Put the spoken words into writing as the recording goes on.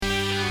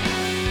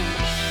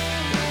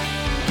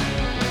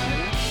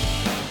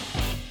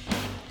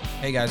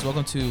Hey guys,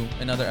 welcome to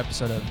another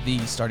episode of The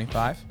Starting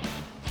Five.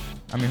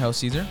 I'm your host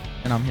Caesar,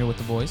 and I'm here with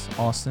the boys,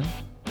 Austin,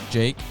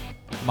 Jake,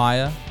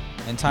 Maya,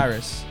 and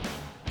Tyrus.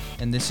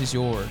 And this is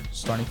your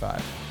Starting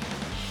Five.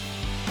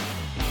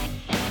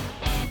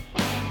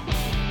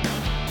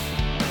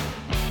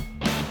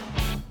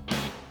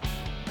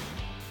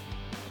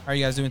 How are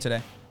you guys doing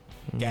today?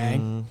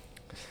 Gang.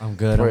 I'm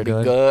good. Pretty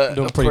I'm good. good.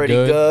 Doing pretty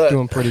good.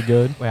 Doing pretty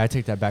good. Wait, I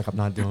take that back. I'm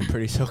not doing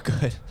pretty so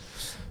good.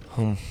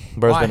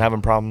 Bro's Why? been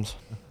having problems.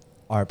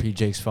 RP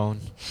Jake's phone.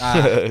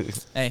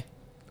 Hey,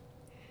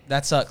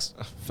 that sucks.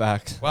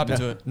 Fact. What happened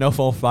to it? No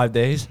phone 5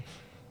 days.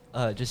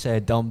 Just say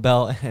a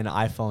dumbbell and an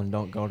iPhone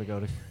don't go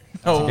together.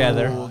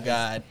 Oh,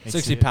 God.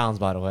 60 pounds,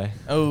 by the way.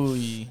 Oh,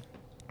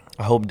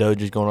 I hope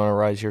Doge is going on a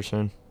rise here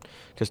soon,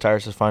 because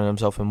Tyrus is finding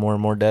himself in more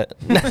and more debt.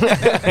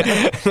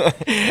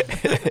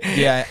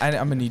 yeah, I'm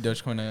going to need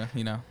Dogecoin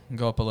to,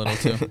 go up a little,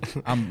 too.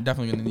 I'm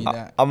definitely going to need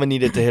that. I'm gonna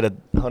need it to hit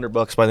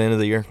 $100 by the end of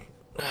the year,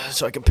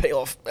 so I can pay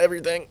off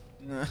everything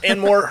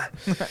and more,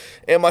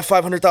 and my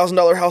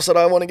 $500,000 house that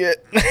I want to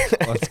get.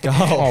 Let's go.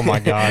 Oh, my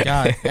God.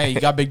 Hey, you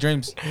got big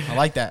dreams. I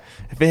like that.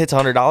 If it hits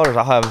 $100,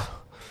 I'll have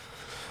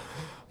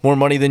more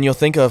money than you'll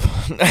think of.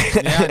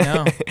 Yeah, I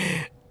know.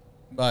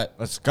 But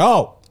Let's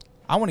go.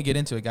 I want to get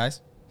into it, guys.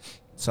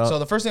 So So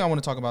the first thing I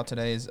want to talk about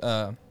today is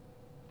the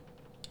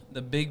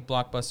big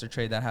blockbuster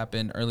trade that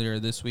happened earlier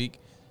this week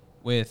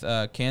with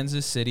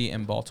Kansas City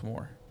and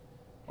Baltimore.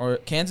 Or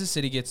Kansas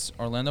City gets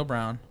Orlando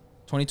Brown,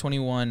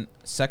 2021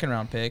 second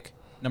round pick,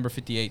 number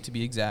 58 to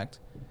be exact.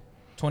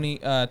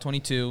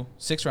 22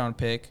 sixth round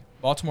pick.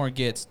 Baltimore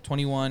gets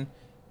 21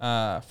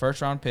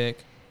 first round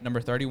pick, number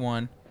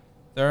 31.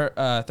 Third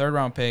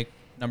round pick,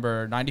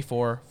 number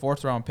 94.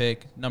 Fourth round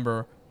pick,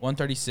 number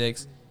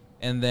 136.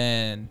 And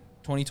then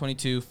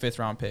 2022 fifth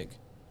round pick.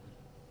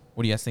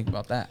 What do you guys think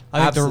about that?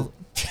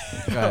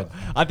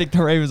 I think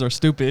the Ravens are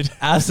stupid.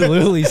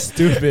 Absolutely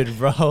stupid,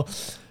 bro.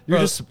 You're Bro.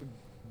 just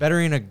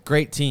bettering a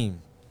great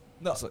team.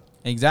 No,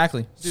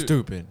 Exactly. Dude.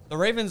 Stupid. the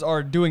Ravens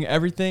are doing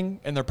everything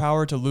in their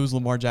power to lose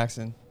Lamar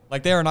Jackson.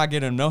 Like, they are not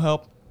getting him no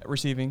help at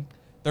receiving.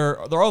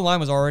 Their O-line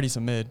was already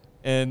some mid,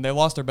 and they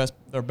lost their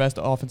best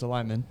offensive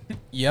lineman.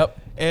 Yep.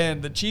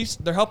 And the Chiefs,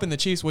 they're helping the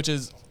Chiefs, which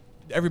is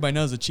everybody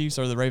knows the Chiefs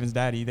are the Ravens'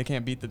 daddy. They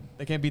can't beat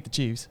the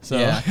Chiefs. So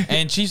Yeah.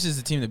 And Chiefs is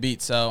the team to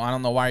beat, so I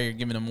don't know why you're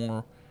giving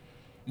them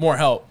more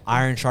help.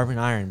 Iron sharpen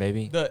iron,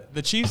 baby.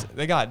 the Chiefs,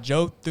 they got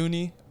Joe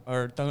Thuney,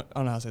 I don't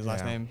know how to say his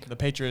last Yeah. name. The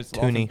Patriots.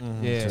 Thuney.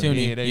 Mhm. Yeah.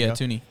 Tooney. there you Yeah, go.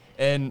 Tooney.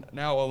 And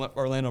now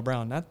Orlando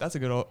Brown. That's a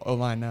good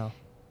O-line now.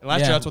 And last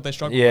Yeah. year, that's what they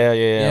struggled Yeah.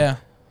 with.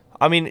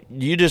 I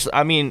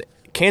mean,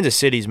 Kansas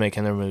City's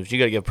making their moves. You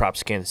got to give props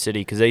to Kansas City,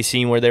 because they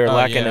seen where they were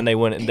lacking, yeah. and they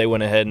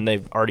went ahead and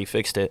they've already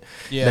fixed it.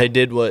 Yeah. They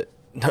did what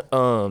the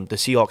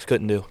Seahawks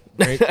couldn't do.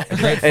 Great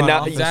front And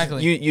now office.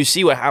 Exactly. you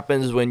see what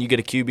happens when you get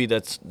a QB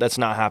that's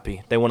not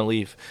happy. They want to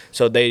leave.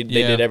 So they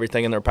did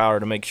everything in their power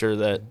to make sure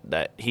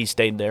that he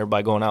stayed there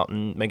by going out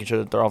and making sure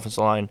that their offensive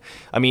line.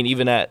 I mean,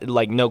 even at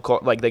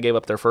they gave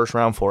up their first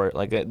round for it.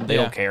 Like they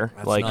don't care.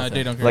 That's Like nothing.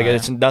 They don't care. like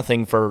it's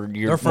nothing for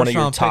Their one first of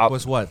your round top. pick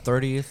was what,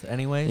 30th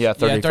anyways? Yeah,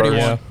 31st. 31.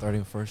 Yeah.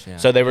 31st, yeah.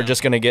 So they were Yeah.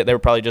 just gonna get. They were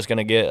probably just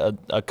gonna get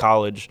a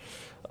college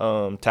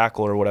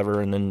tackle or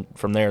whatever, and then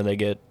from there they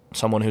get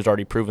someone who's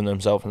already proven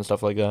themselves and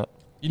stuff like that.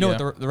 You know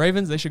Yeah. what? The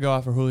Ravens, they should go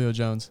out for Julio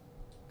Jones.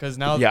 Because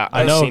now, Yeah,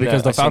 I I've know, seen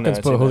because that. the I've seen Falcons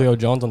that. put I've seen Julio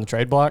Jones on the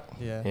trade block.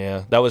 yeah.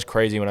 Yeah, that was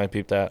crazy when I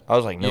peeped that. I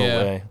was like, no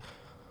Yeah. way.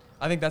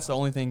 I think that's the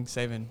only thing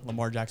saving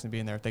Lamar Jackson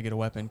being there if they get a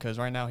weapon. Because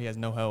right now he has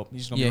no help.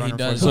 He's just gonna Yeah, be he running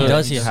does. for Who his So-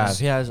 does he he's have? just-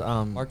 He has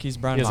Marquise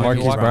Brown. He has and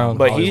Marquise Walker. Brown.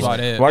 But Oh, he's about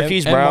it.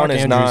 Marquise And Brown Mark is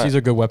Andrews, not. He's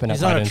a good weapon.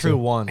 He's at tight not a end, true too.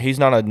 one. He's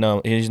not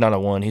a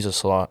one. He's a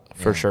slot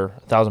for Yeah. sure,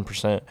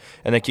 1,000%.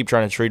 And they keep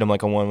trying to treat him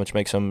like a one, which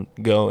makes him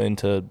go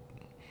into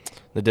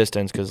the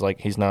distance, because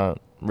like he's not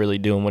really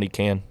doing what he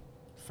can.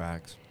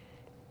 Facts.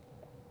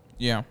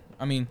 Yeah.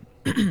 I mean,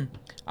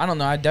 I don't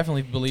know. I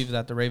definitely believe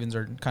that the Ravens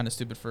are kind of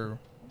stupid for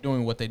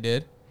doing what they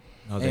did.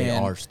 No, they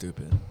And- are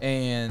stupid.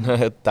 And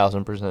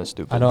 1,000%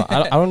 stupid.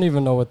 I don't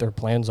even know what their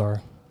plans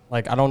are.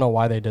 Like, I don't know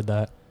why they did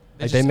that.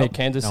 They Like, they just made help-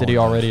 Kansas No City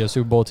one knows. already a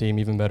Super Bowl team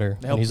even better.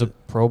 They And he's a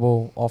helped Pro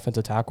Bowl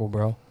offensive tackle,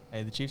 bro.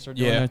 Hey, the Chiefs are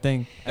doing Yeah, their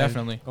thing. Hey,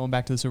 definitely. going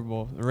back to the Super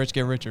Bowl. The rich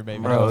get richer,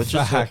 baby. Bro, it's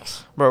just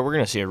facts. Bro, we're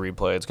gonna see a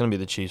replay. It's gonna be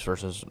the Chiefs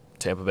versus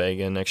Tampa Bay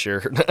again next year.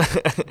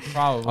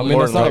 probably. I mean,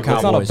 Or that's not, the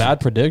that's not a Cowboys. bad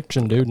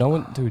prediction, dude. No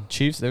one, dude.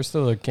 Chiefs, they're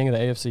still the king of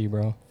the AFC,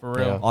 bro. for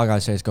real. Yeah. All I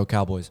gotta say is go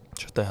Cowboys.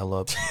 Shut the hell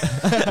up.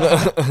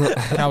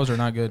 Cows are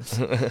not good.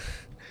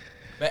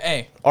 But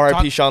hey, R.I.P.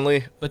 talk- Sean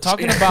Lee. but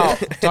talking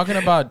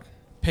about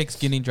picks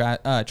getting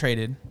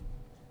traded,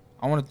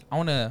 I want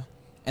to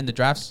end the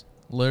drafts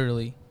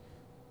literally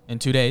in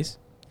 2 days.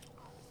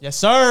 Yes,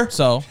 sir.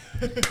 So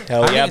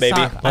Hell yeah, baby.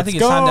 I think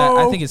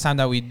it's time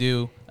that we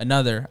do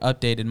another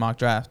updated mock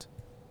draft.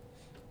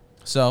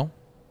 So,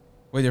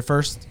 with your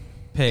first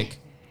pick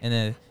in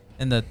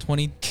the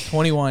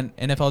 2021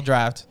 NFL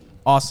draft,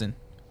 Austin,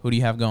 who do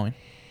you have going?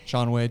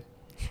 Sean Wade.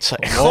 It's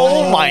like,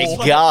 oh my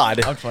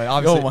God. I'm playing.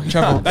 Obviously, my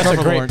Trevor, That's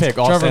Trevor a great Lawrence. pick,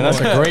 Austin. Trevor That's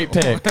a Lawrence. great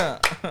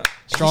pick.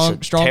 strong,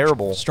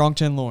 terrible. Strong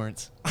chin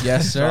Lawrence.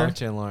 Yes, sir.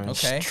 Chin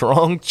Lawrence. Okay.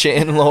 Strong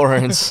Chin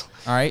Lawrence.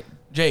 All right.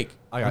 Jake,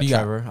 I what got do you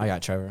Trevor. I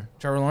got Trevor.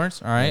 Trevor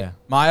Lawrence. All right. Yeah.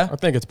 Maya. I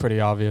think it's pretty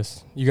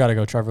obvious. You got to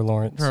go Trevor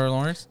Lawrence. Trevor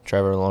Lawrence.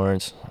 Trevor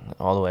Lawrence,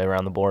 all the way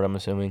around the board. I'm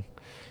assuming,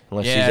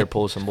 unless Yeah. Caesar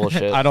pulls some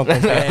bullshit. I don't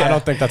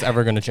think that's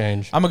ever going to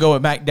change. I'm gonna go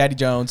with Mac Daddy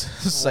Jones.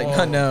 It's like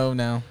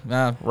no.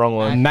 Wrong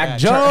one. Mac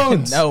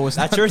Jones. No, it's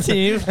That's not. your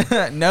team.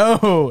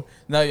 no,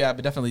 yeah,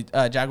 but definitely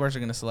Jaguars are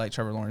gonna select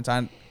Trevor Lawrence.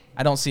 I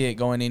don't see it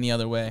going any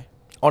other way.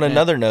 On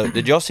another note,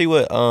 did y'all see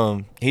what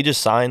he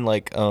just signed?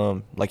 Like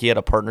he had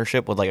a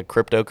partnership with like a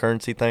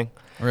cryptocurrency thing.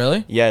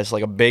 Really? Yeah, it's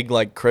like a big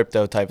like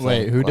crypto type thing.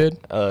 Wait, who did?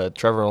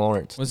 Trevor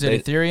Lawrence. Was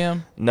it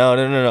Ethereum?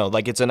 No.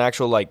 Like it's an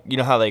actual like you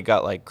know how they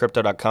got like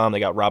crypto.com,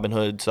 they got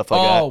Robinhood stuff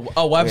like that. Oh,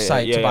 a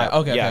website to buy.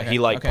 Okay. Yeah, okay, he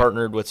like okay.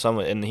 partnered with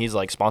someone and he's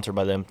like sponsored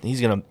by them.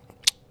 He's gonna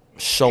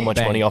so much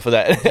Bang. money off of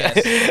that.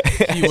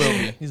 Yes, he will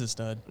be. He's a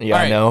stud. Yeah,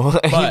 All I know.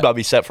 He's but- about to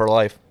be set for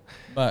life.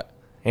 But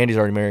Andy's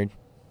already married.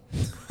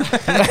 No,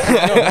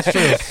 that's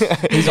true.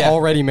 He's Yeah.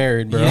 already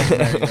married, bro. he is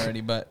married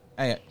already. But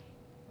hey,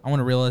 I want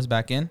to reel us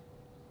back in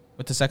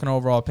with the second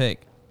overall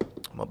pick.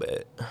 My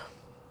bad.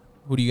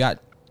 Who do you got?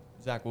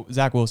 Zach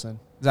Wilson.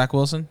 Zach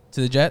Wilson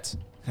to the Jets.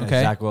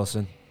 Okay. Zach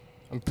Wilson.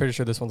 I'm pretty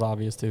sure this one's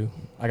obvious too.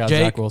 I got Jake?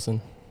 Zach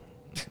Wilson.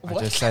 I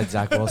just said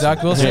Zach Wilson.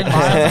 Zach Wilson.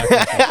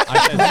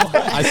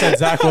 I said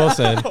Zach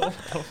Wilson.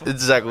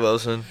 It's Zach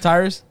Wilson.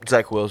 Tyrus.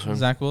 Zach Wilson.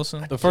 Zach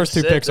Wilson. The first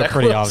two Said picks are Zach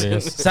pretty Wilson.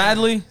 obvious.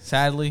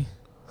 Sadly,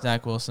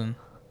 Zach Wilson.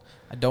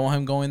 I don't want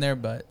him going there,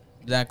 but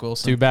Zach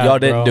Wilson. Too bad. Y'all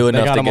didn't bro. do They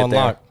enough got to him get on there.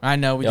 lock. I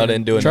know we Y'all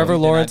didn't do it. Trevor We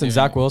did Lawrence not and do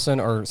Zach it. Wilson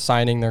are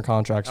signing their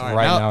contracts All right,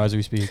 right now- now as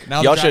we speak.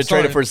 Now Y'all the should have draft's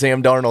traded starting. for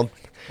Sam Darnold.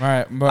 All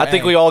right, but I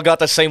think we all got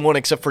the same one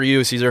except for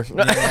you, Caesar.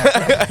 But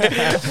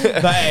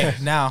hey,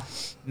 now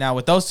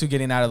with those two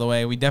getting out of the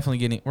way, we're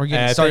getting I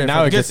think started. now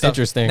for the it good gets stuff.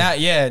 interesting.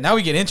 Now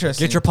we get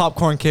interesting. Get your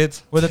popcorn,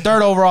 kids. with the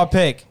third overall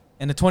pick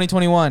in the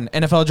 2021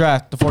 NFL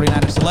Draft, the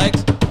 49ers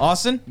select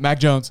Austin, Mac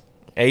Jones.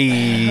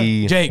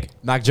 Hey. Jake,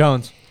 Mac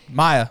Jones.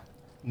 Maya,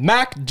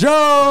 Mac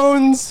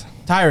Jones.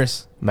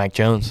 Tyrus. Mac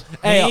Jones.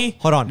 Hey, Me?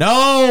 hold on.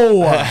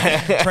 No,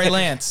 Trey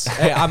Lance.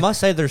 Hey, I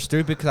must say they're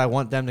stupid because I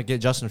want them to get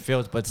Justin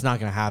Fields, but it's not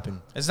going to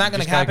happen. It's not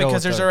going to Just gotta happen go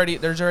because with there's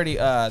already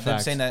them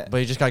Facts. saying that But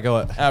you just got to go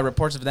with.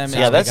 reports of them.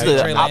 Yeah, and that's Trey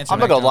the. Lance I'm and not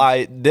Mac gonna Jones.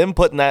 lie. Them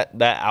putting that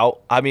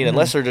out. I mean,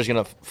 unless they're just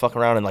gonna fuck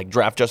around and like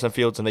draft Justin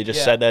Fields, and they just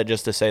Yeah. said that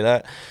just to say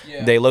that,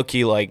 Yeah. they low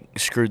key like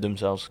screwed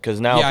themselves because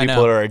now Yeah, I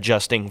people know. are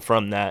adjusting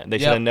from that. They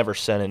should Yep. have never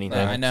said anything.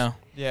 I know.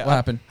 Yeah. What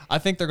happened? I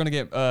think they're gonna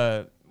get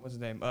what's his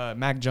name?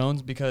 Mac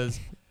Jones because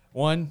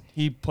one,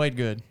 he played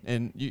good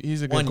and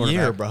he's a good 1 quarterback.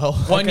 year, bro.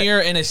 1 year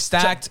in a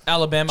stacked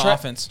Alabama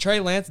offense. Trey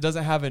Lance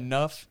doesn't have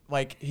enough.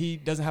 Like he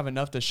doesn't have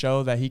enough to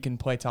show that he can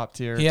play top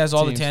tier. He has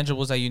all teams. the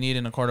tangibles that you need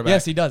in a quarterback.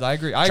 Yes, he does. I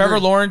agree. Trevor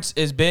Lawrence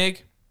is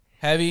big,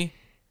 heavy.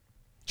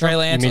 Trey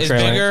Lance is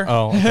Trey bigger. Lance?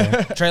 Oh,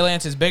 okay. Trey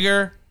Lance is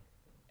bigger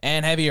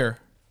and heavier.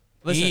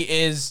 Listen. He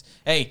is.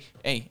 Hey,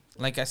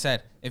 like I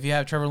said, if you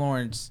have Trevor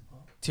Lawrence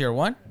tier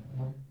 1,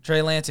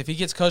 Trey Lance, if he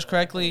gets coached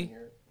correctly,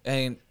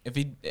 and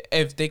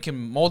if they can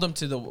mold him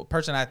to the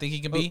person I think he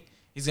can be,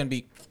 he's gonna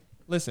be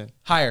Listen,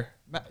 higher.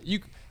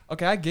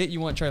 okay? I get you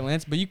want Trey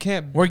Lance, but you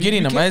can't. We're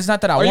getting you him. can't- It's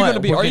not that I Are you want. gonna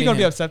be? We're Are you getting gonna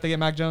be him. upset they get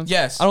Mac Jones?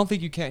 Yes. I don't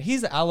think you can.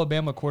 He's the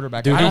Alabama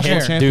quarterback. Dude, I don't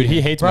care. Dude,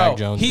 he hates Bro, Mac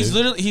Jones. he's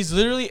dude.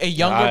 literally a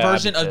younger I'd be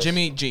version of pissed.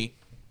 Jimmy G.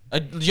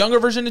 A younger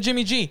version of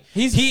Jimmy G.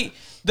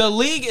 The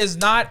league is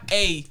not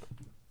a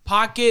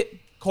pocket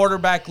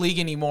quarterback league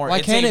anymore. Why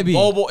it's can't a it be?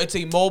 mobile. It's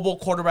a mobile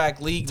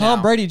quarterback league. Tom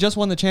now. Brady just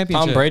won the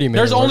championship. Tom Brady. made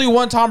There's it work. only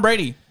one Tom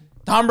Brady.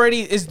 Tom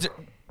Brady is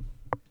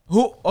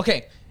who?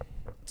 Okay.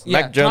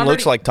 Yeah, Mac Jones Tom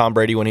looks Brady- like Tom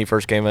Brady when he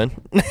first came in.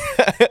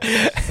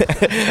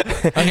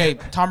 okay.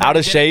 Tom Brady Out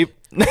of did- shape.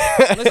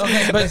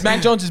 Okay, but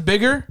Mac Jones is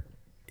bigger.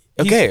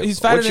 Okay, he's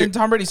fatter what's your- than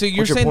Tom Brady. So you're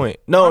What's your saying point?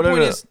 No. my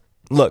point is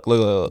Look.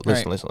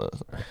 Listen. All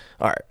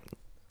right.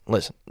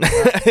 Listen,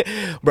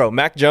 bro.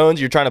 Mac Jones,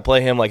 you're trying to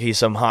play him like he's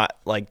some hot,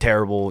 like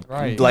terrible.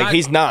 Right. Like Not-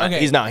 he's not. okay.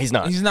 He's not.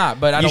 He's not.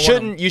 But I You don't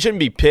shouldn't. Want him. You shouldn't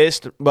be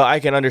pissed. But I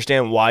can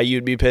understand why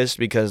you'd be pissed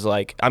because,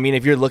 like, I mean,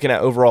 if you're looking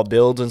at overall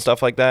builds and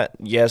stuff like that,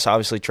 yes,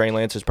 obviously Trey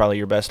Lance is probably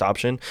your best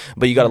option.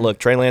 But you got to look.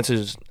 Trey Lance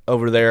is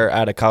over there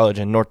at a college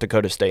in North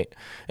Dakota State,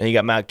 and you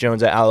got Mac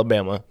Jones at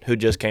Alabama, who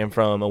just came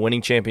from a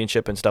winning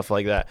championship and stuff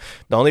like that.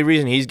 The only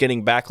reason he's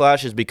getting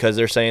backlash is because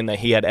they're saying that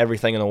he had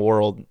everything in the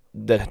world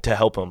to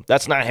help him.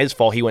 That's not his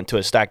fault. He went to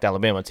a stacked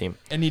Alabama team.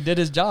 and he did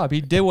his job. He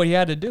did what he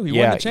had to do. He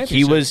won the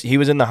championship. he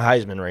was in the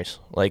Heisman race.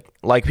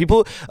 Like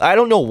people, I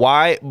don't know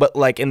why, but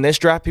like in this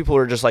draft, people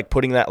are just like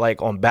putting that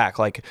like on back,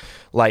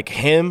 like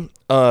him,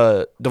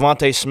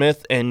 Devontae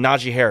Smith, and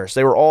Najee Harris.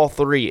 They were all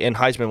three in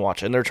Heisman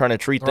watch, and they're trying to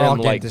treat They're all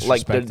them getting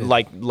like they're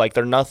disrespected. like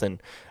they're nothing.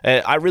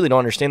 I really don't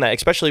understand that,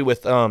 especially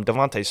with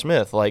Devontae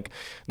Smith. Like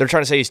they're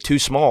trying to say he's too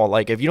small.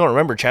 Like if you don't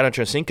remember, Chad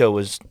Ochocinco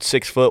was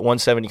 6 foot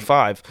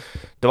 175.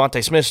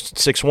 Devontae Smith's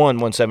 6'1",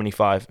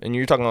 175, and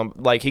you're talking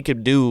about like he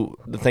could do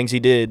the things he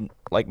did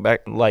like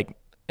back like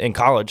in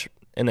college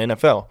in the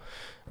NFL.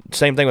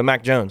 Same thing with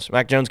Mac Jones.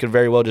 Mac Jones could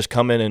very well just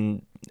come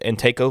in and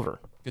take over.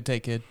 Good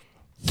take, kid.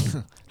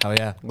 Oh,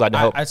 yeah. Glad to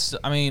help.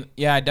 I mean,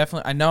 yeah,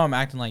 I know I'm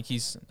acting like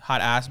he's hot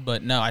ass,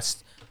 but no,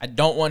 I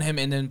don't want him.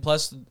 And then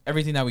plus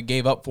everything that we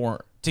gave up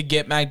for to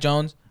get Mac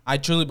Jones, I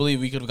truly believe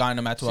we could have gotten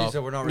him at 12.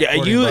 Caesar, we're not Yeah,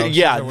 recording, you- bro.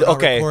 yeah, Caesar, we're not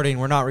okay. recording.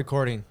 We're not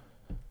recording.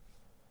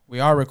 We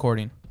are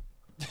recording.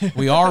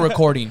 We are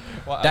recording.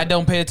 Well, That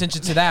don't pay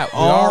attention to that. We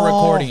are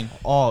recording.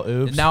 Oh,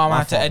 oops. Now I'm My gonna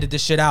have to fault. edit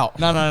this shit out.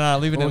 No,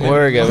 leave it in.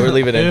 We're good. We're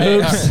leaving it.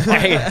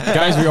 Hey,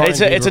 Guys, we are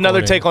it's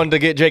another take on to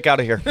get Jake out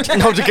of here. No,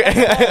 I'm just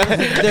kidding.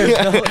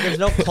 there's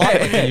no plot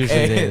like there usually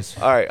is.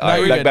 All right. No,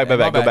 you're good. Back. My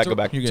Go bad.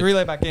 back. You're To good.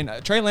 relay back in,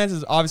 Trey Lance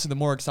is obviously the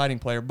more exciting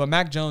player, but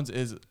Mac Jones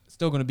is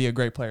still going to be a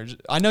great player.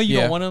 I know you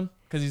Yeah. don't want him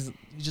because he's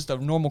just a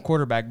normal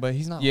quarterback, but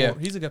he's not. Yeah.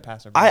 He's a good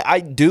passer. Bro. I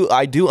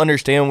do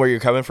understand where you're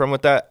coming from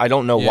with that. I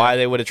don't know Yeah. why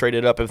they would have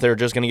traded up if they were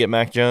just going to get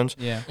Mac Jones.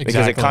 Yeah. Because it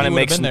Exactly. kind He of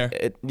would've makes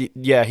been there.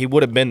 yeah, he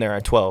would have been there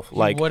at 12.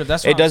 Like would've.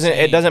 That's what it I'm doesn't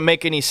saying. it doesn't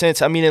make any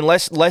sense. I mean,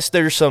 unless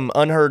there's some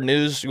unheard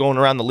news going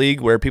around the league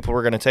where people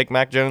were going to take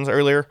Mac Jones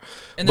earlier,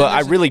 And then but I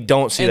there's- really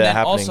don't see and that then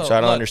happening. also, So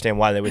I don't look- understand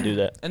why they would do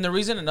that. And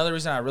another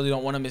reason I really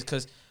don't want him is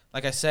because,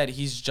 like I said,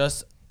 he's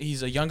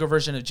a younger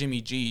version of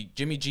Jimmy G.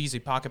 Jimmy G's a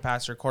pocket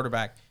passer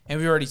quarterback, and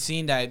we've already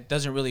seen that it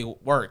doesn't really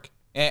work.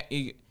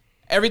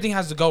 Everything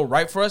has to go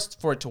right for us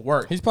for it to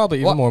work. He's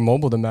probably even more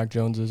mobile than Mac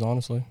Jones is,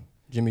 honestly.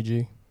 Jimmy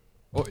G.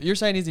 Well, you're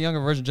saying he's a younger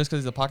version just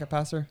because he's a pocket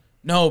passer?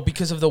 No,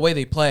 because of the way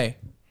they play.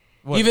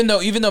 What? Even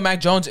though Mac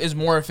Jones is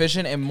more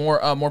efficient and more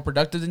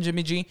productive than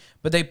Jimmy G,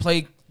 but they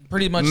play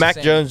pretty much Mac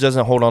the same. Jones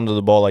doesn't hold on to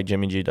the ball like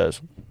Jimmy G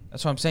does.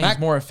 That's what I'm saying. Mac-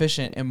 He's more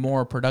efficient and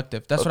more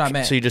productive. That's what I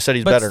meant. So you just said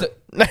he's But better.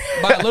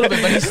 by a little bit,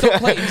 but he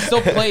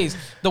still plays.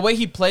 The way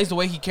he plays, the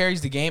way he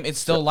carries the game, it's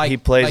still like he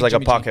plays like a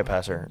Jimmy G. pocket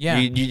passer. Yeah.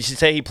 You should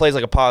say he plays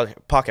like a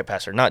pocket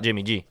passer, not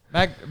Jimmy G.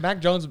 Mac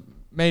Jones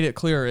made it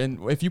clear,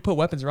 and if you put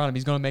weapons around him,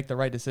 he's going to make the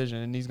right decision,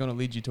 and he's going to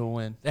lead you to a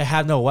win. They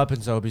have no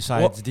weapons though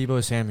besides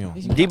Debo Samuel.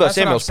 Debo That's what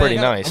Samuel's I'm pretty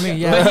saying. nice. I mean,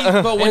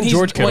 yeah. But when And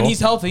George when Kittle. he's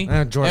healthy,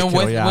 And George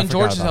Kittle, yeah, I when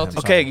George forgot is about healthy, him.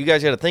 Okay, you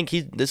guys got to think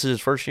this is his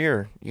first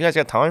year. You guys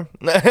got time?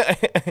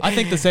 I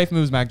think the safe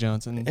move is Mac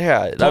Jones. And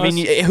Yeah, I Plus-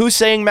 mean, who's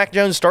saying Mac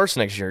Jones starts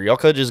next year? Y'all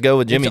could just go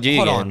with Jimmy G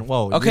Hold again. on.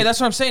 Whoa. okay, that's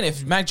what I'm saying.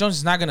 If Mac Jones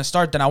is not going to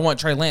start, then I want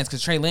Trey Lance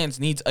because Trey Lance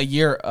needs a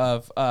year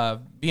of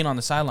being on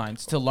the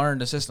sidelines to learn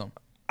the system.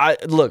 I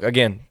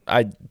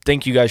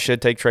think you guys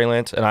should take Trey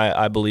Lance, and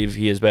I believe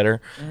he is better.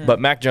 But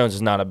Mac Jones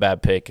is not a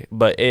bad pick.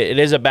 But it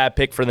is a bad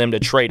pick for them to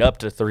trade up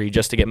to 3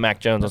 just to get Mac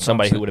Jones on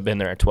somebody who would have been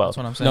there at 12. That's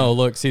what I'm saying. No,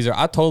 look, Caesar,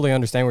 I totally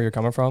understand where you're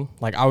coming from.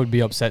 Like, I would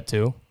be upset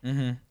too.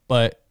 Mm-hmm.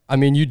 But, I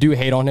mean, you do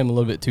hate on him a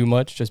little bit too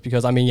much just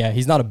because, I mean, yeah,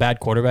 he's not a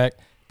bad quarterback.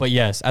 But,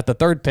 yes, at the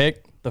third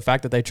pick, the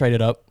fact that they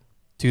traded up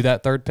to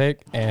that third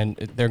pick and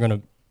they're going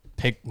to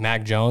pick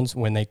Mac Jones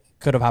when they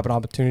could have had an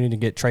opportunity to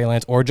get Trey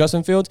Lance or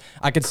Justin Fields,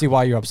 I could see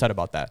why you're upset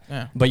about that.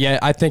 Yeah. But, yeah,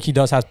 I think he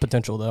does have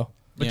potential, though.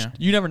 But Yeah.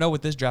 you never know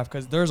with this draft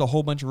because there's a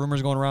whole bunch of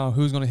rumors going around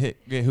who's going to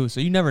get who.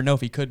 So you never know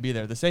if he could be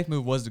there. The safe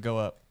move was to go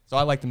up. So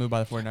I like the move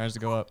by the 49ers to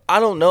go up. I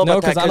don't know No,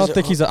 about that because I don't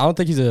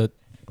think he's a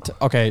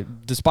okay,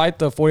 despite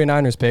the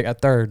 49ers pick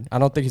at third, I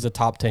don't think he's a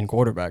top 10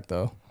 quarterback,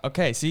 though.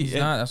 Okay, see, He's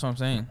not. That's what I'm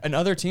saying. and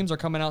other teams are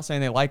coming out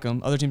saying they like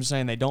him. Other teams are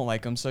saying they don't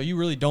like him. So you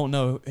really don't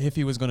know if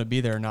he was going to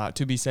be there or not.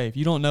 To be safe,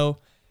 you don't know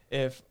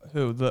if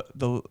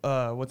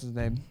what's his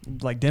name,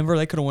 like Denver,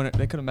 they could have went.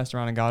 They could have messed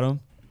around and got him.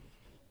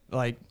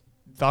 Like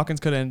Falcons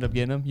could have ended up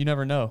getting him. You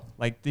never know.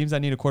 Like teams that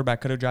need a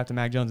quarterback could have drafted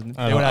Mac Jones, and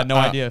they would have had no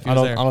idea if he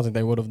was there. I don't think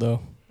they would have,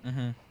 though.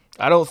 Mm-hmm.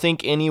 I don't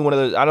think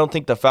I don't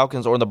think the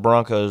Falcons or the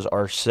Broncos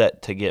are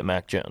set to get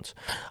Mac Jones.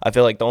 I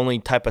feel like the only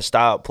type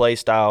of play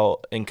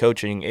style in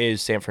coaching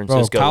is San Bro,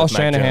 Francisco. Kyle with Mac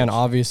Shanahan Jones.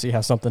 obviously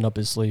has something up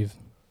his sleeve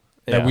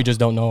that Yeah. we just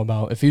don't know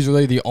about. If he's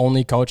really the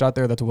only coach out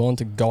there that's willing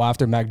to go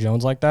after Mac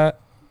Jones like that,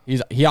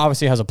 he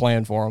obviously has a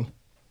plan for him.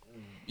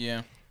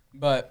 Yeah,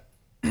 but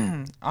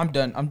I'm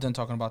done. I'm done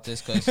talking about this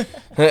because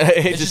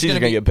He's just just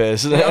gonna get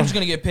pissed. I'm just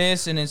gonna get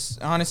pissed, and it's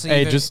honestly.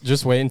 Hey, if it-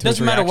 just wait until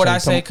doesn't his matter what I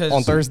reaction say, 'cause-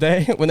 on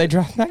Thursday when they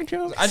draft Mac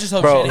Jones. I just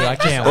hope. Bro, Shanahan- I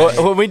can't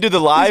wait. when we do the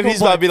live,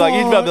 he's about to be like,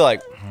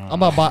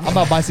 I'm about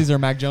to buy Caesar a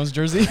Mac Jones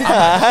jersey.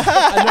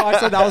 I know I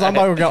said that was I'm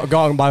about to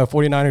go and buy a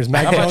 49ers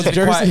Mac I'm about Jones to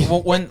be quiet. jersey.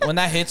 Well, when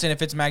that hits, and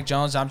if it's Mac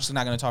Jones, I'm just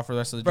not gonna talk for the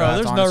rest of the Bro, draft.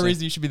 there's honestly. no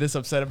reason you should be this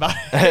upset about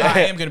it.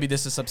 I am gonna be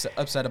this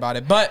upset about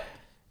it, but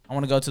I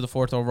want to go to the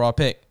 4th overall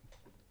pick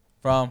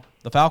from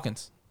the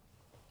Falcons.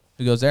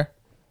 Who goes there?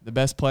 The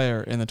best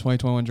player in the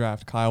 2021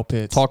 draft, Kyle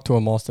Pitts. Talk to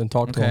him, Austin.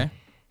 Talk to Okay, him.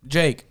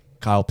 Jake.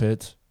 Kyle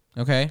Pitts.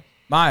 Okay,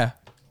 Maya.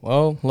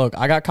 Well, look,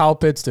 I got Kyle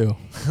Pitts too.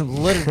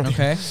 Literally.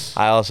 Okay,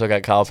 I also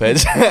got Kyle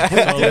Pitts.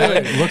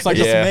 It looks like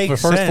Yeah. the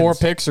Makes first 4 sense.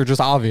 picks are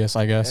just obvious,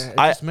 I guess. It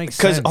just makes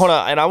Because sense. hold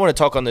on, and I want to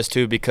talk on this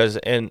too because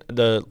in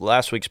the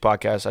last week's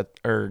podcast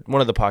or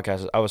one of the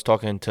podcasts, I was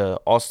talking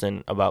to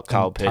Austin about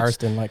Kyle Pitts. Tyrus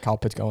didn't like Kyle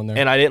Pitts going there.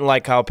 And I didn't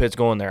like Kyle Pitts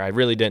going there. I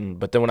really didn't.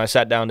 But then when I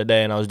sat down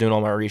today and I was doing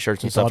all my research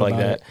and You stuff thought like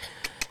about that,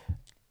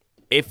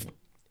 if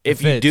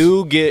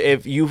you fits.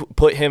 if you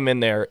put him in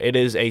there, it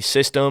is a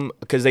system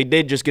because they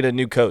did just get a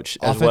new coach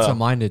as Offensive well.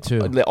 minded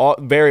too.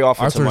 Very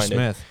offensive Arthur minded.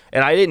 Smith.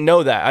 And I didn't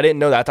know that.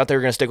 I thought they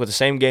were going to stick with the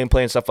same game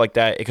plan and stuff like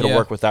that. It could have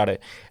worked without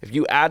it. If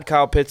you add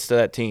Kyle Pitts to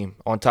that team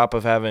on top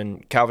of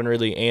having Calvin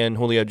Ridley and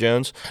Julio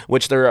Jones,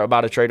 which they're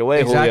about to trade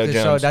away Julio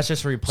Jones. So that's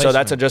just a replacement. So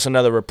that's just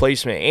another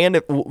replacement.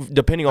 And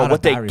depending on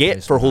what they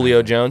get for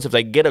Julio Jones, if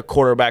they get a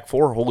quarterback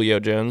for Julio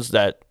Jones,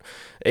 that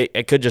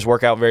it could just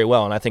work out very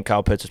well. And I think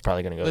Kyle Pitts is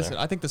probably going to go there.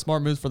 I think the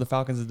smart move for the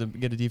Falcons is to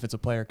get a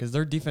defensive player because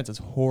their defense is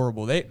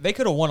horrible. They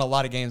could have won a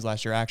lot of games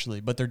last year,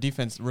 actually, but their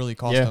defense really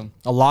cost them.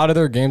 A lot of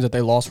their games that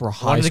they lost were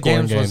high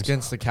scoring games. Was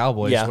against the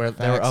Cowboys where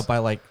they were up by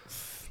like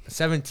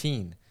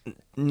 17.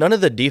 None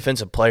of the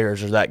defensive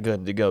players are that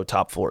good to go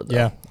top 4, though.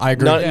 Yeah, I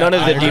agree. None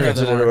of the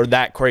defenses are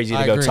that crazy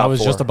to go top 4. I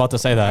was just about to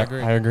say that.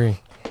 I agree.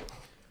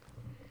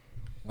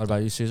 What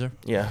about you, Caesar?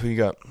 Yeah, who you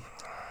got?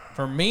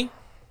 For me,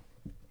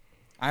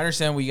 I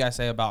understand what you guys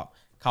say about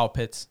Kyle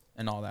Pitts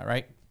and all that,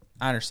 right?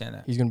 I understand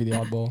that. He's going to be the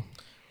oddball.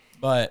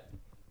 But,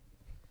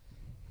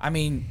 I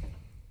mean,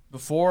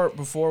 before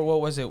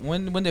what was it?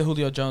 When did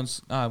Julio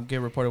Jones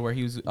get reported where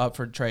he was up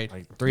for trade?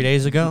 Like 3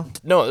 days ago?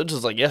 No, it was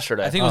just like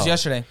yesterday. I think it was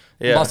yesterday.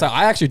 Yeah.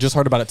 I actually just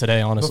heard about it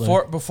today, honestly.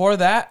 Before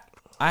that,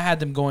 I had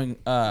them going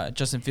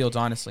Justin Fields,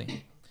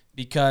 honestly.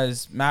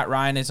 Because Matt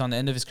Ryan is on the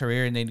end of his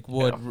career, and they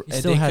would. He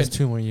still has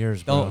 2 more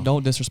years, bro.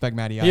 Don't disrespect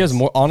Matty Ice. He has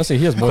more. Honestly,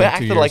 he has more than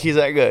 2 years. like he's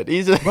that good.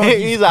 He's Bro,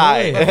 he's all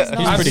right.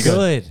 He's pretty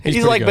good.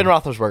 He's like Ben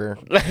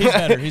Roethlisberger. He's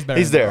better. He's better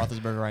He's than there.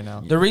 Roethlisberger right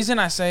now. The reason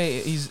I say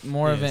he's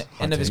more of an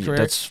end of his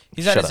career,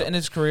 he's at his end of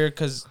his career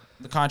because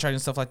the contract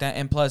and stuff like that,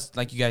 and plus,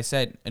 like you guys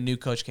said, a new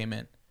coach came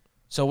in.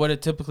 So what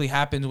it typically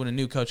happens when a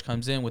new coach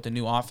comes in with a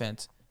new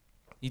offense,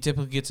 he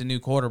typically gets a new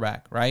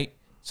quarterback, right?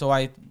 So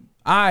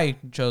I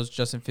chose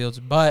Justin Fields,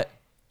 but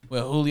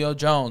with Julio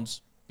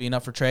Jones being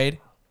up for trade, I'm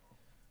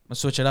gonna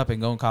switch it up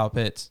and go with Kyle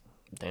Pitts.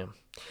 Damn.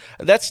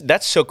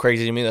 That's so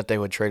crazy to me that they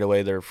would trade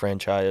away their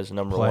franchise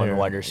number Player, 1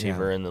 wide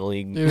receiver in the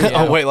league. Dude,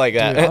 Wait like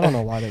that. Dude, I don't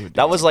know why they would do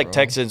that was like bro.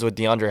 Texans with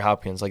DeAndre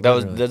Hopkins. Like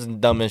that's the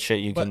dumbest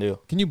shit you can do.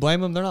 Can you blame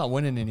them? They're not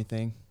winning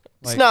anything.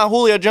 It's not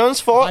Julio Jones'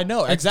 fault. I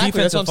know It's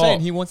exactly. That's what I'm defensive saying.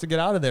 fault. He wants to get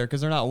out of there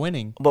because they're not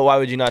winning. But why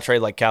would you not trade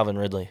like Calvin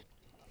Ridley?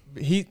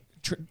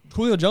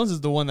 Julio Jones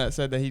is the one that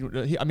said that he.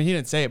 I mean, he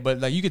didn't say it, but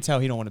like you could tell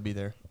he don't want to be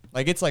there.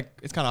 Like it's kind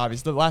of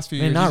obvious. The last few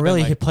years, not he's really.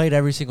 Been He like, played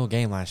every single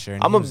game last year.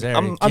 And I'm he was there.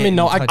 I'm Getting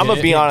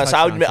gonna be honest.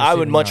 I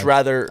would much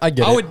rather. I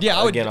get I it. would. Yeah,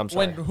 I would. Again, I'm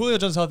sorry. When Julio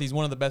Jones is healthy, he's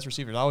one of the best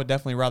receivers. I would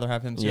definitely rather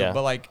have him too. Yeah.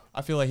 But like,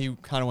 I feel like he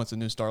kind of wants a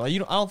new start. Like I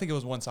don't think it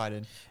was one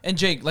sided. And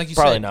Jake, like you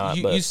Probably said, not,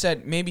 you but-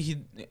 said maybe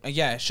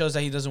it shows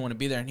that he doesn't want to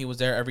be there, and he was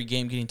there every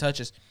game getting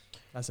touches.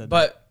 I said,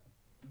 But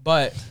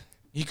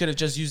he could have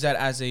just used that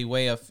as a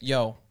way of,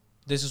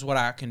 this is what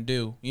I can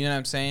do. You know what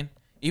I'm saying?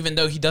 Even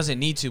though he doesn't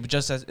need to, but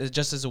just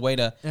as a way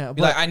to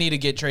be like, I need to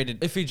get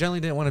traded. If he generally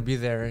didn't want to be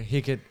there,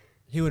 he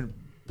would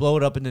blow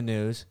it up in the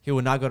news. He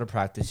would not go to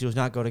practice. He would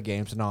not go to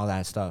games and all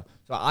that stuff.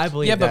 So I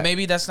believe. Yeah, but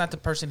maybe that's not the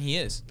person he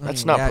is.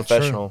 That's not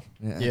professional.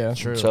 True. Yeah,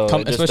 true. So it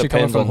just especially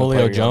coming depends from on the Julio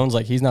player. Jones,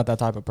 like he's not that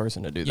type of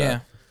person to do that. Yeah.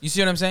 You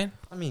see what I'm saying?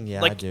 I mean,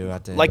 yeah, Like- I do. I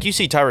think. Like you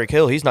see Tyreek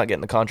Hill, he's not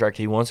getting the contract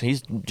he wants.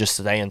 He's just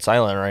staying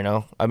silent right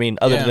now. I mean,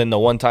 other Yeah. than the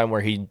one time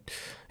where he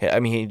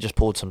just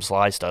pulled some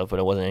sly stuff, but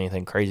it wasn't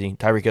anything crazy.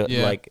 Tyreek Hill,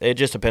 Yeah. like it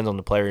just depends on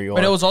the player you But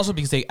want. it was also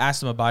because they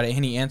asked him about it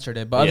and he answered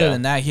it. But other Yeah.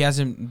 than that, he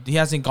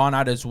hasn't gone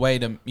out of his way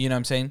to, you know what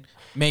I'm saying,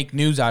 make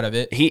news out of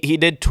it. He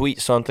did tweet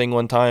something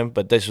one time,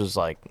 but this was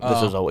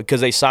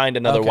because they signed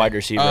another Okay. wide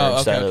receiver Oh, okay,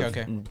 instead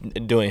okay,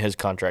 of doing his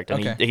contract,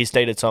 and Okay. he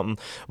stated something.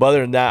 But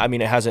other than that, I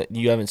mean,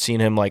 you haven't seen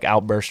him like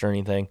outburst or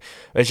anything.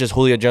 It's just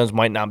Julio Jones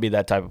might not be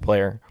that type of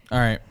player. All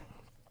right.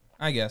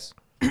 I guess.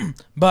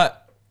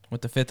 But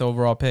with the 5th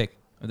overall pick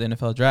of the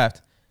NFL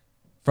draft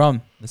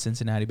from the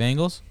Cincinnati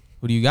Bengals,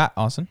 who do you got,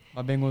 Austin?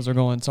 my Bengals are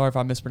going. Sorry if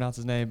I mispronounce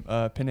his name.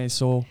 Penei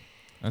Sewell.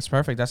 That's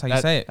perfect. That's how you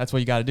say it. That's what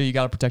you got to do. You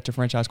got to protect your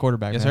franchise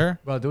quarterback. Yes, man. sir.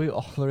 bro, do we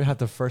already have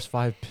the first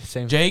 5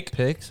 same Jake?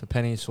 picks?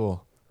 Penny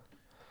Sewell.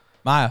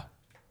 Maya.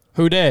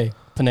 Who day?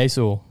 Panay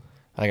Sewell.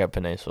 I got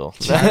Penei Sewell.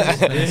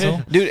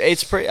 Penei Dude,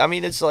 it's pretty. I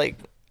mean, it's like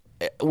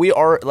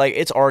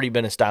it's already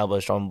been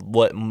established on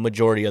what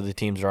majority of the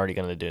teams are already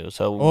going to do.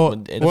 So Well,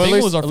 it's- well, at Bengals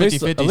least, are at least,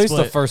 50-50 at least the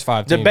split. first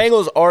 5 the teams.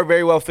 Bengals are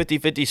very well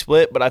 50-50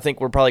 split, but I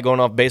think we're probably going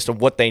off based on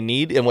what they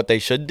need and what they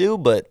should do.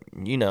 But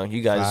you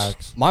guys.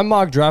 Facts. My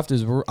mock draft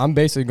is I'm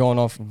basically going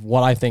off of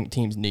what I think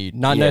teams need,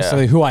 not Yeah.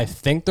 necessarily who I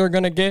think they're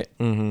gonna get,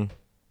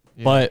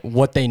 Mm-hmm. but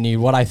what they need,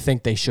 what I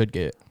think they should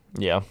get.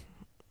 Yeah.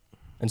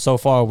 And so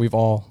far, we've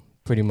all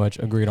pretty much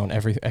agreed on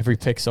every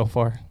pick so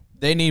far.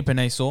 They need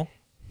Penei Sewell.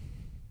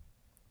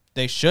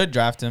 They should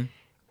draft him.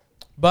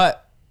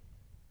 But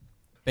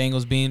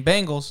Bengals being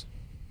Bengals,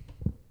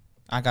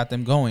 I got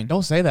them going.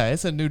 Don't say that.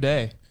 It's a new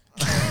day.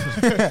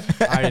 I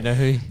already know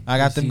who. I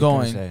got them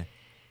going.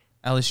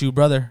 LSU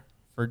brother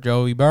for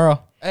Joey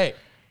Burrow, Hey,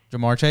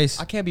 Jamar Chase.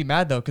 I can't be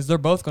mad though because they're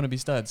both going to be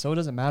studs, so it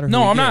doesn't matter. Who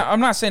No, we I'm get. not. I'm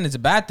not saying it's a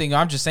bad thing.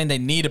 I'm just saying they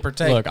need to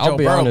protect. Look, I'll Joe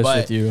be Burrow, honest but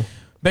with you.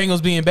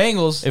 Bengals being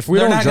Bengals, If we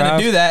they're don't not going draft-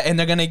 to do that, and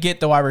they're going to get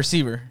the wide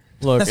receiver.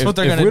 Look, That's if, what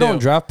they're if gonna we do. don't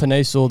draft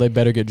Panay Sewell, they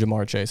better get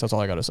Jamar Chase. That's all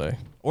I gotta say.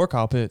 Or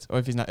Kyle Pitts, or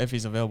if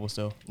he's available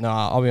still.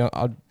 Nah,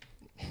 I'd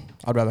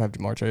rather have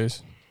Jamar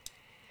Chase.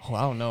 Oh,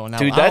 I don't know. Now,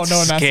 Dude, I don't that's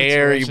know in that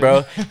scary,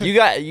 situation. bro. You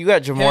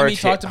got Jamar. Me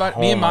talked about Oh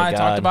me and my Maya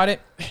talked God. about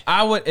it.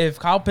 I would if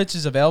Kyle Pitts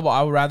is available,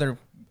 I would rather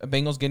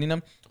Bengals getting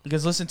him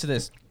because listen to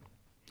this.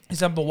 He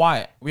said, "But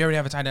why? We already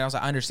have a tight end." I was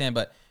like, "I understand,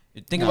 but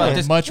think about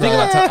this. Much Think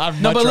rather- about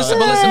I'd no, much but listen,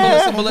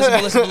 rather-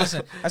 but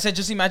listen. I said,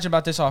 just imagine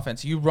about this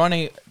offense. You run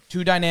a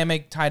two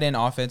dynamic tight end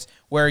offense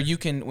where you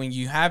can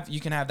you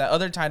can have that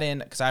other tight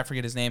end because I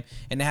forget his name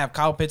and they have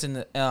Kyle Pitts in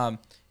the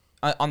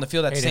on the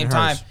field at the Hayden same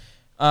time." Hurst.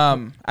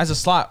 As a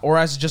slot or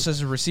as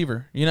a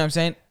receiver, you know what I'm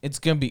saying? It's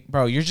gonna be,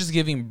 bro. You're just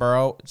giving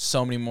Burrow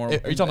so many more.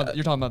 You're talking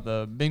about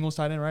the Bengals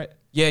tight end, right?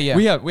 Yeah.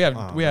 We have never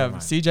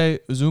mind. CJ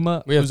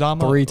Uzuma. We have Uzama,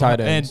 3 tight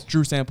ends. and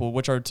Drew Sample,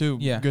 which are 2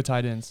 Yeah. good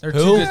tight ends. They're Who?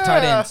 two good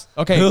tight ends.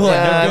 Okay, Who?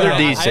 they're good. They're I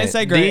decent. didn't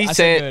say great. I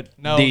said Decent.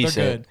 good. No, Decent.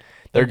 they're good.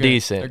 They're good.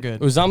 decent. They're good.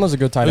 Uzama's a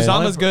good tight end.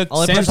 Uzama's good.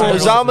 Only Sample- person I know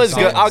is Uzama's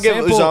good. I'll give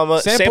Sample-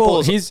 Uzama.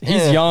 Sample, Sample's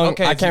he's young.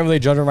 Okay, I can't really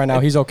judge him right now.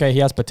 He's okay. He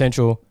has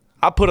potential.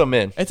 I put him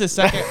in. It's a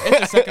second.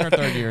 It's a second or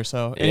third year.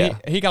 So and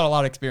Yeah. he got a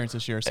lot of experience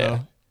this year. So. Yeah.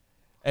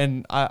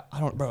 And I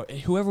don't, bro.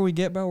 Whoever we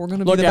get, bro, we're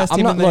gonna Look, be the best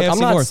team in the AFC I'm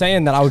not North.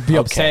 saying that I would be Okay.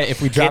 upset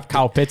if we draft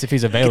Kyle Pitts if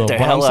he's available. the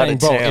But I'm hell out saying, of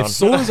bro, town. if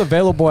Sewell is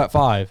available at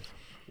 5,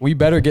 we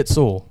better get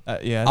Sewell.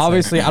 Yeah. that's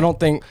Obviously, I don't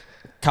think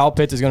Kyle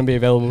Pitts is going to be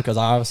available because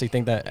I obviously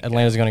think that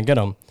Atlanta's going to get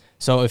him.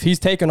 So if he's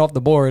taken off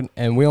the board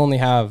and we only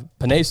have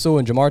Penei Sewell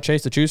and Jamar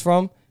Chase to choose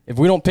from, if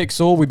we don't pick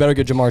Sewell, we better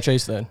get Jamar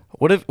Chase then.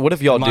 What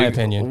if y'all In my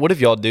opinion. What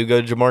if y'all do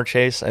go to Jamar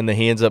Chase and then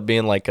he ends up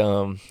being like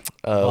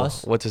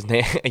Bust? what's his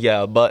name?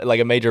 Yeah, but like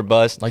a major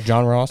bust. Like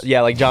John Ross?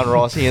 Yeah, like John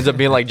Ross. He ends up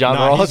being like John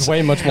Nah, Ross. he's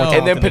way much more and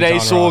then talented than Penei John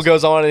Sewell Ross.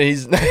 goes on and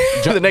he's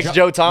the next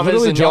Joe Thomas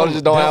Literally, and y'all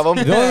just don't have him.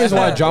 The only reason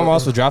why John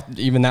Ross was drafted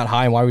even that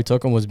high and why we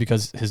took him was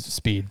because his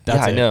speed. That's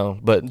Yeah, I it. know,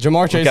 but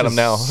Jamar we Chase got him is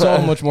now. so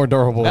much more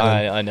durable than,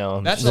 I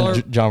know. That's than the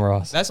only- John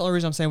Ross. That's the only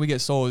reason I'm saying we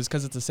get Sewell is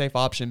because it's a safe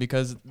option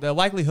because the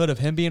likelihood of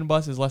him being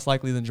bust is less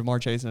likely than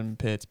Jamar Chase and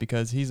Pitts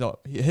because his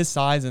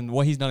size and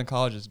what he's done in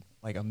college is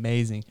like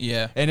amazing.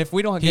 Yeah. And if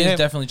we don't He get is him,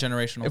 definitely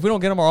generational. if we don't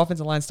get him, our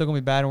offensive line's still gonna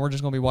be bad, and we're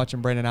just gonna be watching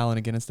Brandon Allen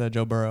again instead of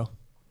Joe Burrow.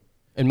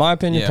 In my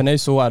opinion, Yeah. Penei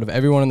Sewell, out of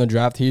everyone in the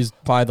draft, he's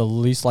probably the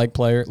least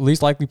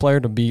likely player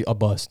to be a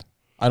bust.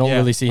 I don't Yeah,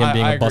 really see him I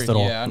being a bust agree.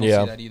 at all. yeah, I don't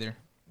Yeah. see that either.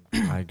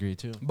 I agree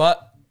too.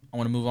 But I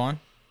want to move on.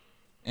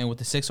 And with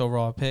the 6th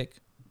overall pick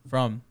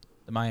from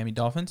the Miami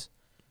Dolphins,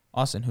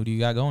 Austin, who do you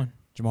got going?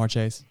 Jamar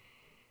Chase.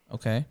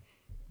 Okay.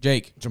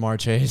 Jake, Jamar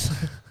Chase.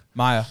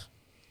 Maya,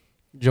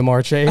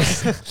 Jamar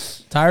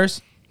Chase.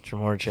 Tyrus?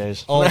 Jamar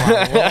Chase. Oh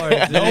my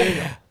lord,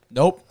 dude.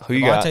 Nope. Who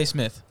you got? Devontae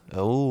Smith.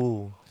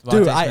 Oh,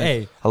 Dude, Devontae Smith.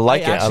 hey, I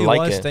like it. I actually like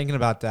was it. thinking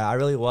about that. I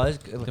really was.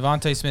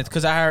 Devontae Smith,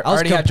 because I was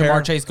already had Jamar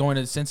comparing- Chase going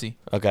to Cincy.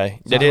 Okay.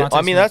 So Did it, Devontae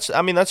Smith.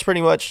 I mean that's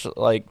pretty much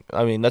like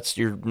that's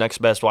your next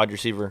best wide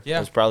receiver.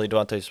 Yeah. It's probably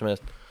Devontae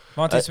Smith.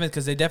 Devontae Smith,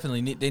 because they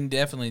definitely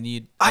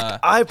need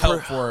I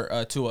help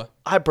for Tua.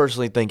 I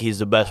personally think he's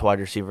the best wide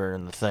receiver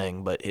in the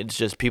thing, but it's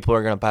just people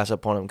are going to pass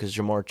up on him because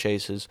Jamar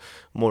Chase is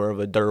more of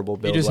a durable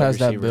He build. just wide has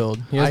that receiver. build.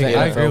 He has I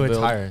that agree NFL with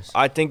build. Tyrus.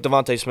 I think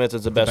Devontae Smith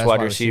is the best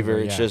wide receiver.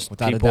 It's yeah, just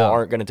without a people doubt.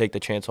 aren't going to take the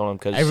chance on him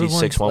because he's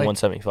Everyone's 6'1", like-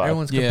 175.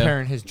 Everyone's Yeah.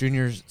 comparing his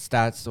junior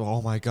stats to,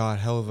 oh my God,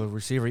 hell of a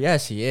receiver.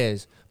 Yes, he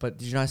is. But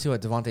did you not see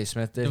what Devontae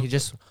Smith did? He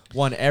just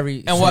won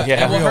every And what-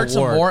 and what hurts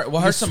him award. more- what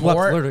He hurts him swept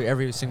more- literally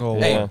every single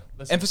award. Hey, Yeah.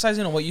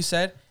 emphasizing on what you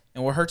said,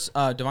 and what hurts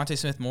Devontae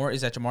Smith more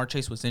is that Jamar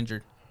Chase was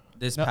injured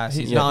this past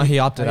season. No, he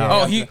opted out.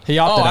 Oh, he He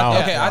opted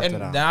out. Okay, Yeah, I, he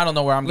opted out. then I don't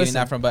know where I'm getting Listen.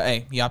 that from, but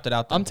hey, he opted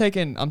out. Then. I'm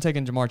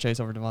taking Jamar Chase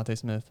over Devontae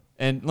Smith.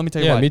 And let me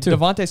tell you Yeah, what, me too.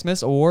 Devontae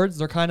Smith's awards,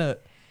 they're kind of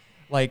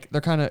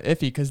iffy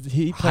because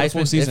he played a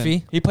full Heisman's season.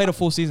 iffy? He played a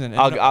full season.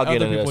 And I'll get other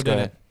into people this, go didn't.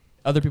 ahead.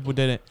 Other people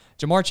didn't.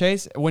 Jamar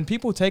Chase, when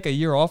people take a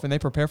year off and they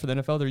prepare for the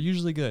NFL, they're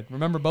usually good.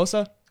 Remember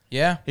Bosa?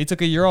 Yeah, He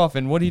took a year off,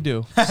 and what did he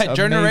do? It's amazing.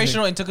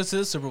 generational and took us to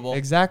the Super Bowl.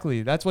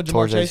 Exactly. That's what Jamar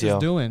Towards Chase is ACL.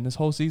 doing this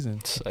whole season.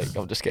 It's like,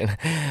 I'm just kidding.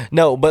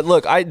 No, but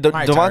look, right,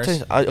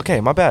 Devontae.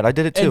 Okay, my bad. I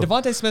did it too. And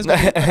Devontae Smith's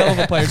gonna be a hell of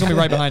a player. He's gonna be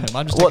right behind him.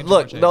 I'm just Well, taking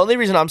look, Jamar Chase. the only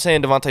reason I'm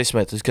saying Devontae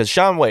Smith is because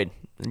Sean Wade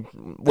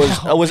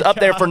was up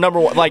there for number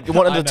one, like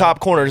one of I the know. top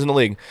corners in the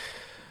league.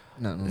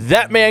 No, no.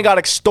 That man got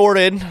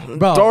extorted,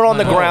 Bro, thrown on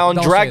the no, ground,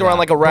 don't dragged say around that.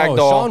 like a rag Bro,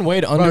 doll. Sean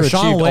Wade underachieved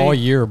Sean Wade- all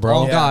year, bro.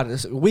 Oh Yeah.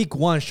 God, week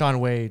 1,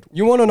 Sean Wade.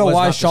 You want to know Was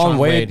why not the Sean Sean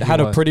Wade Wade he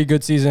had a was. pretty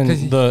good season 'Cause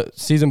he- the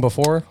season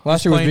before?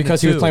 Last year was playing the because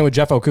he was two. playing with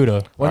Jeff Okuda.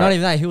 Well, Right. not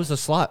even that. He was a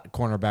slot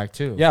cornerback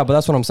too. Yeah, but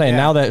that's what I'm saying.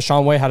 Yeah. Now that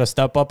Sean Wade had to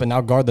step up and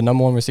now guard the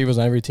number one receivers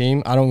on every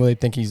team, I don't really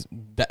think he's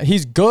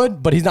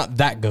good, but he's not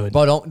that good.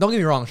 But don't get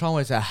me wrong. Sean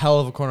Wade's a hell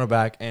of a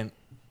cornerback, and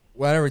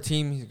whatever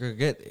team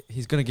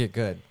he's gonna get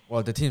good.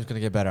 Well, the team's gonna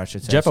get better, I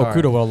should say. Jeff Sorry.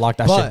 Okuda would have locked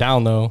that But- shit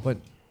down though. But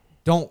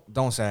don't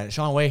say that.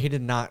 Sean Wade, he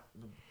did not.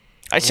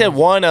 I said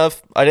one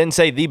of. I didn't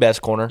say the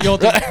best corner. You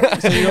don't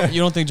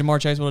think Jamar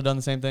Chase would have done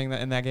the same thing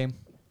in that game?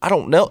 I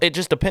don't know. It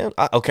just depends.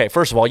 Okay,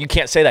 first of all, you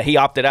can't say that he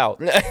opted out.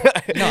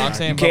 No, I'm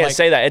saying you can't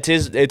say that.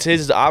 It's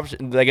his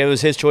option. Like it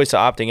was his choice of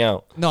opting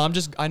out. No,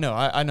 I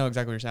know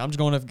exactly what you're saying. I'm just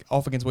going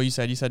off against what you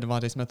said. You said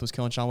Devontae Smith was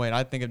killing Sean Wade.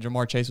 I think if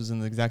Jamar Chase was in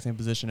the exact same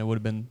position, it would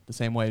have been the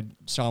same way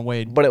Sean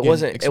Wade. But it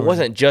wasn't. extorted. It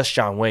wasn't just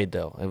Sean Wade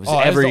though. It was Oh,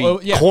 every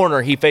yeah.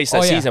 corner he faced that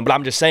Oh, yeah. season. But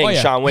I'm just saying, Oh,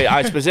 yeah. Sean Wade.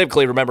 I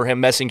specifically remember him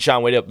messing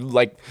Sean Wade up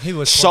like He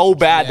was so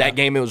bad yeah. that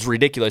game. It was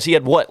ridiculous. He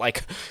had what,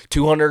 like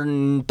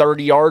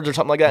 230 yards or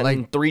something like that, Like,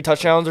 and 3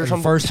 touchdowns or in the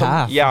something. first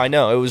half. Yeah, I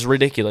know. It was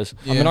ridiculous.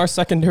 I mean, our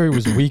secondary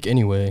was weak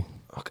anyway.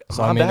 Okay,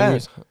 So, my I mean,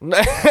 bad.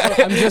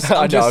 I'm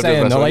just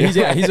saying, though, like, he's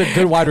a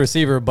good wide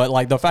receiver, but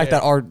like the fact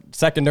that our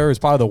secondary is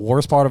probably the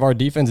worst part of our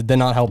defense did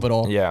not help at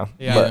all. Yeah.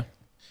 Yeah.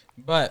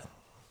 But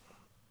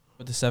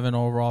with the 7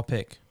 overall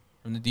pick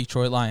from the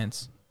Detroit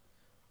Lions,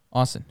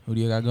 Austin, who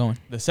do you got going?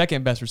 the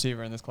second best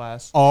receiver in this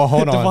class. Oh,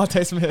 hold on.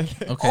 Devontae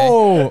Smith. Okay.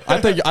 Oh,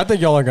 I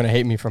think y'all are gonna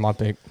hate me for my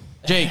pick.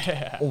 Jake.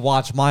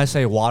 Watch mine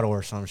say Waddle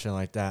or some shit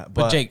like that.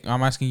 But Jake,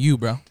 I'm asking you,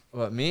 bro.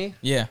 But me?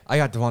 Yeah. I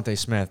got Devontae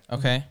Smith.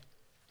 Okay.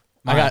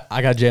 I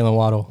got Jalen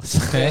Waddle.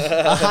 Okay.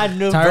 I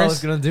knew bro Tyrus?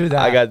 was gonna do that.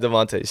 I got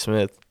Devontae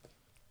Smith.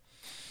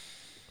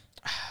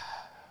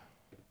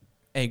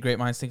 Hey, great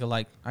minds think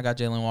alike. I got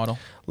Jalen Waddle.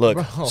 Look,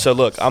 Bro. so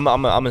look, I'm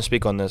gonna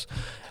speak on this.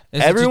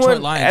 It's the Detroit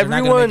Everyone- Lions. They're not gonna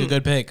everyone- make a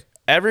good pick.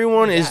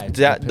 Everyone Yeah, is it's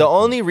that good the pick.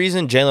 only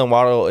reason Jalen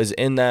Waddle is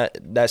in that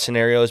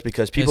scenario is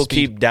because people speed.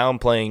 keep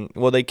downplaying.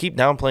 Well, they keep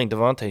downplaying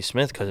Devontae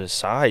Smith because of his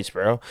size,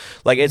 bro.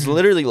 Like it's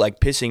literally like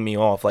pissing me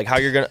off. Like how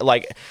you're gonna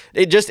like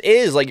it just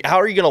is like how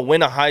are you gonna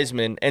win a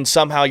Heisman and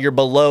somehow you're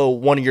below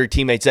one of your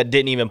teammates that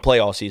didn't even play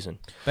all season?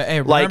 But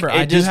hey, Like, remember,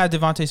 it I do just- have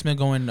Devontae Smith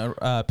going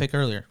pick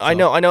earlier. I so-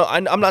 know.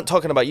 I'm not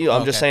talking about you.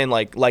 I'm just Okay. saying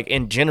like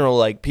in general,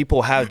 like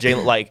people have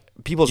Jalen like.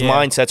 People's Yeah.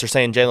 mindsets are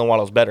saying Jalen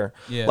Waddle's better.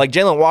 Yeah. Like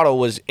Jalen Waddle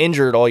was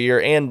injured all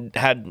year and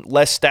had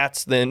less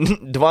stats than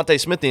Devontae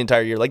Smith the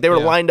entire year. Like they were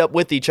Yeah. lined up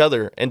with each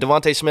other, and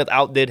Devontae Smith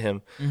outdid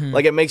him. Mm-hmm.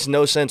 Like it makes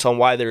no sense on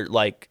why they're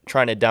like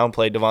trying to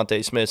downplay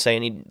Devontae Smith,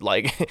 saying he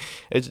like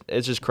it's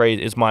just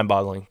crazy. It's mind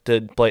boggling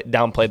to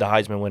downplay the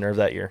Heisman winner of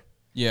that year.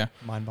 Yeah.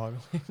 Mind-boggling.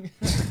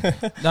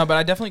 No, but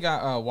I definitely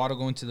got Waddle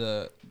going to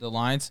the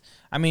Lions.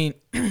 I mean,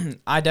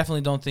 I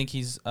definitely don't think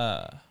he's.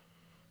 I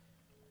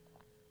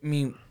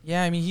mean,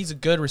 he's a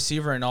good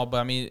receiver and all, but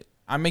I mean,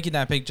 I'm making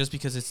that pick just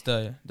because it's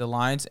the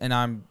Lions, and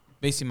I'm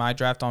basing my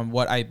draft on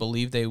what I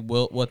believe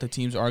what the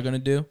teams are going to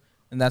do,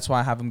 and that's why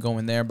I have him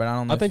going there. But I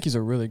don't know. I think he's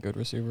a really good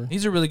receiver.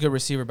 he's a really good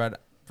receiver,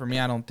 but for me,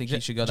 I don't think he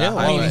should go that Jalen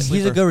high. Waddle but- is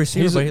he's a good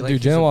receiver, He's but a, like,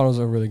 dude, he's a- Jalen Waddle's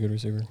a really good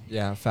receiver.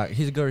 Yeah, in fact,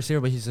 he's a good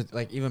receiver, but he's a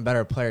like even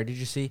better player. Did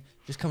you see?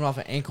 Just coming off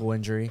an ankle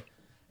injury,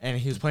 and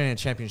he was playing in a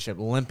championship,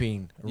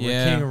 limping,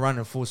 Yeah. can't even run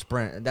a full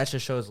sprint. And that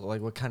just shows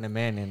like what kind of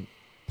man and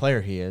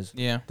player he is.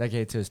 Yeah,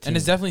 Dedicated to his team. and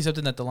it's definitely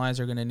something that the Lions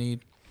are going to need.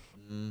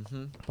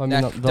 Mm-hmm. I mean,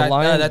 That, the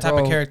Lions, that type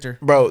bro, of character.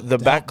 Bro, the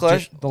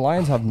backlash. The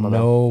Lions have My bad.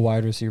 no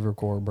wide receiver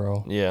core,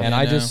 bro. Yeah. And Yeah,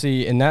 I I just know.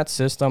 see in that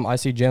system, I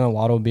see Jalen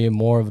Waddle being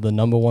more of the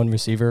number one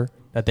receiver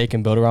that they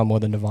can build around more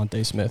than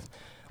Devontae Smith.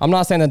 I'm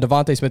not saying that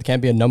Devontae Smith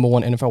can't be a number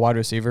one NFL wide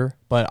receiver,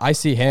 but I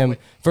see him,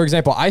 for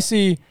example, I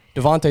see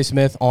Devontae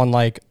Smith on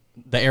like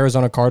the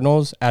Arizona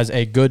Cardinals as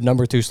a good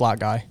number 2 slot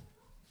guy.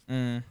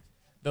 Mm,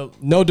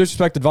 No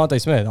disrespect to Devontae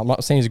Smith. I'm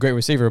not saying he's a great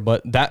receiver,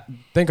 but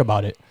think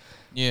about it.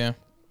 yeah.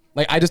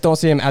 Like, I just don't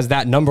see him as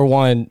that number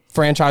one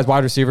franchise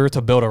wide receiver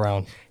to build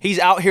around. He's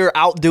out here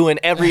outdoing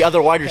every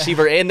other wide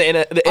receiver in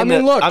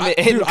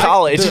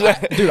college.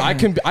 Dude, I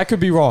could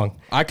be wrong.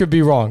 I could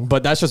be wrong,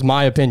 but that's just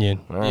my opinion.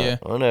 All right, Yeah.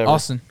 whatever.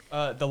 Austin.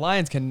 The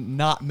Lions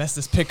cannot mess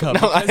this pick up.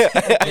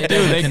 They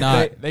definitely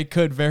cannot. They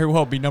could very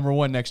well be number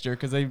 1 next year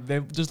because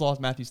they've just lost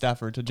Matthew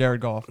Stafford to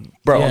Jared Goff.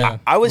 Bro, Yeah.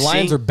 I was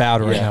Lions seeing, are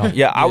bad right now.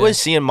 Yeah, I was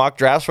seeing mock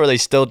drafts where they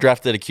still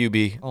drafted a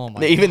QB, Oh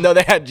my even though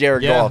they had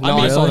Jared Yeah, Goff. no,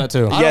 I saw that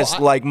too. Yes,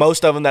 like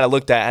most of them that I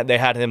looked at, they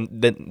had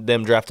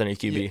them drafting a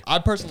QB. I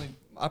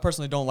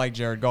personally don't like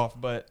Jared Goff,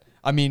 but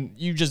I mean,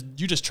 you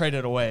just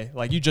traded away.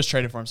 Like you just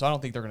traded for him, so I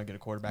don't think they're gonna get a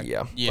quarterback.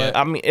 Yeah, Yeah. But,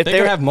 I mean, if They they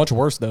could were, have much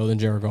worse though than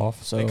Jared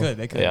Goff. So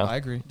They could. Yeah. I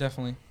agree.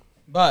 Definitely.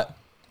 But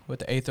with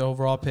the 8th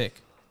overall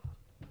pick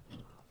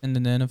in the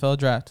NFL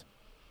draft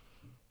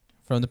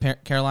from the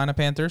Carolina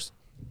Panthers,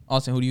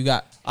 Austin, who do you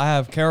got? I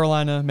have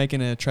Carolina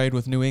making a trade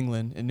with New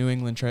England, and New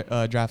England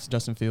drafts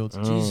Justin Fields.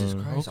 Jesus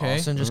Christ, Okay.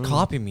 Austin, just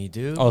copy me,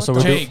 dude. Oh, What so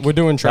the- we're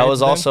doing trades. that was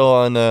then? also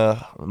on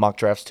mock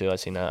drafts too. I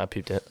seen that. I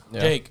peeped it.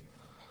 Yeah. Jake.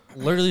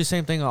 literally the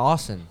same thing with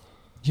Austin.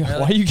 Yeah,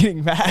 why are you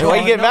getting mad? Why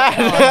you get mad?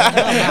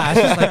 Nah,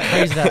 it's just like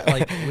crazy that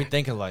like we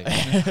think alike.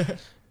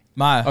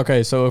 Maya.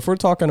 Okay, so if we're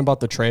talking about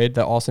the trade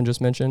that Austin just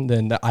mentioned,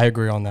 then I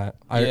agree on that.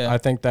 Yeah. I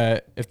think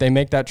that if they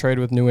make that trade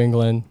with New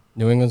England's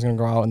going to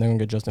go out and they're going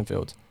to get Justin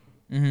Fields.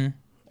 Mm-hmm.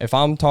 If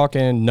I'm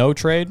talking no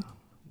trade,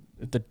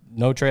 if the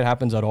no trade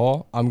happens at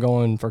all, I'm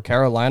going for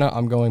Carolina.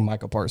 I'm going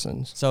Micah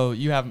Parsons. So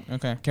you have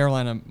Okay.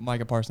 Carolina,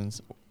 Micah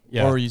Parsons.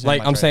 Yeah, Or are you saying like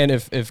my I'm trade?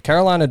 saying if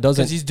Carolina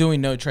doesn't, Because he's doing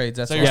no trades.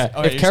 That's So why. you're yeah,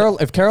 okay, you're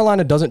if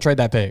Carolina doesn't trade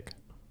that pick,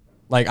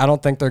 like I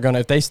don't think they're gonna.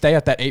 If they stay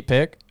at that 8th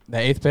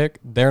pick,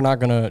 they're not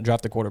gonna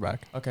draft a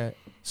quarterback. Okay.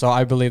 So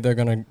I believe they're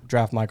gonna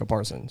draft Micah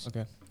Parsons.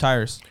 Okay.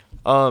 Tires.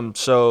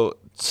 So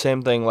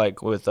Same thing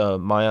like with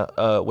Maya.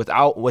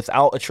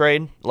 Without a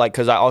trade, like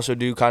because I also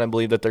do kind of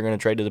believe that they're going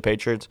to trade to the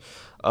Patriots.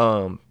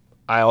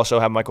 I also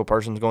have Michael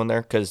Parsons going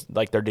there because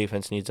like their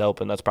defense needs help,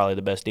 and that's probably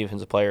the best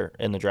defensive player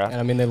in the draft. And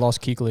I mean, they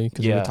lost Kuechly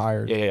because he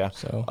retired. Yeah.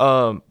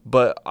 So,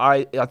 but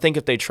I think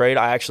if they trade,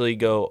 I actually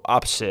go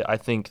opposite. I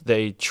think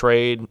they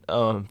trade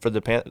for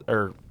the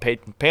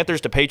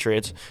Panthers to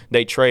Patriots.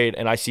 They trade,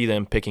 and I see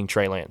them picking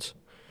Trey Lance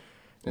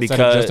Instead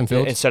of Justin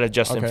Fields? Instead of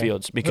Justin Okay.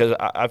 Fields because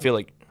I feel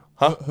like,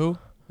 huh? Who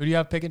do you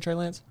have picking Trey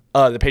Lance?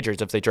 The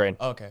Patriots if they trade.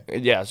 Oh, okay.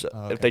 Yeah, so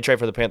Oh, okay. if they trade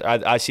for the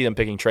Panthers, I see them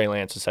picking Trey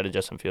Lance instead of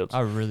Justin Fields.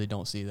 I really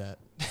don't see that.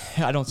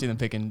 I don't see them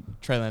picking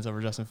Trey Lance over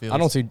Justin Fields. I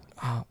don't see.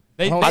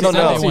 They, I don't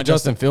know. see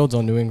Justin Fields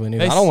on New England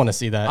either. They I don't want to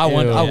see that. I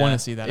want Ew. to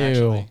see that Ew.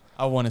 actually.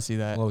 I want to see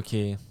that. Low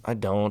key. I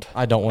don't.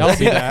 I don't That want would to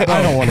see be- that.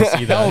 I don't want to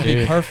see that. That would be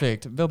dude.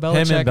 perfect. Bill and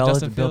Belichick,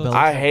 Justin Bill Fields. Belichick.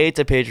 I hate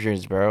the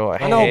Patriots, bro.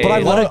 I know, but I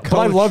hate love, What a but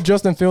I coach. love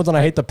Justin Fields and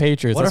I hate the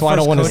Patriots. What That's a why I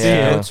don't first want to coach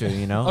see Yeah. it. to,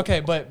 you know? Okay,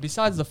 but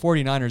besides the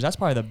 49ers, that's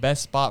probably the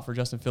best spot for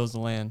Justin Fields to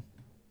land.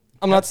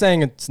 I'm not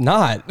saying it's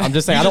not. I'm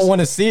just saying I don't want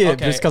to see it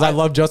okay, just because I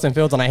love Justin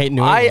Fields and I hate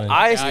New England.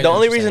 I the get only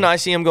what you're reason saying. I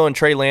see him going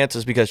Trey Lance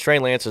is because Trey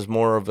Lance is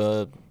more of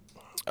a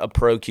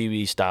pro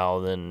QB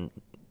style than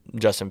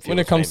Justin Fields. when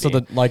it comes maybe.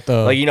 to the like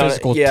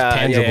physical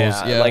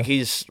tangibles, yeah. like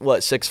he's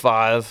what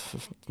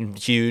 6'5",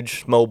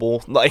 huge,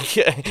 mobile, like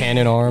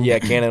cannon arm. yeah,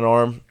 cannon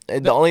arm.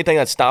 The only thing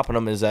that's stopping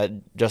him is that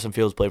Justin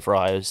Fields played for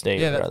Ohio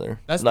State. Yeah, rather.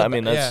 that's I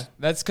mean, that's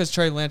that's because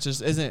Trey Lance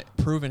just isn't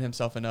proven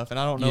himself enough, and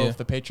I don't know Yeah. if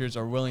the Patriots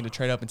are willing to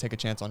trade up and take a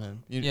chance on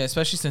him. Yeah,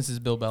 especially since it's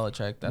Bill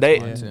Belichick. That's they.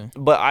 why too.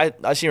 But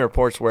I seen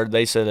reports where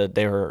they said that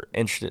they were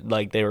interested,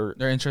 like They're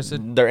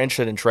interested. they're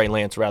interested in Trey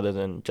Lance rather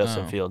than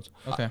Justin Oh. Fields.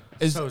 Okay.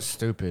 It's so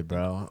stupid,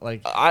 bro.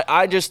 Like,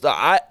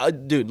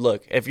 Dude,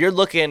 look, if you're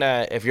looking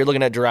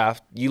at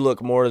draft, you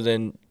look more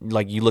than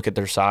like you look at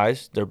their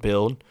size, their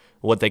build,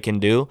 what they can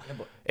do.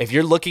 If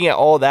you're looking at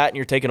all that and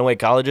you're taking away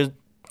colleges,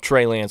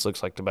 Trey Lance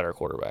looks like the better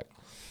quarterback.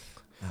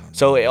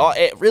 So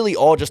it really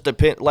all just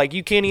depends. Like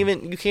you can't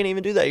even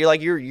do that.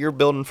 You're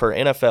building for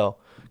NFL.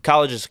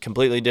 College is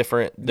completely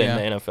different than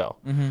Yeah. the NFL.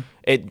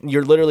 Mm-hmm.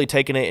 You're literally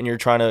taking it and you're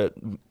trying to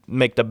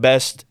make the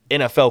best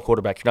NFL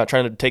quarterback. You're not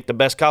trying to take the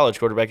best college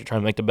quarterback. You're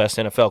trying to make the best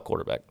NFL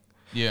quarterback.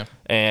 Yeah.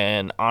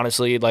 And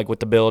honestly, like with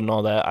the build and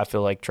all that, I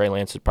feel like Trey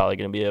Lance is probably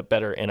going to be a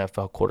better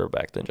NFL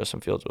quarterback than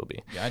Justin Fields will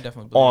be Yeah, I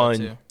definitely believe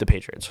that on too. the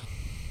Patriots.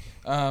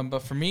 But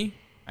for me,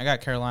 I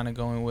got Carolina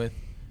going with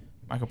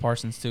Michael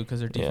Parsons too because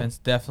their Yeah. defense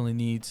definitely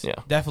needs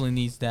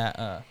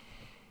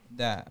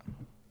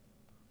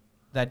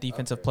that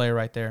defensive player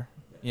right there.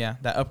 Yeah,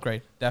 that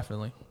upgrade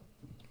definitely.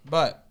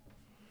 But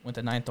with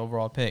the 9th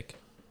overall pick,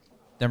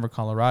 Denver,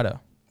 Colorado.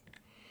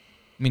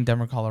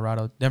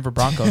 Denver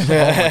Broncos. Oh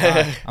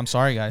my God. I'm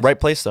sorry, guys. Right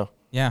place though.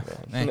 Yeah,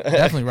 man,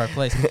 definitely right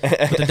place. With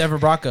the Denver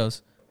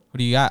Broncos, who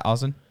do you got,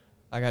 Austin?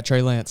 I got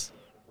Trey Lance.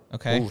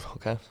 Okay, Ooh,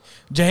 okay.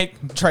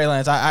 Jake, Trey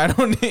Lance. I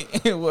don't need.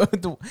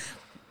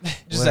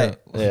 Just say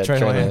Yeah, Trey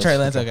Lance. Trey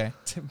Lance. Okay,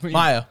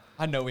 Maya,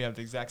 I know we have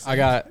the exact same. I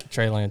got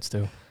Trey Lance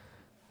too.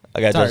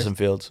 I got Sorry. Justin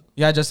Fields.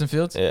 you got Justin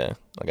Fields. Yeah,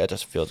 I got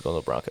Justin Fields going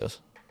to the Broncos.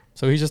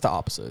 So he's just the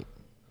opposite.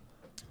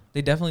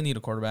 They definitely need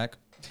a quarterback.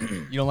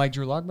 You don't like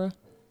Drew Lock, bro?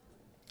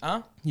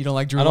 Huh? You don't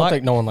like Drew I don't Lock?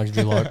 think no one likes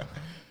Drew Lock.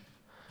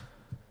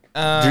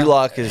 Drew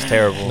Lock is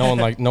terrible. no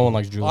one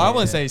likes Drew Well, I Lock.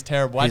 wouldn't say he's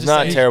terrible. I He's just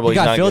not say terrible. he He's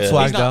got not field good.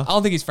 swag. He's not, though. I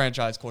don't think he's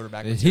franchise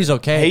quarterback. He's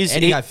okay. He's-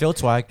 and he got field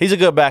swag. He's a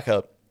good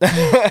backup.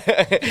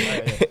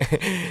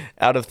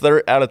 out of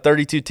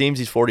 32 teams,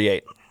 he's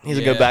 48. He's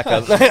a good Yeah.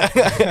 backup.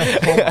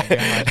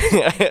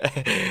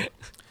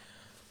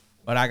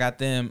 But I got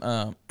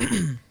them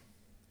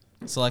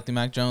selecting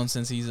Mac Jones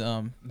since he's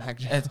Mac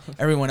Jones.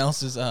 everyone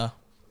else is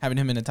having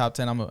him in the top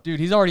 10. I'm a Dude,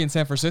 he's already in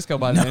San Francisco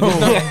by then. He's on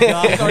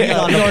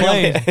the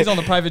plane. He's on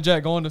the private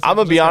jet going to San I'm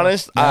gonna be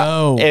Francisco.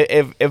 honest.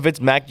 No. If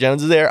it's Mac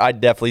Jones there, I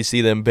definitely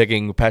see them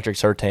picking Patrick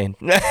Surtain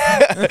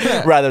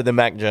rather than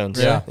Mac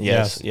Jones. Yeah.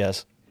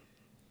 Yes.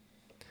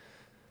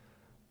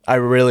 I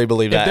really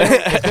believe If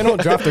that. if they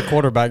don't draft a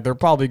quarterback, they're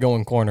probably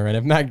going corner. And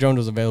if Mac Jones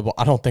is available,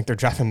 I don't think they're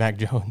drafting Mac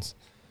Jones.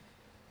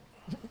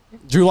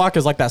 Drew Lock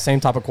is like that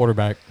same type of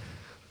quarterback.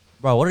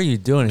 Bro, what are you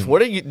doing?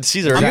 What are you,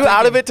 Caesar? Are you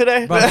out of it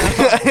today? Bro,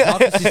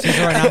 I'm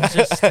season right now. I'm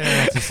just staring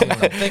at the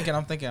ceiling.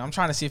 I'm thinking. I'm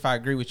trying to see if I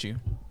agree with you.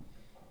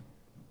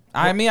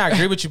 I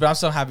agree with you, but I'm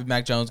still happy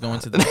Mac Jones going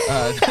to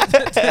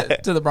the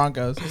to the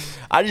Broncos.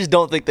 I just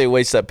don't think they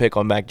waste that pick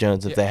on Mac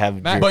Jones if they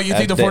have. Mac- But you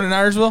think the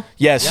 49ers will?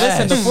 Yes.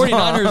 Listen, the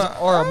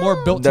 49ers are a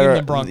more built team than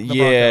the Broncos.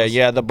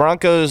 Yeah. The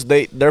Broncos,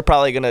 they're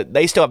probably gonna.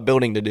 They still have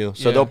building to do,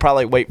 so Yeah. they'll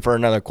probably wait for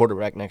another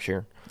quarterback next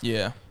year.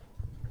 Yeah.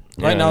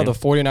 You Right know now, what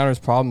the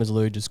 49ers' problem is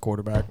literally just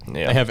quarterback.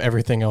 Yeah. They have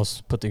everything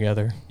else put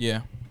together.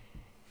 Yeah.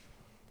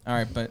 All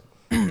right, but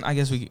I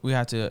guess we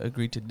have to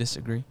agree to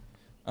disagree.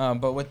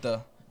 But with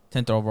the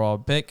 10th overall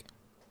pick,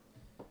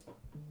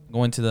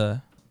 going to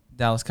the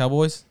Dallas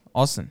Cowboys,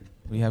 Austin,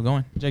 what do you have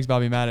going? Jake's about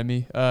to be mad at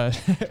me.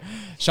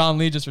 Sean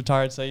Lee just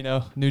retired,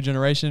 so, new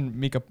generation,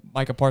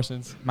 Micah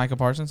Parsons. Micah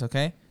Parsons,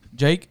 okay.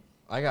 Jake?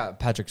 I got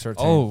Patrick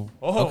Surtain.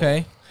 Oh.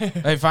 Okay.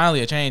 Hey,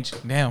 finally a change.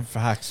 Damn.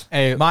 Facts.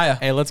 Hey, Maya.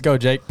 Hey, let's go,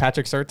 Jake.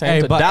 Patrick Surtain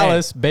Hey, to but-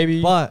 Dallas,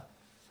 baby. But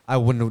I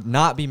would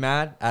not be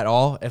mad at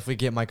all if we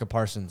get Micah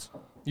Parsons.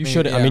 You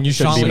shouldn't. I yeah. mean, you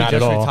shouldn't Sean be Lee mad at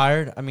just all.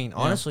 retired. I mean,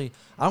 honestly,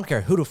 I don't care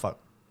who the fuck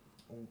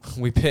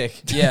we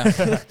pick. Yeah.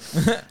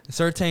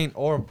 Surtain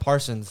or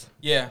Parsons.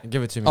 Yeah.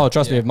 Give it to me. Oh,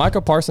 trust me. Yeah. If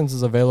Micah Parsons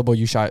is available,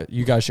 you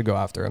guys should go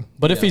after him.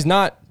 But if Yeah. he's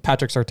not,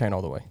 Patrick Surtain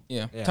all the way.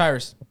 Yeah. Yeah.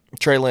 Tyrus.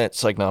 Trey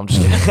Lance. Like, no, I'm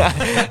just kidding.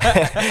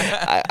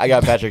 I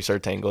got Patrick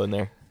Surtain going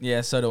there.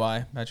 Yeah, so do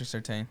I. Patrick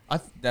Surtain.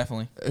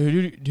 Definitely.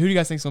 Who do you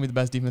guys think is gonna be the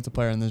best defensive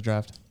player in this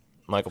draft?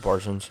 Michael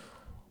Parsons.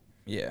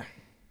 Yeah.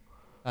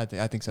 I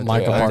think so.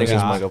 Michael I think it's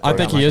Parsons. Michael I think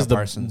Parsons. he is the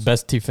Parsons.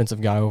 best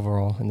defensive guy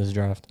overall in this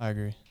draft. I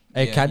agree.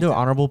 Hey, Yeah, can I do me an too.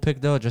 honorable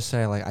pick though? Just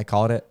say like I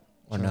called it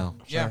or no?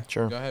 Yeah.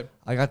 Sure. Go ahead.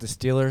 I got the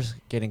Steelers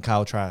getting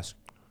Kyle Trask.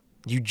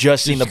 You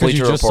just seen the Just 'cause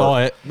Bleacher you just Report. saw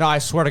it. No, I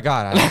swear to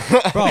God,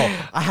 bro,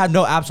 I had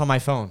no apps on my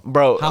phone.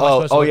 Bro, How am I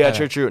supposed to look yeah, at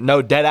true, it? true.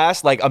 No, dead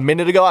ass. Like a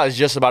minute ago, I was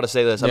just about to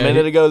say this. A Yeah,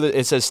 minute ago,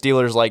 it says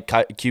Steelers like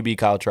QB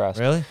Kyle Trask.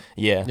 Really?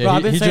 Yeah. Yeah, Bro, I've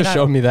he been he saying just that-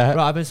 showed me that.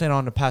 Bro, I've been saying it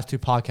on the past 2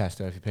 podcasts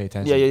though. If you pay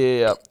attention.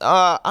 Yeah.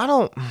 I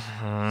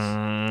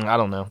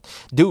don't know,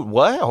 dude.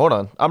 What? Hold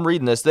on. I'm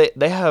reading this.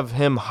 They have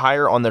him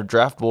higher on their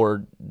draft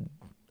board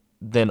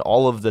than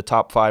all of the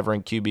top 5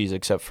 ranked QBs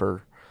except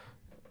for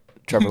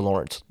Trevor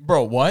Lawrence.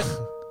 Bro, what?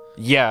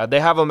 Yeah, they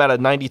have him at a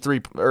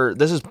 93. Or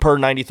this is per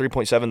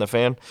 93.7 The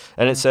Fan,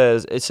 and it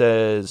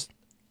says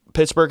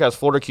Pittsburgh has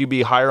Florida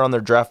QB higher on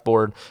their draft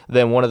board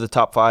than one of the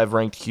top 5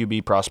 ranked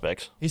QB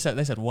prospects. They said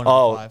one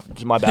Oh, of the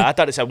 5. my bad. I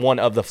thought it said one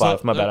of the 5.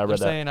 So My bad. I they're read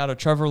that. saying out of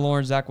Trevor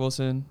Lawrence, Zach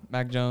Wilson,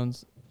 Mac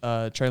Jones,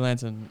 Trey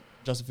Lance, and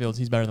Justin Fields,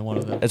 he's better than one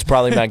of them. It's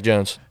probably Mac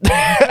Jones. Not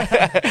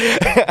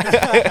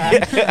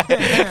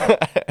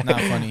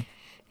funny.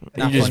 You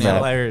Not just funny. mad.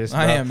 Hilarious.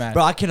 I bro. am mad.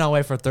 Bro, I cannot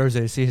wait for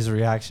Thursday to see his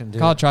reaction,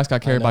 dude. Kyle Trask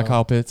got carried by know.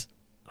 Kyle Pitts.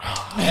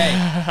 Hey.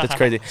 That's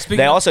crazy. Speaking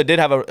They of- also did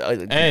have a.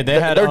 Hey, they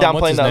had. They're what's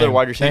downplaying his the other name?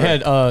 wide receiver. They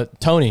had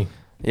Tony.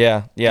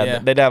 Yeah. Yeah.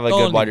 They did have a good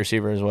Tony. wide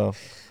receiver as well.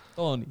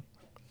 Tony.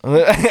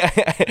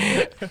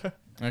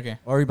 Okay.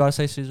 What were you about to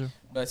say, Caesar?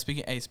 But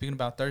speaking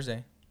about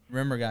Thursday,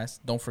 remember guys,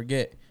 don't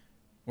forget,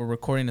 we're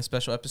recording a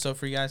special episode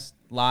for you guys,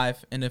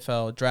 live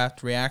NFL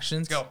draft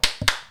reactions. Go.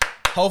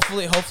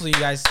 Hopefully you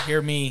guys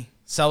hear me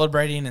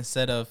celebrating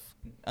instead of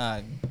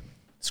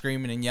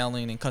screaming and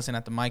yelling and cussing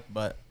at the mic.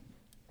 But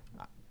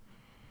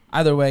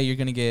either way, you're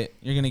gonna get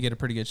a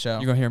pretty good show.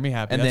 You're gonna hear me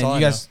happy. and That's then all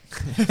you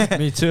I guys,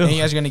 Me too. and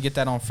you guys are gonna get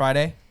that on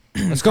Friday.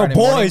 Let's go, Friday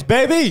boys, morning.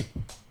 baby.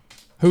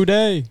 Who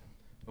day?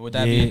 With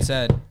that Yeah. being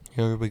said,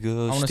 Here we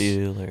go, I wanna s-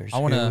 Steelers.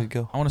 I Here we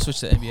go. want to switch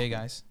to NBA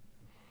guys,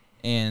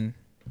 and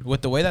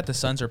with the way that the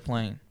Suns are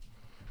playing.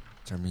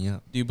 Turn me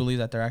up. Do you believe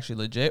that they're actually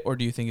legit, or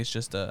do you think it's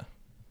just a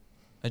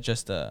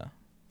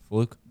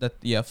Fluke.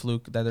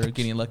 fluke that they're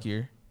getting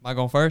luckier? Am I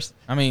going first?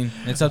 I mean,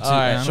 it's up to All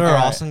right, I don't Sure, care.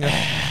 Austin. Go.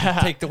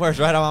 Take the words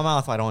right out of my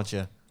mouth. Why don't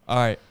you? All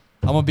right.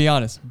 I'm gonna be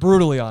honest,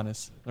 brutally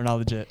honest. They're not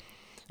legit.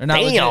 They're not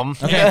Damn.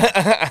 legit.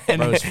 Okay,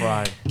 Bro's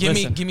fried.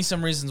 Listen. give me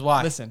some reasons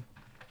why. Listen,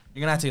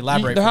 You're gonna have to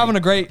elaborate. they're for having me.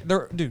 a great.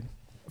 Dude.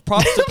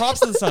 Props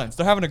to the Suns.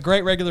 They're having a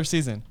great regular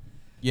season,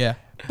 yeah.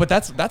 but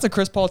that's a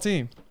Chris Paul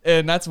team,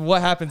 and that's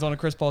what happens on a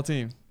Chris Paul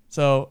team.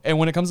 So, and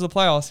when it comes to the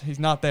playoffs, he's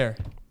not there.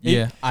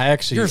 Yeah. I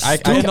actually, You're I,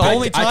 stupid.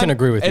 I can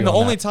agree with you. And the on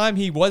only that. time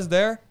he was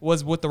there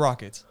was with the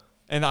Rockets,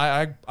 and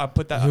I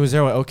put that. He was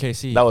there with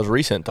OKC. That was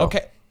recent, though.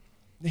 okay.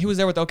 He was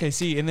there with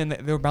OKC, and then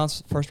they were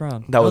bounced first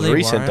round. That was No, they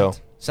recent, though.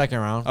 weren't. Second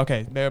round.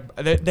 Okay, they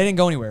didn't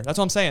go anywhere. That's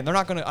what I'm saying. They're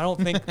not gonna. I don't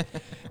think.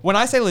 When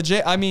I say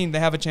legit, I mean they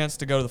have a chance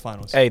to go to the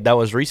finals. Hey, that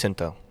was recent,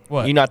 though.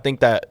 What? You not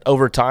think that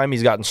over time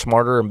he's gotten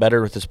smarter and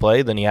better with his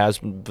play than he has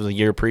the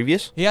year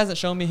previous? He hasn't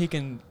shown me he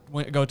can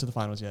go to the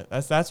finals yet.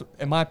 That's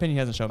in my opinion, he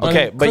hasn't shown me.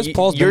 Okay, but Chris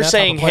Paul's been you're that type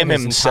saying of player him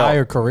his himself.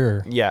 entire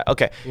career. Yeah,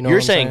 okay. You know You're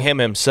what I'm saying saying? him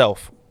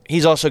himself.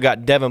 He's also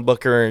got Devin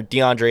Booker,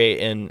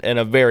 DeAndre, and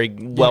a very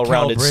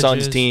well-rounded Mikal Suns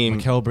Bridges, team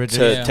Mikal Bridges,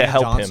 to Yeah.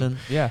 help Johnson. him.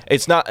 Yeah.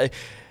 It's not.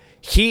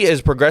 He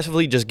is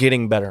progressively just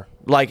getting better.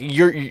 Like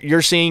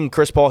you're seeing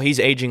Chris Paul, he's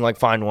aging like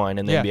fine wine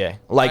in the Yeah. NBA.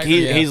 Like I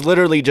agree, yeah. he's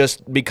literally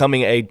just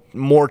becoming a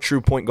more true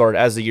point guard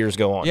as the years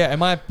go on. Yeah,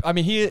 I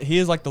mean, he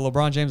is like the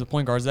LeBron James of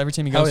point guards. Every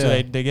team he Hell goes to,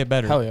 yeah. they get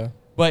better. Hell yeah.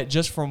 But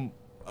just from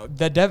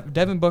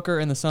Devin Booker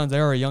and the Suns, they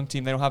are a young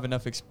team. They don't have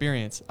enough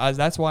experience.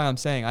 That's why I'm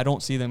saying I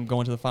don't see them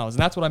going to the finals,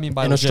 and that's what I mean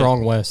by In a legit.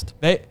 strong West.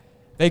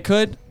 They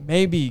could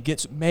maybe get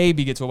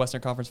to a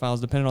Western Conference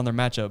Finals depending on their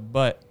matchup,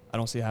 but I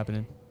don't see it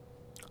happening.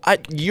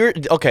 You're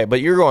okay,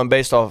 but you're going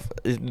based off.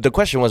 The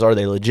question was, are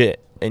they legit?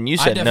 And you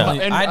said no.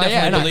 definitely- And- I yeah, definitely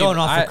And I'm believe going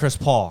off I, of Chris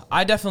Paul.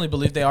 I definitely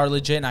believe they are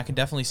legit, and I can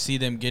definitely see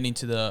them getting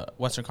to the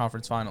Western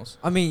Conference Finals.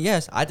 I mean,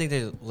 yes, I think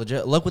they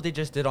legit. Look what they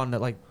just did on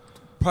the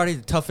probably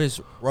the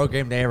toughest road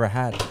game they ever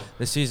had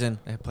this season.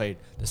 They played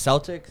the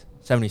Celtics,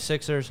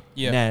 76ers,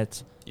 Yeah.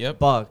 Nets, Yep.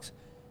 Bucks,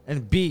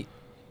 and beat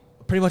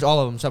pretty much all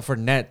of them except for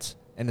Nets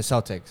and the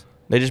Celtics.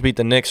 They just beat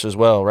the Knicks as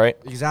well, right?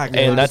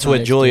 Exactly. And that's the with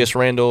Knicks, Julius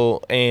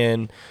Randle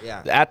and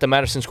Yeah. at the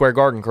Madison Square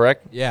Garden,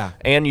 correct? Yeah.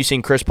 And you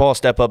seen Chris Paul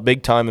step up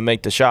big time and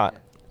make the shot.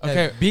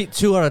 Okay. beat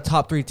 2 out of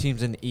top 3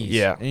 teams in the East.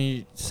 Yeah. And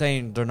you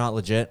saying they're not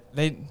legit?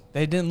 They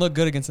didn't look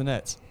good against the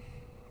Nets.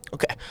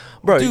 Okay,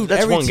 bro, Dude,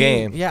 that's every one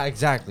team- game. Yeah,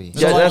 exactly.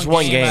 Yeah, that's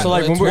one game. So So,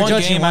 like, like when we're one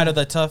judging game one- out of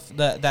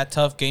the that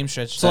tough game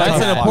stretch. So, that That's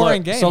they an had.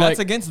 important game. So, that's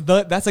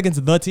like-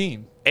 against the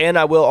team. And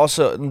I will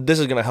also. This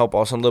is gonna help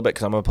also a little bit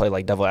because I'm gonna play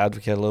like devil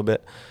advocate a little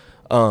bit.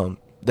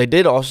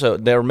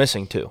 They were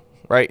missing 2,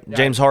 right? Yeah.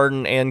 James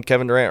Harden and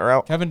Kevin Durant are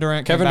out. Kevin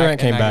Durant Kevin came Durant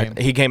back in came that back.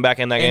 game. He came back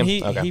in that And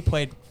game. he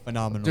played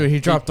phenomenal. Dude, he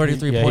dropped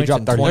 33 he points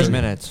dropped in 33. 20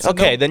 minutes.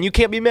 Okay, then you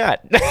can't be mad.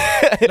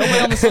 Nobody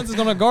on the Suns is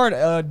going to guard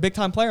a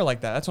big-time player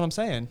like that. That's what I'm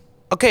saying.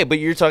 Okay, but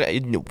you're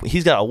talking.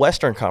 He's got a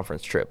Western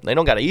Conference trip. They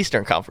don't got an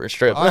Eastern Conference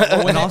trip. All right,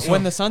 but when, also-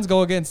 when the Suns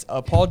go against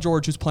Paul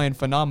George, who's playing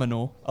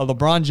phenomenal,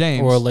 LeBron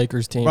James, Or a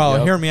Lakers team. Bro,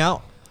 yep. hear me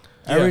out.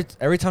 Yeah.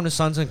 Every time the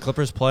Suns and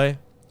Clippers play,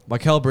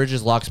 Mikal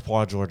Bridges locks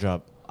Paul George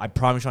up. I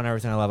promise you on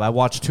everything I love. I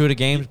watched 2 of the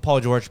games. Paul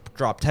George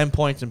dropped 10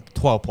 points and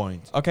 12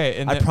 points. okay,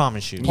 and I then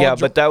promise you. Yeah,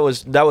 but that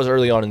was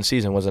early on in the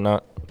season, was it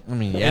not? I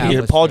mean, Yeah,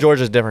 yeah. Paul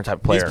George is a different type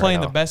of player. he's playing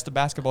right the now. best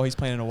basketball he's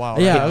playing in a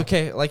while. Yeah, right?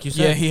 okay. Like you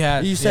said. Yeah, he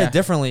has, You said yeah.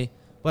 differently,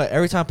 but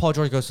every time Paul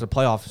George goes to the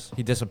playoffs,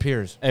 he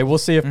disappears. Hey, we'll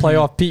see if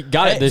playoff Pete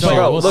got it this so, year.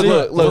 bro, We'll look, see.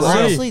 look, We'll look, see.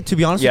 Honestly, to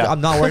be honest with Yeah. you,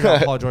 I'm not worried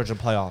about Paul George in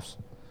playoffs.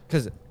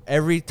 Because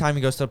every time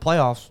he goes to the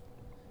playoffs,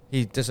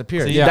 he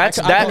disappears. See, yeah, That's-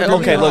 I can that- agree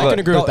with okay, that. look, I can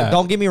agree with that.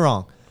 Don't get me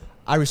wrong.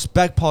 I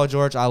respect Paul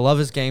George. I love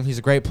his game. He's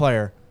a great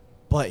player.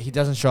 But he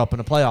doesn't show up in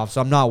the playoffs,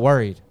 so I'm not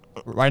worried.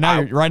 Right now,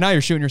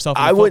 you're shooting yourself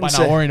in I the foot by wouldn't not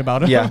say- worrying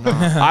about it. Yeah,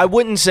 I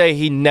wouldn't say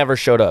he never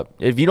showed up.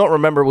 If you don't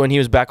remember when he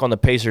was back on the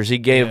Pacers, he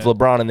gave Yeah.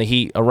 LeBron and the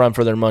Heat a run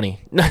for their money.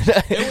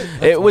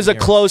 It was a one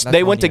year. close. That's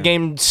They one went to year.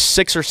 game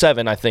 6 or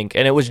 7, I think,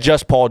 and it was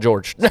just Paul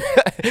George.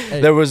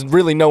 There was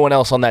really no one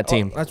else on that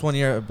team. Oh, that's 1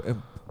 year.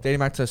 Dating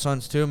back to the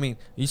Suns, too. I mean,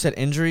 you said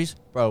injuries.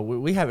 Bro,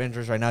 we have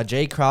injuries right now.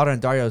 Jay Crowder and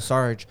Dario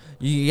Saric.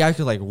 You guys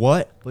are like,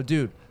 what? But,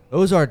 dude,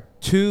 those are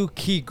 2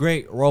 key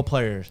great role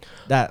players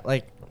that,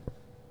 like,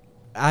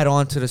 add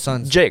on to the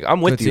Suns. Jake,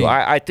 I'm with good you. team.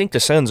 I think the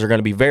Suns are going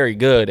to be very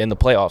good in the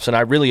playoffs, and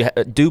I really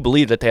do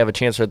believe that they have a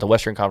chance at the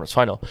Western Conference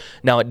Final.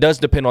 Now, it does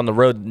depend on the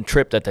road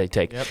trip that they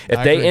take. Yep, If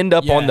I they agree. end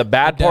up on Yeah, the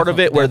bad part of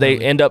it, where they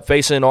end up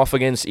facing off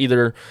against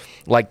either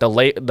like the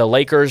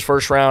Lakers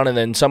first round and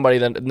then somebody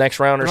the next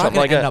round or We're not something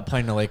gonna like end that. up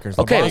playing the Lakers.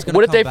 Okay, LeBron's gonna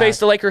what if come they back. face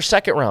the Lakers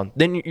second round?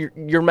 Then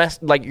you're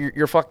messed. Like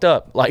you're fucked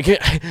up. Like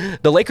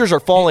the Lakers are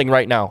falling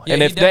right now, Yeah,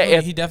 and he if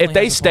definitely if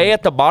they has a stay point.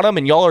 at the bottom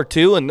and y'all are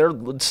 2 and they're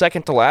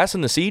second to last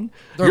in the seed,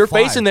 They're you're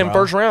 5, facing them bro.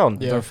 first round.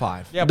 They're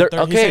 5. Yeah, They're- but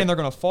he's okay. saying they're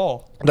going to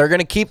fall. They're going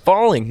to keep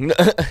falling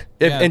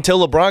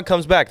until LeBron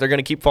comes back. They're going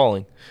to keep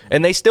falling,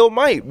 and they still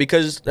might,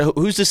 because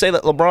who's to say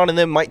that LeBron and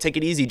them might take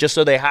it easy just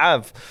so they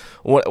have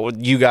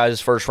you guys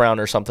first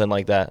round or something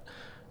like that.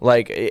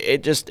 Like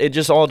it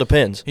just all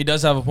depends. He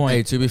does have a point.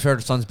 Hey, to be fair,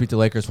 the Suns beat the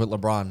Lakers with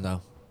LeBron,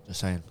 though. Just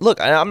saying. Look,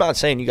 I'm not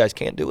saying you guys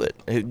can't do it,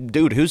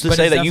 dude. Who's to But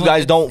say it's that you definitely-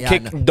 guys don't Yeah,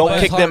 kick no. don't But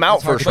kick it's them hard- out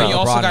it's hard first to But round? you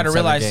also LeBron got to in 7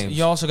 realize. games.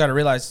 You also got to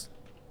realize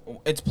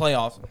it's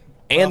playoff.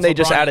 And they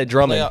just LeBron- added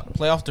Drummond.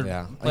 Playoff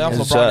Yeah. playoff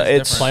It's, LeBron is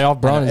it's different. Playoff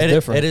Brown is It-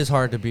 different. It is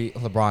hard to beat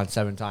LeBron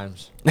 7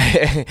 times.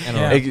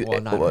 Yeah.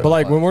 But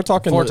like when we're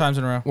talking 4 times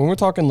in a row. when we're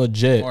talking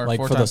legit, Or like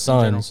 4 for the times in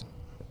general. Suns,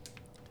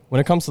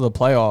 when it comes to the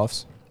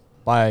playoffs,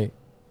 by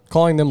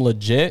calling them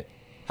legit,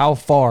 how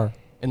far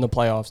in the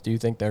playoffs do you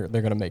think they're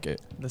gonna make it?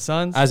 The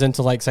Suns. As in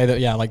to like say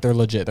that like they're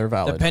legit, they're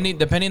valid,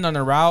 Depending on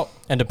the route,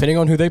 and depending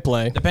on who they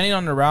play.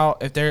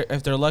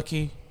 if they're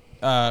lucky,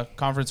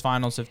 conference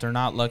finals. If they're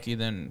not lucky,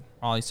 then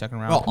probably second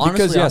round. Well, honestly,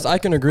 Because yes, I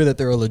can agree that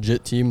they're a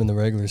legit team in the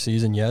regular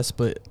season, yes,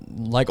 but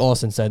like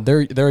Austin said,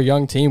 they're a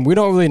young team. We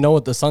don't really know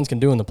what the Suns can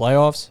do in the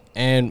playoffs,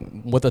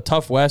 and with a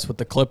tough West, with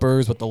the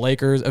Clippers, with the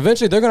Lakers,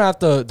 eventually they're gonna have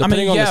to,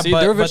 depending on the seed,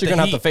 they're eventually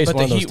gonna have to face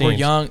one of those Heat were teams.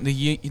 young.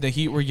 The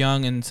Heat were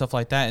young and stuff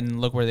like that, and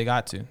look where they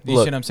got to. You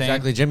Look, see what I'm saying?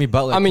 Exactly. Jimmy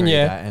Butler. I mean, carried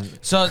yeah. that, and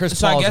So, Chris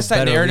so I Paul's guess a that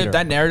better narrative, leader.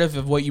 that narrative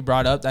of what you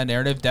brought up, that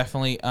narrative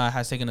definitely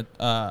has taken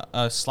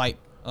a slight,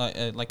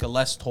 like a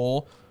less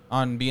toll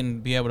on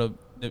be able to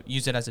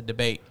use it as a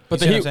debate. You But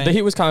see what I'm the saying?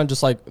 Heat was kind of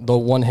just like the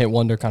one-hit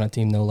wonder kind of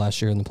team though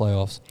last year in the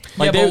playoffs.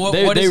 Like Yeah, but what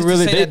they is it to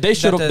really say that- they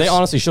should have that they the-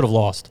 honestly should have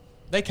lost.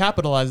 They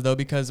capitalized though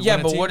because Yeah, when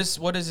a but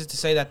team- what is it to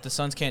say that the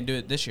Suns can't do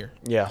it this year?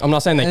 Yeah. I'm not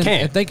saying they And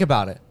can't. think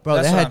about it, bro.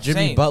 That's they what had I'm Jimmy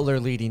saying. Butler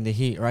leading the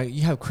Heat, right?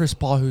 You have Chris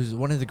Paul, who's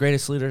one of the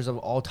greatest leaders of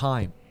all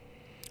time,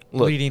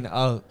 Look, leading. The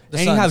And you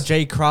Suns. have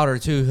Jay Crowder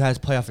too, who has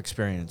playoff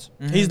experience.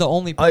 he's the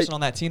only person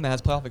on that team that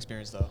has playoff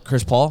experience though.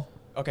 Chris Paul.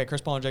 Okay,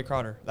 Chris Paul and Jay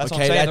Crowder. That's what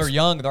Okay, I'm saying. that's- They're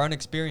young. They're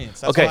inexperienced.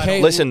 That's Okay, why I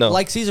don't- listen, though.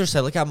 Like Caesar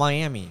said, look at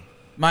Miami.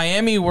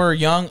 Miami were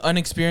young,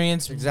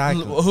 unexperienced.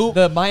 Exactly. Who?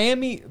 The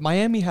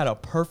Miami had a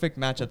perfect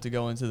matchub to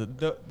go into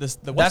the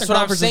Western That's what I'm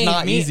Conference saying. is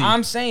not easy.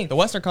 I'm saying the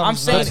Western I'm Conference.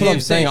 is saying not That's what I'm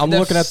easy. saying. I'm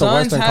looking at the Suns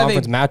Western have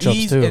Conference a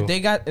matchups,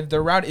 too. If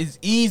the route is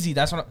easy,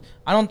 that's what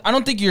I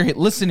don't think you're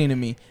listening to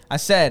me. I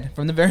said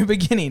from the very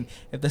beginning,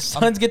 if the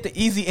Suns get the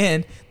easy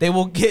end, they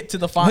will get to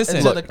the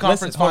Listen, the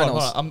conference hold on,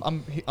 finals. hold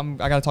on.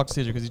 I gotta talk to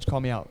Caesar because he just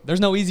called me out.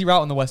 There's no easy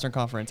route in the Western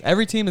Conference.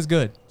 Every team is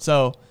good.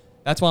 So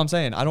That's why I'm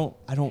saying I don't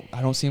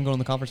see him going to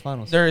the conference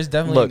finals. There is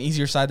definitely Look, an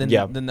easier side than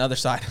the other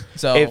side.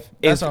 So If-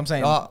 that's if- what I'm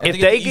saying. if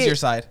think they it's the easier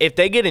side. if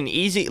they get an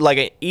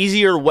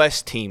easier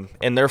West team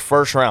in their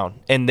first round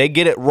and they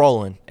get it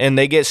rolling and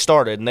they get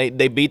started and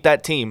they beat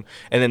that team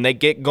and then they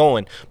get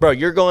going, bro,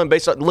 you're going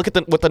based on look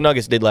at what the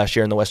Nuggets did last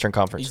year in the Western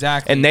Conference.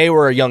 Exactly. And they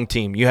were a young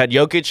team. You had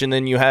Jokic and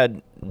then you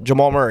had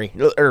Jamal Murray.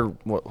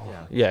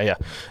 Yeah.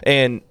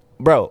 And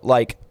bro,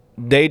 like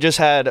they just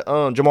had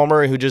Jamal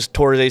Murray who just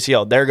tore his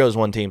ACL. There goes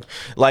one team.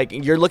 Like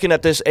you're looking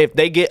at this, if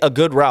they get a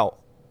good route,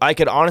 I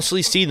could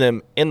honestly see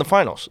them in the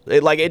finals.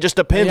 It just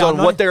depends on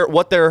what their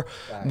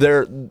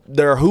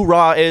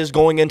hoorah is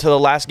going into the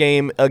last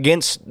game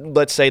against,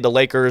 let's say, the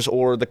Lakers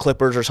or the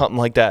Clippers or something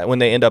like that when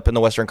they end up in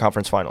the Western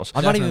Conference Finals.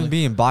 I'm not even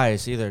being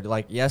biased either.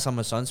 Like, yes, I'm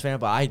a Suns fan,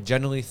 but I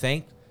genuinely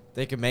think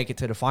they could make it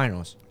to the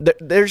finals.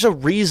 There's a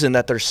reason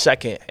that they're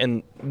second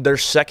in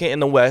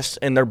the West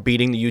and they're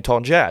beating the Utah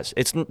Jazz.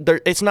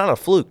 It's not a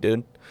fluke,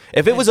 dude.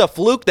 If it was a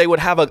fluke, they would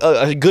have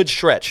a good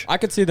stretch. I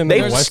could see them in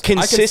the They've West.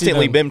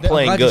 consistently been I'm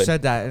playing glad you good.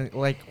 said that. And,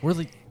 like, we're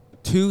like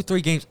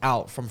 2-3 games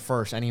out from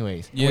first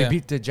anyways. And Yeah. we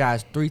beat the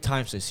Jazz 3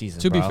 times this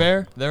season, To be bro.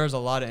 fair, there's a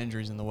lot of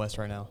injuries in the West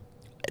right now.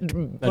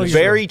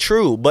 Very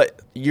true, but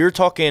you're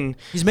talking.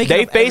 He's making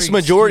They up faced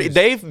every majority.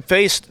 excuse. They've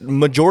faced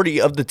majority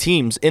of the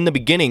teams in the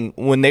beginning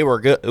when they were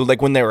good,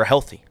 like when they were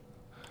healthy.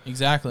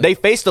 Exactly. They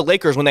faced the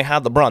Lakers when they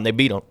had LeBron. They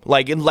beat them.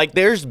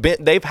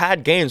 They've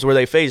had games where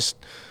they faced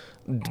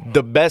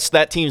the best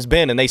that team's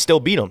been, and they still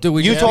beat them. Dude,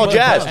 we Utah just-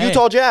 Jazz. hey.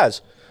 Utah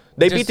Jazz.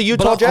 They beat the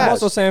Utah But Jazz. I'm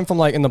also saying from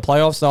like in the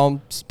playoffs, so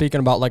I'm speaking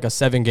about like a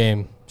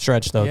 7-game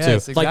stretch though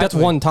Yes, too. Like that's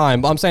exactly. one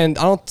time. But I'm saying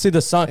I don't see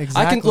the Suns.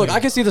 I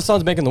can see the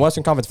Suns making the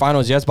Western Conference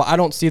Finals, yes, but I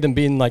don't see them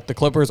being like the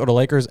Clippers or the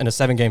Lakers in a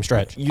 7-game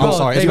stretch. You I'm don't-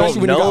 sorry, they don't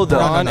especially when you know got the-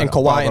 Bron and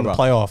Kawhi in the Bro.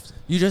 playoffs.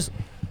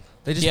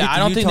 They just yeah, beat the I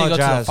don't think Utah they go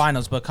to the Jazz.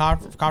 finals, but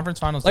conference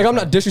finals. Like I'm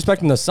not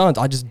disrespecting the Suns.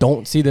 I just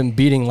don't see them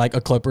beating like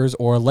a Clippers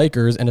or a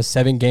Lakers in a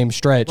 7-game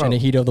stretch Bro. in the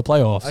heat of the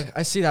playoffs.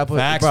 I see that, but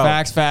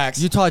Facts.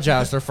 Utah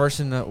Jazz, they're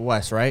first in the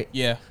West, right?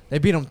 Yeah. They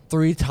beat them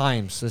 3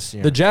 times this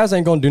year. The Jazz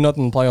ain't gonna do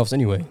nothing in the playoffs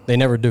anyway. They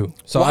never do.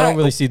 So I Why- don't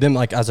really see them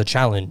like as a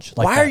challenge.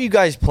 Like Why that. are you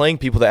guys playing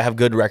people that have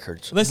good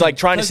records? It's like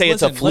trying to say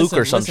it's a fluke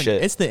or some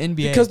shit. It's the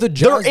NBA. Because the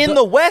They're Jazz in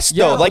the West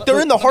Yeah, though. Like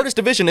they're in the hardest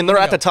division and they're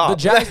at the The top.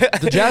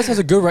 Jazz has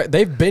a good.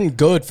 They've been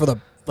good for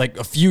like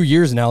a few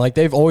years now. Like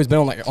they've always been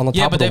on the Yeah, top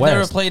but of the they've never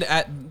West. played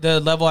at the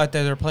level that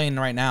they're playing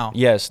right now.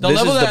 Yes, the this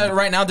level is that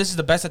right now, this is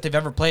the best that they've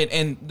ever played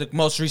in the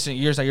most recent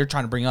years that you're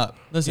trying to bring up.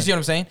 Listen. You see what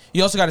I'm saying?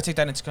 You also got to take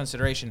that into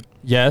consideration.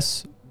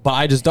 Yes, but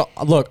I just don't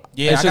look.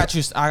 Yeah, it's I got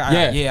just- you.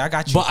 I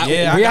got you. But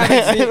Yeah, we I got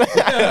haven't seen.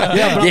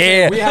 Yeah, but I'm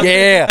saying we haven't-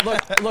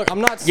 yeah. Look,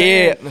 I'm not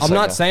saying. Yeah. I'm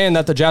not saying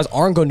that the Jazz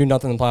aren't going to do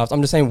nothing in the playoffs. I'm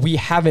just saying we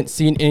haven't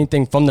seen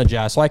anything from the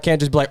Jazz, so I can't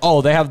just be like,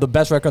 oh, they have the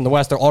best record in the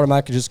West. They're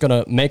automatically just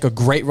going to make a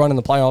great run in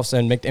the playoffs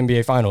and make the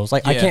NBA Finals.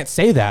 Like I Yeah. can't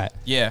say that.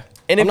 Yeah.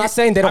 And I'm if not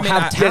saying they don't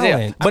have I-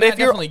 talent. But I if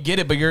you're- definitely get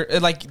it, but you're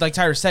like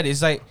Tyler said,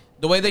 it's like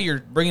the way that you're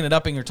bringing it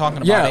up and you're talking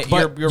about Yeah, it.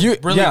 but You're you,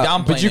 really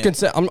downplaying But you can it.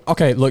 say,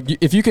 okay. Look,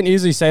 if you can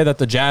easily say that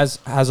the Jazz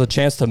has a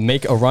chance to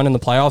make a run in the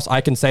playoffs,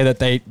 I can say that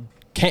they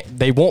can't.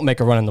 They won't make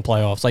a run in the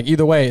playoffs. Like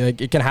either way,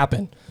 like, it can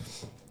happen.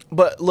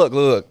 But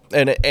look,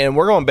 and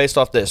we're going based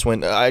off this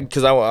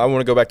because I want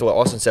to go back to what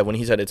Austin said when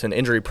he said it's an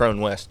injury-prone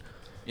West.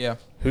 Yeah.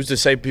 Who's to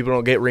say people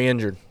don't get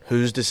re-injured?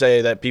 Who's to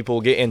say that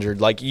people get injured?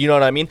 Like, you know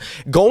what I mean?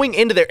 Going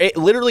into there, it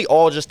literally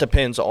all just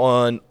depends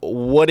on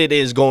what it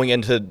is going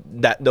into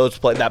that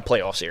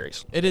playoff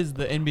series. It is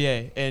the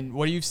NBA, and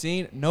what you've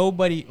seen,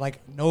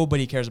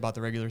 nobody cares about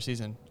the regular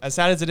season. As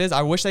sad as it is,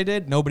 I wish they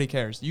did. Nobody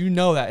cares. You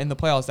know that in the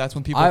playoffs, that's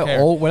when people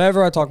care.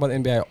 Whenever I talk about the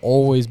NBA, I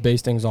always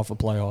base things off of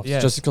playoffs,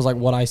 Yes. just because like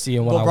what I see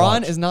and what I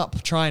watch. LeBron is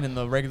not trying in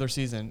the regular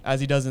season as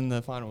he does in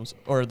the finals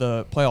or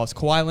the playoffs.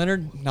 Kawhi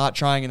Leonard not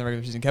trying in the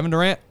regular season. Kevin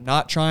Durant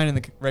not trying in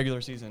the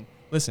regular season.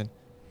 Listen,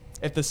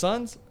 if the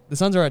Suns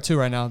are at 2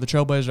 right now, the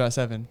Trailblazers are at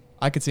 7.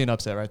 I could see an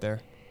upset right there.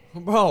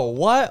 Bro,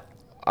 what?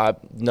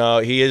 No,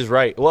 he is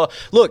right. Well,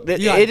 look,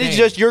 it got is Dame.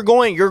 just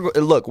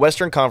look.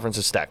 Western Conference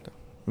is stacked.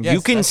 Yes,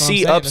 you can that's what I'm see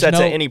saying. There's upsets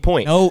no- at any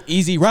point. No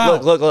easy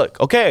route. Look.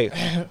 Okay,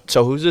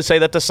 so who's to say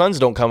that the Suns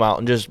don't come out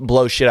and just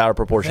blow shit out of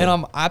proportion? And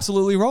I'm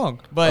absolutely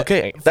wrong. But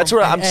Okay, that's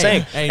what I'm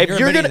saying. hey,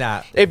 you're admitting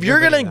that. If you're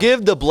gonna admitting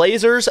give the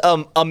Blazers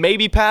a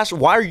maybe pass,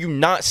 why are you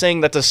not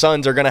saying that the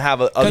Suns are gonna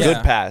have a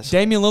good pass?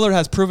 Damian Lillard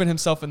has proven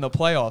himself in the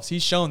playoffs.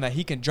 He's shown that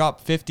he can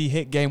drop 50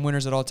 hit game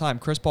winners at all time.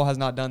 Chris Paul has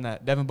not done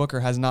that. Devin Booker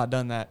has not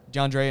done that.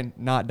 John Dre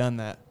not done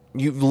that.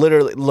 You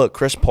literally look,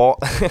 Chris Paul.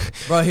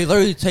 Bro, he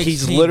literally takes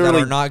He's teams literally-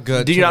 that are not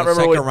good Do you to not the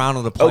remember second what- round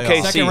of the playoffs.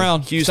 Okay, Second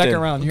round. Houston. Second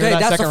round. You heard Okay, that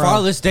that's the second round.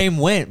 farthest Dame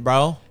went,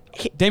 bro.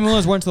 Damian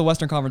Lillard's went to the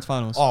Western Conference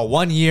Finals. Oh,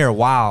 1 year.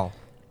 Wow.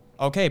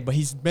 Okay, but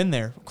he's been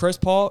there. Chris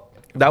Paul.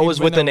 That he's was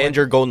been with there an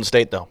injured Golden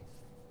State though.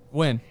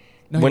 When?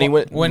 No, When he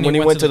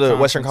went to the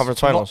Western Conference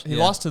Finals. He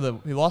lost to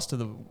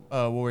the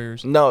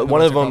Warriors. No, in the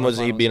one of Western them was Conference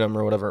he beat Finals. him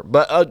or whatever.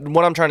 But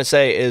what I'm trying to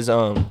say is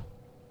I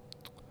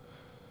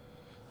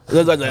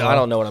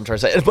don't know what I'm trying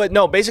to say. But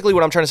no, basically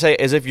what I'm trying to say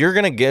is if you're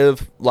gonna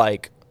give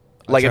like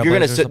if you're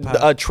gonna Trailblazers sit a pass.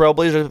 a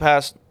Trailblazers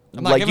pass,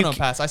 I'm not giving him a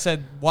pass. I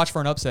said watch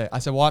for an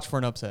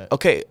upset.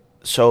 Okay,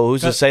 So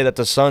who's to say that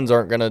the Suns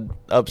aren't going to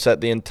upset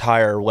the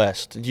entire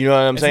West? Do you know what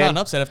I'm It's saying? not an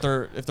upset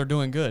if they're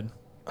doing good.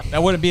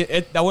 That wouldn't be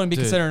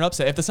considered an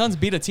upset. If the Suns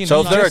beat a team, So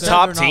if that's they're a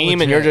not- top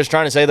team and you're just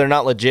trying to say they're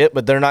not legit,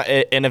 but they're not,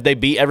 and if they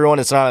beat everyone,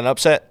 it's not an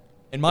upset.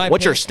 in my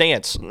What's your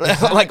opinion,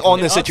 stance like on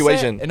this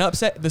situation? An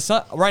upset. The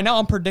Sun right now,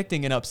 I'm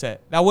predicting an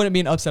upset. That wouldn't be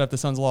an upset if the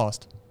Suns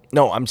lost.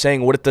 No, I'm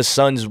saying, what if the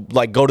Suns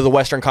like go to the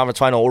Western Conference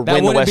Final or That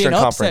win the wouldn't be Western an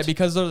Conference? upset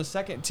because they're the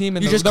second team.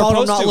 And You just they're called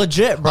them supposed not to.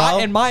 legit, bro.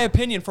 In my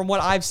opinion, from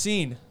what I've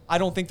seen, I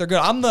don't think they're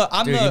good.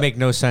 Dude, you make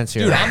no sense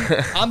here. Dude,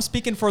 I'm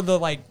speaking for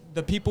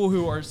the people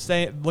who are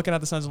saying looking at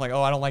the Suns and like,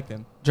 oh, I don't like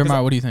them.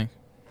 Jeremiah, what do you think?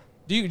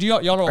 Do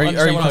y'all don't Are you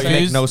understand what I'm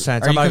saying? Make no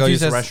sense. Are I'm you about to go use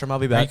the confused restroom. I'll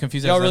be Are you back.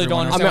 confused? Y'all as really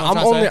don't everyone else? I mean,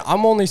 understand what I'm trying to say?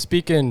 I'm only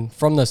speaking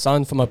from the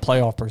Sun from a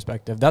playoff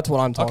perspective. That's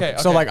what I'm talking. Okay,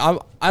 So okay.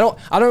 like I don't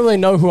really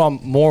know who I'm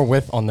more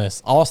with on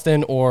this,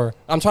 Austin or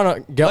I'm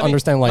trying to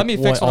understand like let me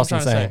fix what what I'm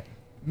Austin's trying to saying.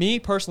 say. Me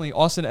personally,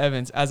 Austin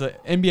Evans, as an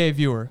NBA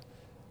viewer,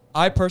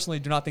 I personally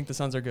do not think the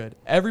Suns are good.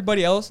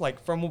 Everybody else,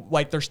 like from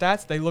like their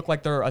stats, they look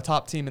like they're a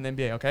top team in the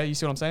NBA. Okay, you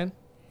see what I'm saying?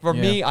 For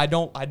Yeah. me, I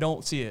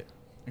don't see it.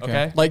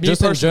 Okay, Like Me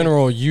just in personally,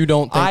 general, you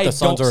don't think I the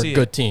Suns don't are see a it.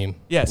 good team.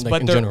 Yes, like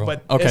but in general.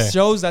 Okay. it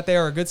shows that they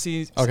are a good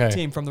Okay.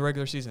 team from the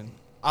regular season.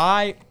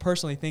 I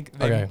personally think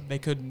they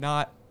could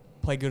not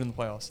play good in the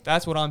playoffs.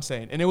 That's what I'm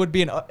saying, and it wouldn't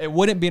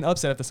be an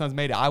upset if the Suns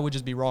made it. I would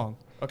just be wrong.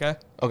 Okay,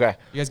 Okay.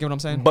 you guys get what I'm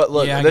saying? But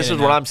look, Yeah, I this get is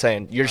it what now. I'm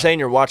saying. You're saying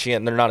you're watching it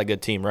and they're not a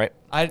good team, right?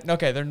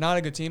 They're not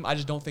a good team. I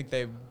just don't think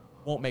they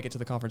won't make it to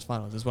the conference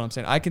finals. Is what I'm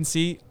saying. I can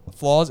see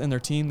flaws in their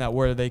team that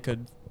where they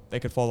could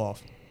fall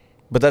off.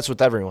 But that's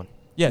with everyone.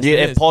 Yes, Yeah, it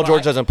if is, Paul but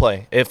George I- doesn't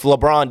play, if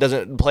LeBron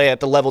doesn't play at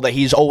the level that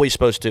he's always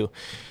supposed to,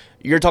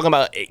 you're talking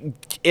about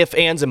if,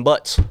 ands, and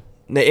buts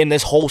in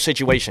this whole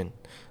situation.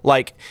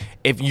 Like,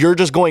 if you're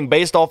just going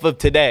based off of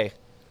today,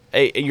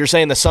 you're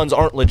saying the Suns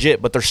aren't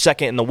legit, but they're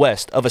second in the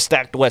West of a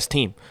stacked West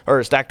team or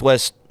a stacked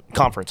West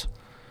conference.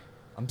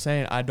 I'm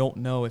saying I don't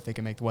know if they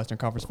can make the Western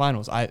Conference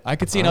Finals. I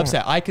could see an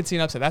upset. I could see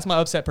an upset. That's my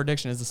upset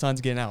prediction: is the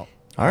Suns getting out.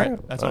 All right.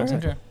 That's what I'm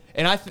saying. Okay.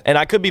 And And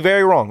I could be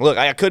very wrong. Look,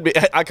 I could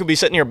be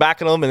sitting here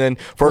backing them and then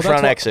first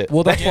round exit.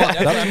 Well, that's Yeah, what.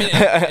 definitely.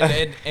 I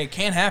mean, it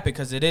can happen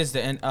because it is the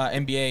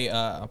NBA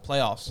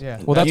playoffs. yeah.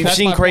 Well, that's- You've That's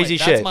seen my crazy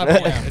point. shit.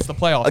 That's my point. It's the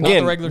playoffs, not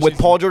Again, the regular with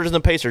season. Paul George and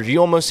the Pacers, you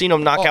almost seen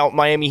them knock Oh. out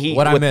Miami Heat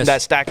What I with missed.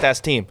 that stacked ass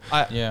team.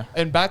 Yeah.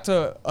 And back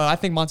to, I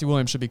think Monty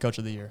Williams should be Coach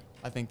of the Year.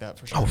 I think that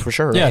for sure. Oh, for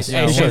sure. Yes.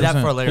 Hey, he save should.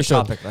 that for a later He should.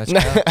 topic. Let's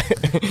go.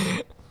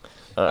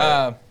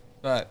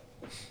 But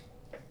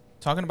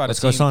talking about Let's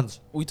a go team, Suns.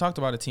 we talked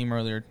about a team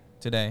earlier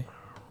today,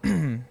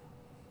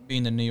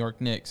 being the New York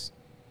Knicks.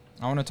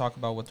 I want to talk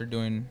about what they're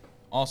doing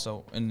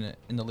also in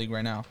the league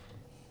right now.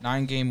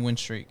 9-game win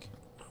streak.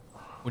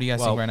 What do you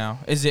guys think right now?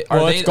 Is it?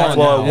 Well, Are it's they? gone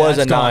Well, it now. was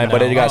a It's gone 9,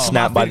 but it now. got Oh.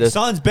 snapped by the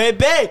Suns,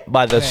 baby.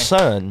 Okay.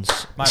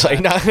 Suns. My It's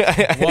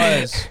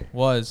like,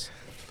 was.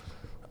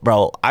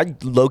 bro, I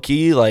low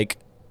key like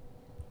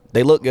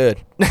they look good.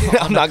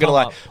 I'm not gonna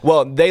lie. up.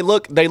 Well, they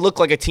look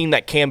like a team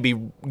that can be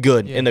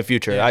good in the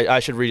future. Yeah. I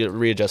should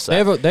readjust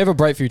They that. have a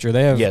bright future.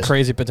 They have Yes.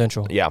 crazy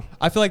potential. Yeah.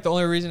 I feel like the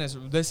only reason is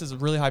this is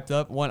really hyped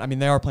up. One, I mean,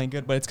 they are playing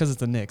good, but it's because it's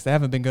the Knicks. They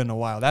haven't been good in a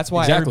while. That's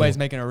why Exactly. everybody's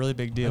making a really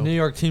big The deal. New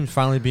York team's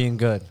finally being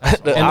good.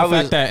 And I the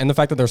was-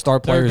 fact that their star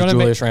player is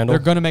Julius Randle.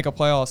 They're gonna make a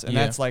playoffs, and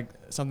Yeah. that's like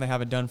something they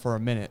haven't done for a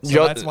minute. So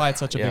Jo- that's why it's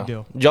such a Yeah. big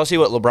deal. Did y'all see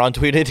what LeBron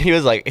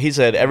tweeted? He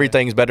said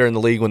everything's better in the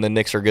league when the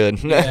Knicks are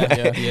good.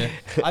 Yeah.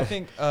 I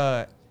think.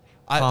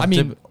 I Tom,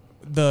 mean,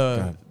 Go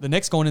ahead. the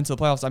Knicks going into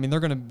the playoffs. I mean, they're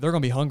gonna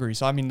be hungry.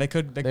 So I mean, they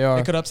could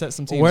upset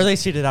some teams. Where are they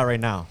seated at right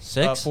now?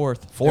 Six?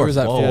 Fourth. Fourth. was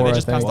at Whoa. four, Yeah, they I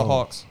just passed think. the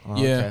Hawks. Oh,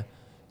 Yeah. okay.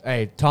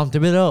 Hey, Tom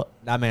Thibodeau,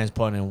 that man's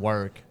putting in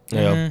work.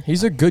 Yeah.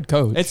 He's a good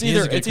coach. It's He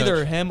is a good either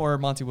coach. him or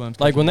Monty Williams.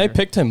 like Coach when of they the Year.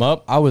 picked him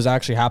up, I was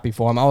actually happy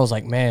for him. I was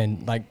like,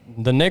 man, like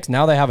the Knicks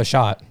now they have a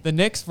shot. the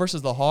Knicks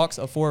versus the Hawks,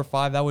 a 4 or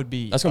 5, that would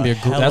be. That's gonna be a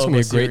hell that's of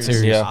gonna be a great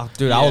series. Yeah.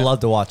 Dude, I would Yeah. love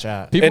to watch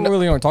that. People And-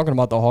 really aren't talking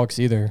about the Hawks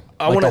either.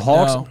 I Like wanna- the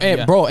Hawks, No, and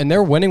yeah. bro, and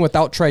they're winning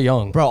without Trey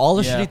Young. Bro, all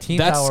the Yeah. shitty teams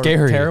That's that were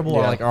scary. terrible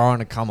Yeah. are on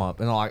a come up,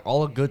 and like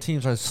all the good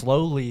teams are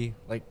slowly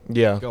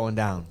Yeah. going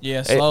down.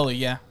 Yeah, slowly.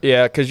 Yeah.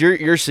 Yeah, because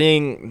you're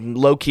seeing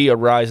low key a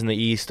rise in the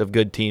East of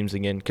good teams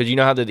again. Because you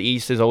know how the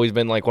East has always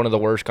been like one of the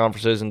worst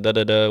conferences and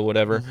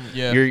whatever.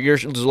 Yeah. You're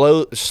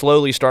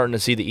slowly starting to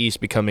see the East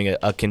becoming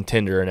a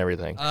contender and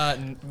everything.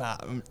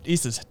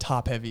 East is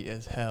top heavy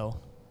as hell.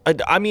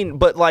 I mean,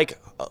 but like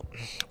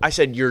I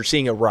said, you're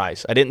seeing a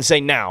rise. I didn't say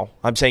now.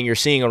 I'm saying you're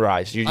seeing a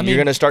rise. You're I mean,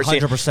 going to start seeing.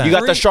 100%. You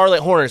got the Three-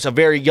 Charlotte Hornets, a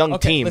very young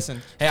Okay, team.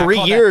 listen. Hey, I 3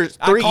 called years.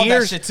 that. I 3 called that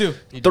years. shit too.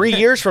 3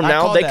 years from I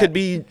now, called they that. could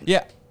be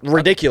Yeah.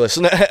 ridiculous.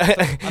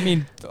 I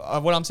mean,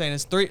 what I'm saying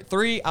is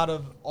three out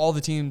of all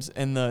the teams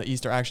in the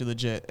East are actually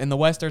legit. In the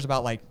West, there's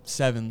about like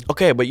 7.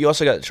 Okay, but you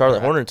also got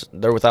Charlotte Hornets.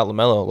 They're without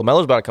LaMelo.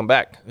 LaMelo's about to come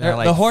back. They're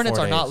like the Hornets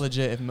 4 are not days.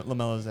 legit if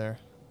LaMelo's there.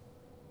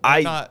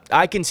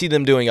 I can see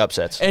them doing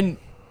upsets. And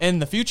in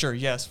the future,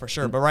 yes, for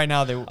sure. But right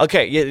now, they.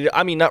 Okay, yeah,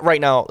 I mean, not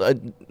right now.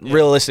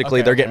 Realistically,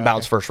 Okay, they're okay, getting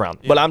bounced okay. first round.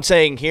 Yeah. But I'm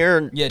saying here,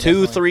 in Yeah,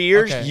 2-3 definitely.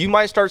 years, Okay. you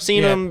might start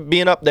seeing Yeah. them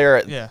being up there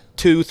at Yeah.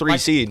 2-3 Like-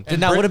 seed. Then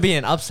that wouldn't be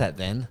an upset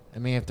then. I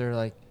mean, if they're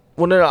like,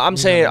 Well, no, I'm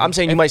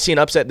saying you might see an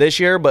upset this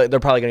year, but they're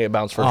probably gonna get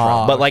bounced first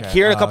round. But like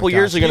here in a couple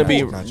years, they're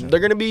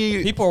gonna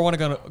be. People are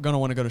gonna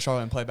want to go to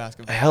Charlotte and play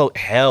basketball.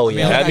 Hell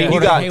yeah! I I mean, mean,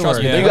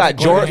 you got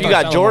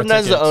Jordan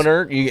as the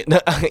owner.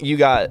 You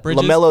got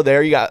Bridges. LaMelo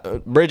there. You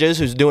got Bridges,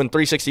 who's doing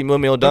 360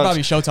 million They're dunks.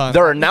 probably Showtime.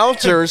 Their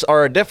announcers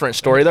are a different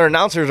story. Their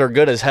announcers are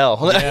good as hell.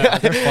 Yeah,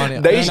 they're funny.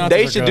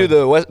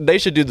 They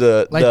should do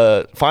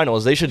the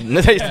finals. They should.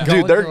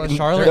 Dude,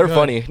 they're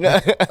funny.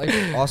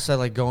 Like also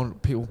like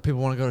people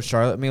want to go to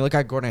Charlotte. I mean, look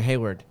at Gordon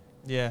Hayward.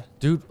 Yeah,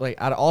 Dude, like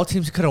out of all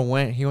teams could have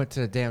went, he went to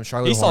the damn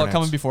Charlotte he saw Hornets. it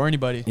coming before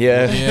anybody.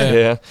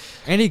 Yeah.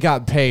 And he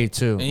got paid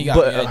too. And he got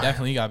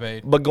definitely got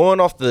paid. But going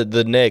off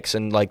the Knicks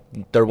and like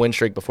their win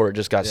streak before it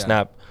just got Yeah.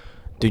 snapped,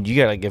 dude,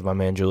 you gotta give my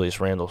man Julius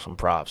Randle some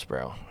props,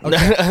 bro. Okay.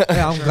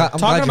 Yeah, I'm glad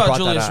Talking you about brought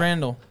Julius that up.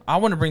 Randle, I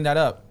want to bring that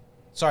up.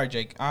 Sorry,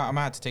 Jake. I'm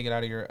gonna have to take it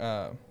out of your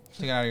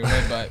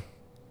way, but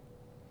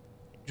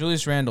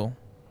Julius Randle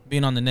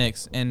being on the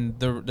Knicks and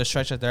the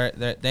stretch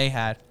that they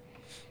had.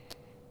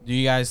 Do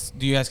you guys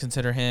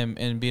consider him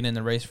in being in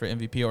the race for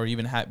MVP or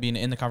even being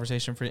in the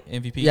conversation for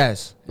MVP?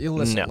 Yes. You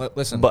listen. No.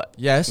 Listen. But-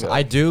 yes,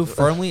 I do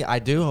firmly. I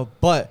do.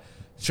 But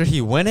should he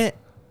win it?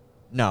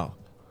 No.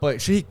 But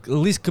should he at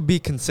least could be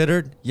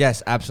considered?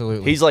 Yes,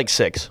 absolutely. He's like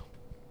 6,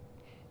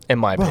 in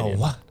my bro. opinion.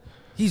 What?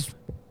 He's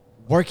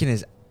working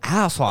his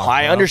ass off.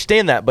 I bro.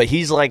 understand that, but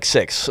he's like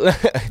 6.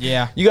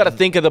 Yeah. You got to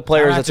think of the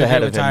players I have that's to ahead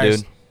agree of with him, Tires.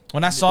 dude.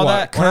 When I saw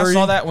What,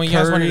 that, when you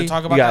guys wanted to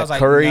talk about You that, I got was like,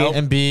 Curry. no.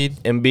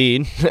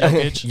 Embiid.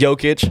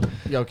 Jokic.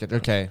 Jokic.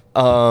 Okay.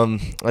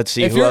 Let's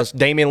see If who you're- else.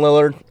 Damian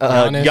Lillard.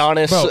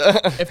 Giannis.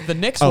 Bro, if the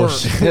Knicks Oh, were,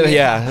 shit.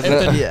 yeah.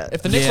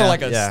 if the Knicks were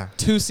like a Yeah.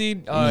 2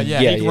 seed, Yeah,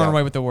 he can yeah. run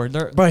away with the word.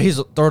 They're, But he's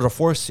third or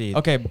fourth seed.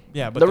 okay,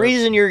 yeah, but The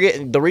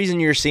they're- reason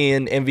you're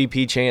seeing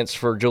MVP chance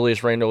for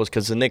Julius Randle is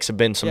because the Knicks have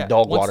been some Yeah,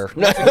 dog once- water.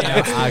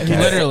 Yeah,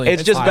 literally.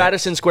 It's just fine.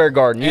 Madison Square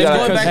Garden. You It's gotta-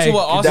 going back to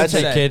what Austin that's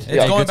it, said. kid. It's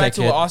Yeah, going good back take,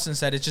 to what kid. Austin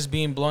said. It's just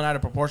being blown out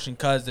of proportion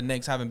because the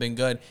Knicks haven't been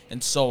good in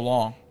so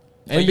long.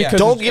 And But yeah. because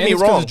Don't it's- get and me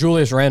it's 'cause wrong. of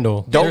Julius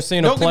Randle. Don't- You're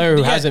seeing a don't get- player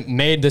who yeah. hasn't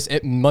made this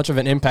much of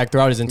an impact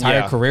throughout his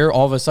entire Yeah. career.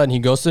 All of a sudden, he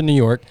goes to New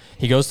York.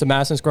 He goes to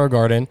Madison Square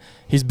Garden.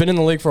 He's been in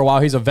the league for a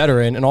while. He's a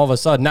veteran, and all of a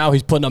sudden, now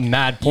he's putting up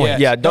mad points.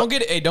 Yeah, don't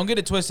get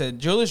it twisted.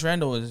 Julius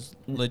Randle is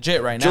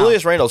legit right now.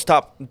 Julius Randle's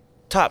top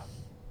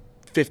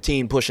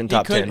 15, pushing he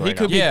top could, 10 he right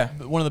could now. Yeah.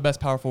 be one of the best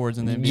power forwards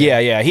in the NBA. Yeah.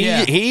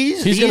 Yeah.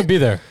 He's going to be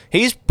there.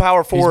 He's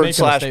power forward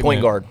making a / point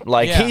statement. guard.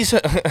 Like Yeah. he's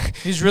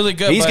He's really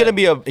good. he's but- gonna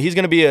be a but he's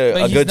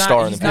good not-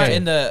 star in He's the not future.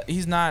 in the.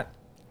 He's not.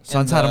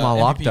 Suns in had the him on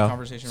lock MVP though.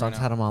 conversation Suns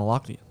right had now. him on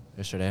lock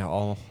yesterday.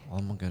 All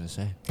I'm gonna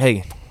say.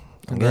 Hey,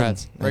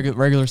 Congrats.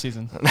 Regular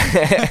season.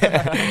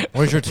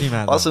 Where's your team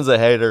at? though? Austin's a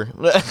hater.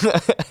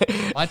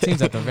 My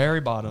team's at the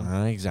very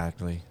bottom.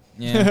 Exactly.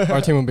 Yeah.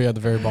 Our team will be at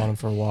the very bottom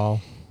for a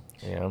while,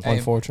 Yeah, Hey.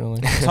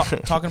 unfortunately.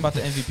 Talking about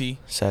the MVP.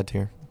 sad to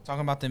hear.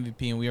 Talking about the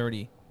MVP, and we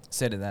already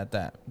said it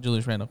that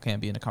Julius Randle can't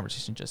be in the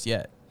conversation just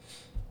yet.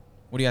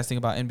 What do you guys think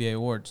about NBA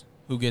awards?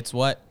 Who gets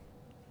what,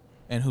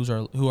 and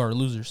who are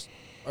losers?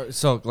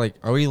 So like,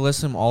 are we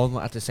listing all of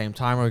them at the same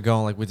time, or are we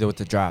going like we did with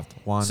the draft?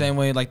 One Same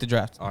way like the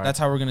draft. All right. That's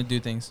how we're gonna do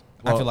things.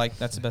 I Well- feel like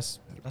that's the best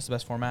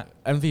format.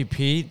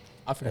 MVP.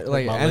 I forgot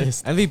Like my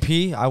list.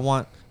 MVP. I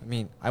want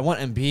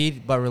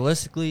Embiid, but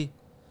realistically,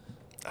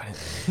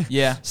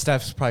 Yeah,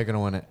 Steph's probably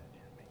gonna win it.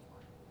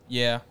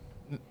 yeah.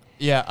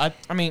 Yeah,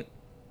 I mean,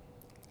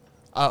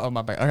 oh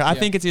my bad. I Yeah.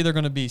 think it's either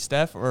going to be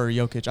Steph or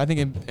Jokic. I think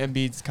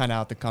Embiid's kind of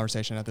out the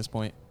conversation at this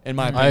point, in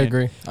my I opinion.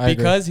 I agree.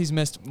 Because he's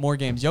missed more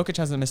games. Jokic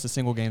hasn't missed a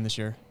single game this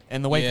year,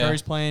 and the way Yeah.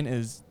 Curry's playing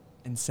is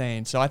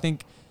insane. So I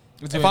think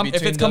It's if gonna be it's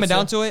between coming those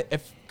down two? to it,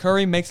 if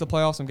Curry makes the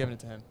playoffs, I'm giving it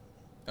to him.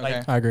 okay.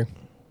 Like, I agree.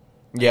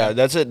 Yeah,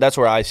 that's it. That's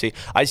where I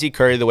see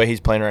Curry the way he's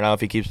playing right now. If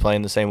he keeps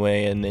playing the same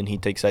way, and then he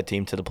takes that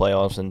team to the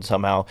playoffs and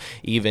somehow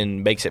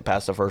even makes it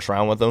past the first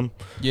round with them,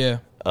 Yeah.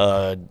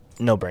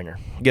 no brainer.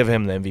 Give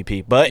him the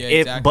MVP. But Yeah,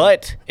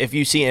 exactly. if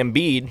you see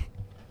Embiid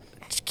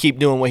keep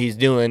doing what he's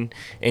doing,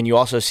 and you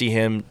also see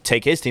him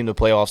take his team to the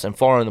playoffs and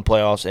far in the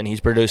playoffs, and he's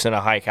producing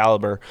a high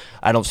caliber,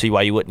 I don't see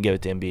why you wouldn't give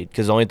it to Embiid,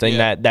 because the only thing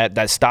Yeah.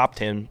 that stopped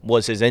him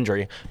was his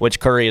injury, which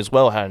Curry as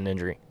well had an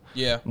injury.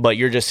 Yeah. But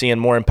you're just seeing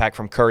more impact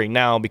from Curry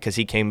now because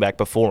he came back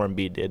before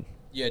Embiid did.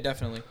 Yeah,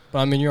 definitely. But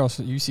I mean, you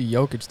see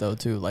Jokic though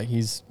too. Like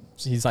he's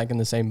like in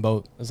the same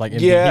boat. It's like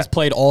Embiid. Yeah. He's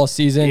played all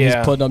season. Yeah.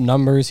 He's putting up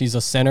numbers. He's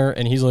a center,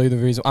 and he's literally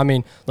the reason. I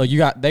mean, look,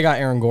 they got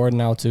Aaron Gordon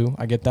now too.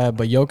 I get that,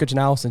 but Jokic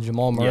now since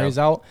Jamal Murray's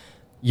out,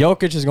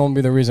 Jokic is going to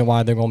be the reason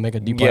why they're going to make a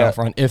deep playoff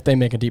run if they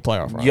make a deep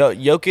playoff run.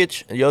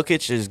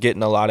 Jokic is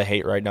getting a lot of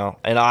hate right now,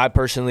 and I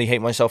personally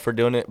hate myself for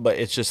doing it. But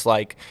it's just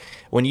like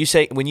when you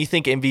think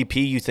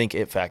MVP, you think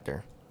it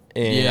factor.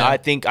 And Yeah. I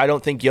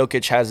don't think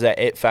Jokic has that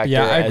it factor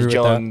Yeah, I as agree with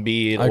Joel that.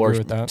 Embiid I agree with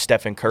or that.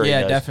 Stephen Curry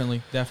Yeah, does.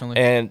 definitely.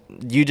 And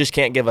you just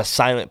can't give a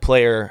silent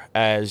player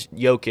as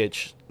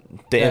Jokic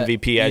the That-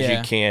 MVP as yeah.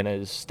 you can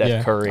as Steph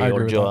Yeah, Curry I or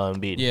agree with Joel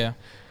Embiid. Yeah.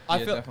 I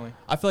Yeah, feel definitely.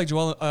 like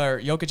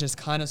Jokic has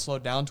kind of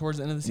slowed down towards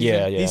the end of the season.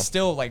 Yeah, yeah. He's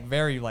still like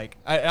very like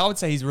I would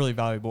say he's really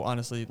valuable,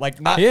 honestly.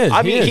 Like not He is.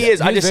 I mean, he is.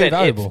 I He's just very said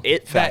valuable.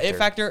 it that factor. it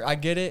factor. I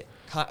get it.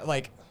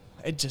 Like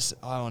It just,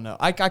 I don't know.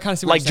 I kind of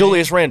see what Like you're saying.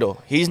 Julius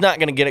Randle, he's not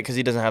gonna get it because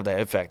he doesn't have that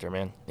it factor,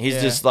 man. He's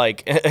Yeah. just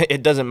like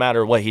it doesn't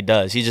matter what he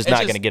does. He's just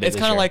not gonna get it. It's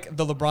this kind of year. like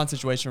the LeBron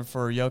situation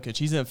for Jokic.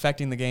 He's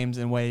affecting the games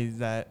in ways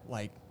that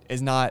like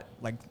is not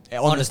like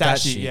on the stat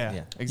sheet. Yeah,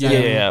 yeah.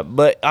 exactly. Yeah,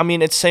 but I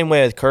mean it's the same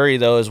way with Curry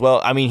though as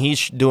well. I mean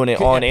he's doing it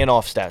on and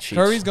off stat sheets.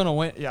 Curry's gonna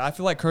win. Yeah, I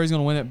feel like Curry's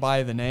gonna win it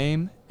by the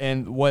name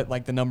and what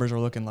like the numbers are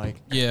looking like.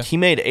 Yeah. He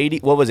made 80.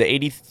 What was it?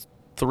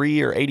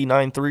 83 or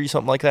 89 3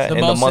 something like that The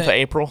in the most month of in-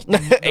 April.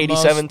 The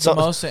 87 most,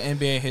 something. The most in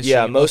NBA history.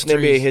 Yeah, most in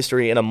NBA threes.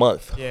 history in a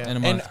month. Yeah, In a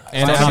month.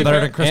 And, Sounds averaging-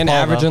 better than Chris and Paul,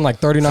 averaging though. like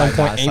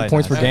 39.8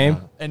 points per game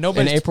and in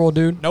nobody's April,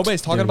 dude.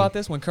 nobody's talking Dude. about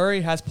this. When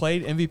Curry has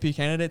played MVP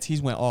candidates,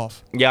 he's went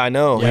off. Yeah, I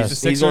know. Yes.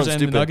 The He's going Sixers and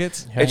stupid. the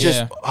Nuggets. It's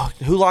Yeah.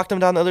 just who locked him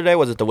down the other day?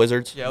 Was it the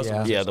Wizards? Yeah, it was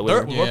Yeah. Yeah, the They're-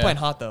 Wizards. we're Yeah. playing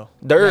hot though.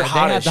 They're Yeah,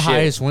 hot they as have the shit.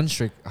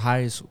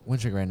 highest win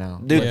streak right now.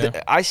 Dude,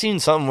 Yeah. I seen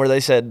something where they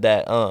said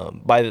that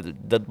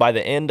by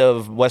the end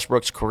of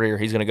Westbrook's career,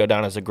 he's gonna go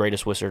down as the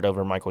greatest wizard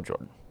over Michael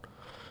Jordan.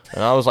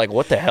 And I was like,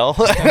 what the hell?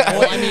 Well,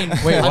 I mean,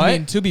 Wait, I what?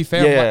 mean, to be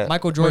fair, Yeah.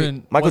 Michael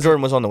Jordan. Michael wasn't-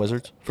 Jordan was on the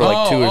Wizards for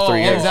like 2 or 3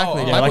 yeah, years.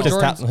 exactly. Yeah, Michael like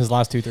Jordan's- his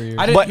last 2-3 years.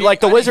 I didn't But hear-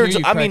 like the I didn't Wizards, hear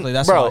you I mean, correctly,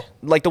 that's bro, why.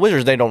 like the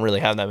Wizards, they don't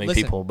really have that many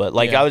Listen, people. But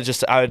like yeah. I was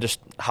just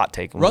hot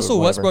take. Russell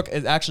whatever. Westbrook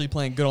is actually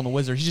playing good on the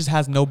Wizards. He just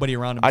has nobody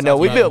around him. I know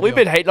besides we've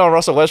been hating on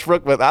Russell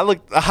Westbrook, but I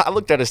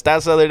looked at his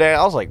stats the other day.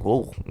 I was like,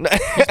 whoa,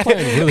 He's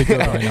playing really good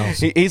right now.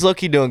 he's low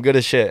key doing good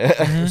as shit.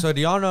 So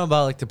do y'all know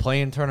about like the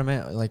play-in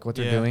tournament, like what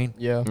they're Yeah. doing?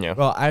 Yeah. Yeah.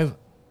 Well,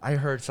 I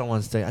heard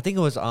someone say, I think it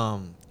was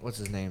what's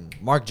his name,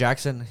 Mark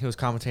Jackson. He was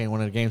commentating one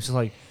of the games. He's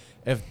like,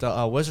 if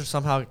the Wizards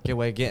somehow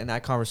get in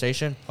that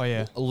conversation, Oh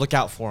yeah, look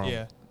out for him.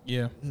 yeah.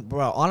 Yeah.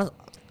 Bro, honest,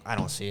 I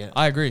don't see it.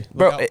 I agree,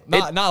 Bro, Look out-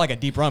 it- not like a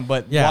deep run,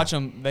 but Yeah. watch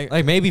them.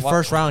 Like maybe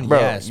first round, Bro,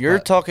 yes. you're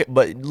but- talking,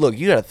 but look,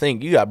 you got to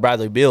think. You got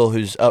Bradley Beal,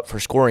 who's up for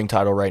scoring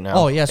title right now.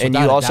 Oh, yes, and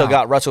without you a also doubt.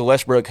 got Russell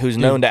Westbrook, who's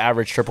known to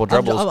average triple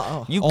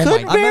doubles. You oh my- could I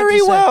meant to very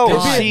say- well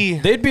God. see.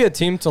 They'd be a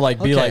team to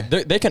like be Okay.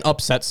 like they can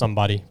upset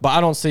somebody, but I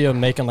don't see them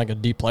making like a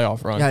deep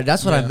playoff run. Yeah,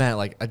 that's what I Yeah. meant,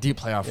 like a deep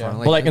playoff Yeah. run.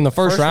 But, like, in the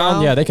first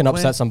round, yeah, they can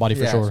upset somebody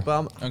for yes, sure.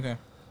 But Okay.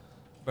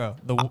 bro.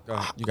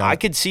 you got I it.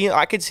 could see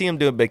him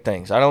doing big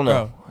things. I don't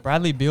know. Bro,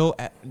 Bradley Beal,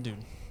 dude.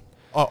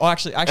 Oh,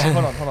 actually, hold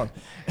on.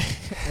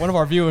 One of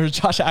our viewers,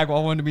 Josh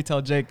Agwal, wanted me to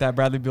tell Jake that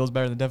Bradley Beal's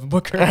better than Devin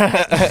Booker.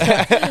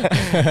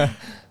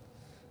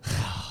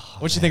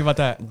 What you think about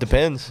that?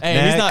 Depends.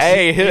 Hey, he's not.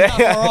 Hey. he's not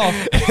far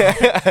off.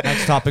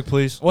 Next topic,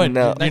 please. What?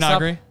 No. Do you not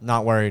agree?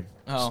 Not worried.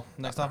 Oh,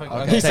 next topic.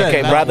 Okay. Okay. He said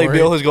Okay, not Bradley worried.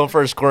 Beal, who's going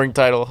for a scoring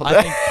title.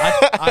 I think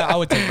I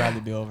would take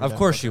Bradley Beal over. Of Devin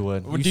course Booker. you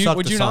would. Would You you- suck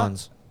would the you not?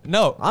 Suns.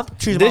 No. I'm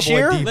choosing This my boy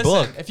year? D Listen,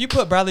 Book. if you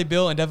put Bradley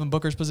Beal in Devin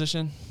Booker's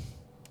position,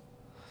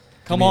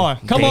 come on.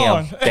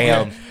 Damn,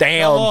 damn,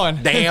 Come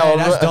on. damn. Hey,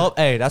 that's dope.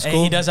 Hey, that's Hey,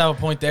 cool. he does have a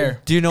point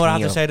there. Do you know what I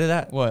have Damn. to say to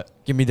that? What?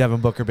 Give me Devin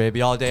Booker,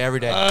 baby, all day, every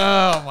day.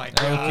 Oh my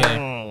god. Okay.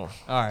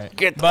 All right.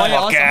 Get the But fuck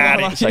also- out hold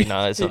of on. It's like,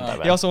 no, it's not that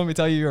bad. You also want me to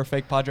tell you you're a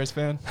fake Padres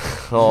fan?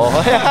 Oh. All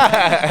right,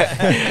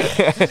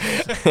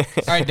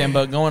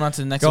 Dembo. Going on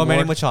to the next Go Manny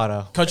award.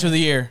 Machado. Coach of the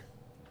year.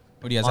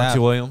 What do you guys Monty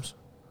have? Williams.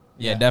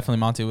 Yeah, definitely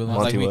Monty Williams.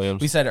 Monty like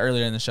Williams. We said it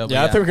earlier in the show. But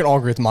Yeah, I think we can all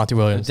agree with Monty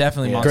Williams.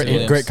 definitely Yeah. Monty Great,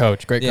 Williams. great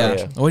coach. Great Yeah.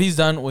 coach. What he's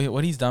done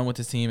with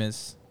his team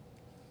is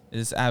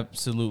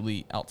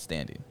absolutely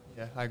outstanding.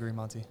 Yeah, I agree,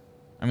 Monty.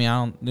 I mean, I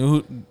don't know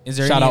who is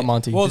there. Shout any, out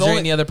Monty. Well, is the there only-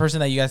 any other person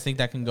that you guys think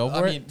that can go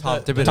for it?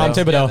 Tom Thibodeau. Tom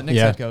Thibodeau. Yeah, the Knicks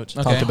Yeah. head coach.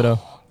 Okay. Tom Thibodeau.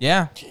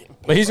 Yeah,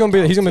 But he's gonna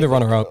be the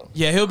runner up.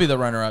 yeah, he'll be the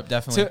runner-up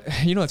definitely.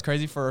 So, you know what's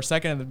crazy? For a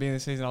second at the beginning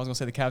of the season, I was gonna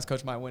say the Cavs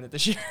coach might win it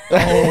this year.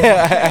 Oh.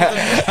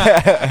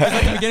 Because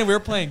at the beginning we were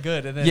playing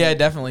good, and then Yeah, it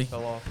definitely.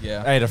 fell off.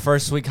 Yeah, Hey, the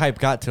first week hype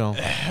got to him.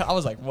 I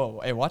was like,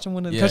 whoa, hey, watch him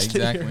win the yeah, coach of the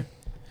exactly. year.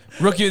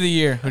 Rookie of the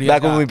year. Who do you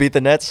Back got? when we beat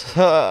the Nets.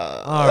 All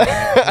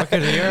right. Look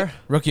at the year.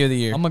 Rookie of the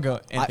year. I'm gonna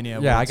go Anthony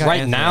Edwards. yeah, I got Right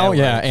Anthony now, Edwards.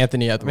 yeah,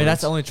 Anthony I Edwards. mean,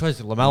 that's the only choice.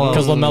 LaMelo.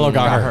 'Cause LaMelo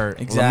got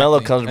hurt. Exactly.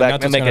 LaMelo comes And back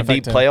that's and what's make a gonna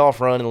deep affect him. playoff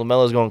run, and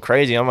LaMelo's going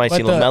crazy. I might But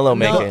see the- LaMelo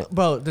make No, it.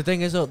 bro, the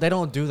thing is though, they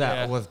don't do that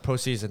Yeah. with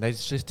postseason. They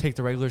just take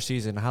the regular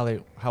season,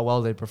 how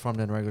well they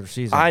performed in the regular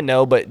season. I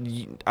know, but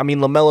I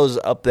mean, LaMelo's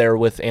up there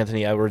with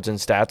Anthony Edwards in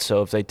stats.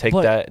 So if they take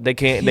But that, they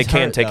can't he's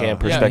hurt, take it in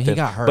though. Yeah, perspective. he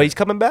got hurt. But he's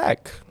coming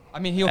back. I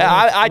mean, he'll.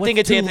 I with think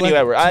it's two Anthony leg-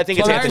 Edwards. I think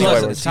it's two Tires Anthony legs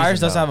does, Edwards. season, Tires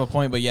does though. have a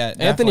point, but yeah,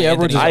 Anthony definitely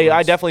Edwards is-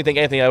 I definitely think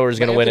Anthony Edwards is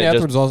going to win Anthony it.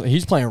 Edwards also,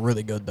 he's playing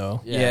really good though.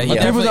 Yeah,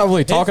 Like, people's not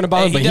really talking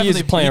about it, but he is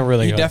definitely- playing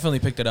really He good. definitely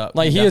picked it up.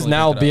 Like he is definitely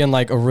now picked it up. being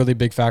like a really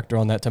big factor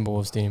on that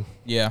Timberwolves team.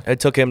 Yeah. It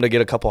took him to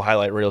get a couple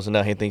highlight reels, and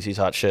now he thinks he's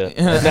hot shit.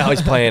 Now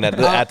he's playing at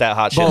that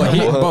hot shit.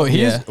 Bro, he's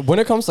Yeah. when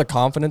it comes to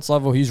confidence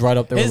level, he's right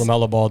up there His- with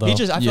LaMelo Ball though. he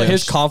just- I feel Yeah. like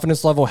his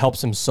confidence level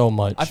helps him so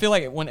much. I feel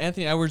like when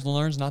Anthony Edwards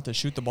learns not to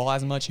shoot the ball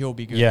as much, he'll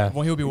be good. Yeah.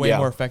 Well, he'll be way Yeah.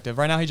 more effective.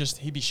 Right now, he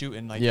be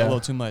shooting like a Yeah. little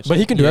too much. but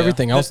he can do Yeah.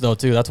 everything else though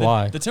too. That's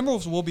why. The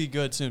Timberwolves will be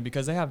good soon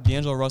because they have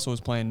D'Angelo Russell who's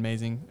playing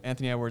amazing,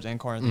 Anthony Edwards and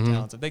Carl Anthony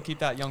Towns. If they keep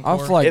that young I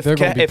core, feel like if they're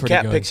going to be Cat, if pretty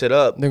Cat good. picks it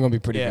up, They're going to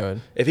be pretty Yeah.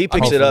 good. if he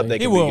picks it up, Hopefully.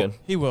 they he can will. be good.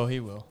 He will. He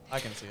will. I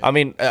can see it. I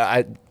mean,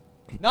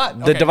 Not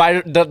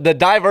the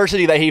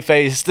diversity that he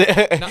faced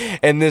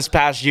in this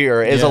past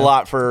year is a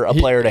lot for a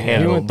player to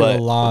handle. He went through a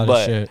lot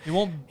of shit.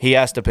 He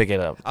has to pick it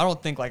up. I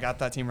don't think like at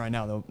that team right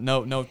now though.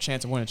 No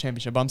chance of winning a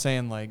championship. But I'm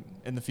saying like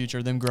in the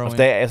future, them growing.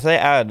 If they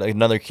add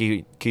another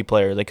key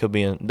player, they could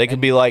be in. They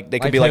could be like the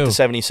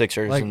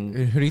 76ers. Like, and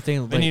who do you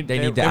think they need to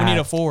need add?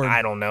 a forward.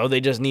 I don't know.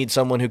 They just need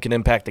someone who can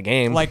impact the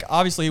game. Like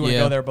obviously he wouldn't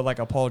Yeah. go there, but like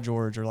a Paul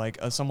George or like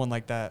someone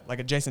like that, like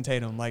a Jason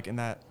Tatum, like in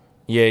that.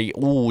 yeah.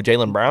 Ooh,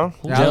 Jaylen Brown.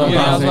 Jaylen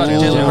Yeah, I was about to-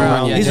 Brown. Jaylen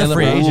Brown. Yeah, He's a Jaylen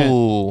free Brown. agent.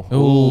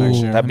 Ooh, Next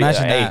year. that'd be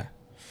Imagine hey, that.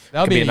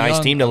 That would Could be a nice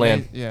team to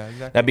land. Yeah,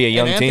 exactly. That'd be a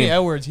young and Anthony team.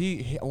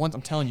 Edwards,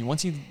 I'm telling you,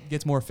 once he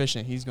gets more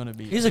efficient, he's gonna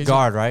be. He's a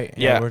guard, right?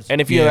 Yeah, Edwards.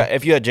 and if you had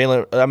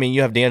Jalen, I mean,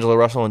 you have D'Angelo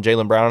Russell and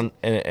Jaylen Brown,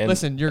 and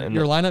Listen, your and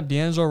lineup: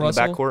 D'Angelo in the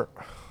Russell, backcourt.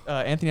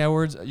 Anthony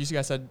Edwards. You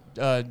guys said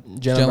Jalen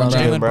Brown.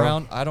 Jalen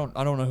Brown. Brown. I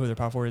don't know who their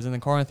power forward is, and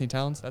then Karl Anthony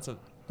Towns. That's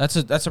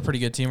a pretty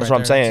good team. That's right what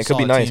I'm saying. there. It could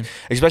be It's a solid nice, team.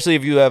 especially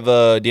if you have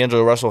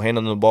D'Angelo Russell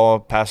handling the ball,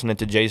 passing it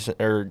to Jason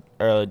or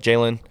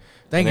Jalen.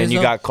 Thing And then is, you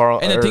though, got Carl.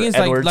 And the or thing is,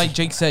 Edwards. like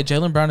Jake said,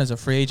 Jaylen Brown is a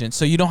free agent,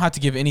 so you don't have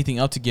to give anything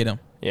up to get him.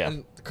 yeah,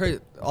 and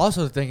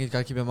also the thing you got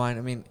to keep in mind.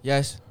 I mean,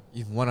 yes,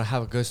 you want to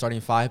have a good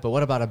starting five, but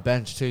what about a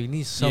bench too? You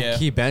need some Yeah.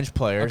 key bench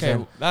players. Okay,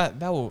 and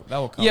that will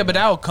come. Yeah, but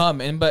that will come.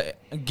 But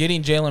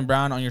getting Jaylen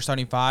Brown on your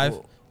starting five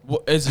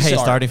is a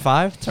start. starting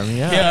five, turn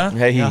me up. Yeah.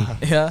 hey, Yeah.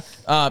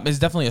 Yeah, it's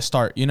definitely a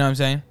start. You know what I'm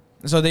saying?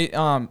 So they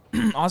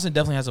Austin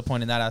definitely has a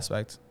point in that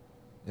aspect.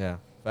 Yeah,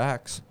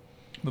 facts.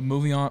 But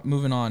moving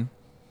on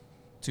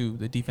to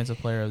the defensive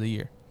player of the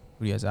year.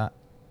 Who do you guys got?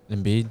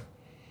 Embiid.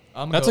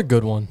 That's a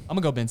good one. I'm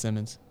gonna go Ben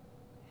Simmons.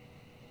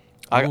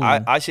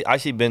 I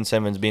see Ben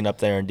Simmons being up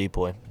there in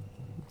depoy,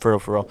 for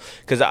real.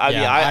 Because I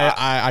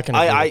can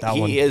agree with that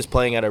he one. is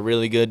playing at a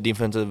really good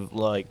defensive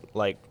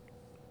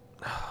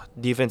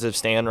defensive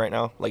stand right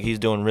now. Like he's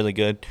doing really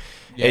good.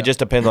 Yeah. It just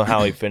depends on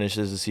how he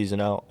finishes the season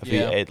out. If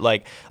Yeah.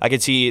 I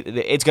could see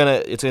it's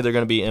either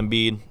gonna be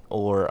Embiid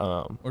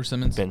or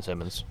Simmons? Ben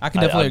Simmons. I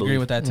can definitely agree believe.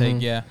 with that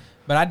take, yeah.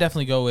 But I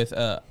definitely go with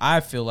I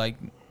feel like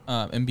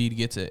Embiid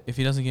gets it. If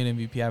he doesn't get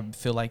MVP, I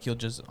feel like he'll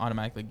just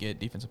automatically get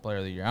Defensive Player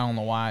of the Year. I don't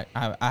know why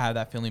I have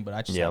that feeling, but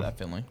I just have that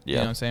feeling. You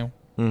know what I'm saying?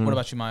 Mhm. What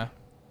about you, Maya?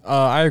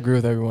 I agree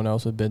with everyone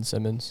else with Ben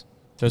Simmons.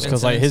 Just Ben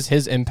because like Simmons.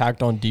 his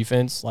impact on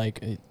defense,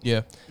 like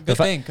Yeah. Good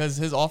thing, because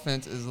his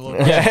offense is a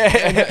little.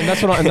 and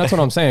that's what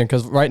I'm saying.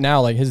 Because right now,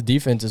 like his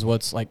defense is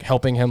what's like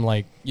helping him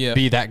like Yeah.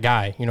 be that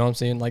guy. You know what I'm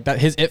saying? Like that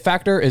his it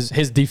factor is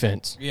his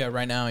defense. Yeah,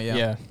 right now,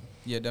 yeah.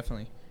 Yeah,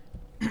 definitely.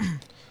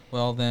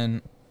 Well,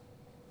 then,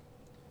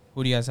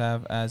 who do you guys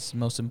have as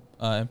most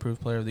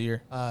improved player of the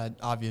year?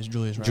 Obvious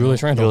Julius Randle.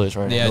 Julius Randle. Julius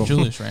Randle. Yeah,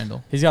 Julius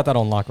Randle. He's got that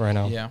on lock right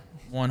now. Yeah,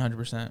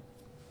 100%.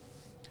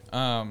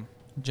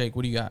 Jake,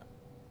 what do you got?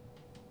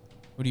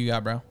 What do you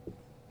got, bro?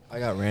 I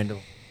got Randall.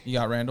 You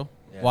got Randall?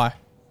 Yeah. Why?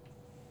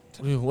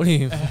 What do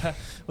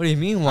you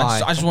mean?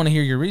 Why? I just want to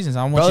hear your reasons.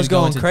 I want Bro's you to go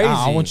going into, crazy.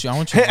 I want you to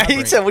he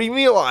elaborate. said, "What do you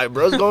mean? Why,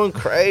 bro's going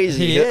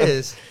crazy?" he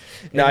is.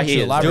 No, want he you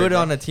to is. elaborate. Do it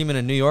on a team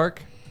in New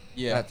York.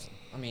 Yeah. That's,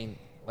 I mean,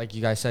 like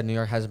you guys said, New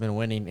York hasn't been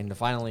winning, and to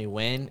finally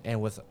win, and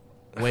with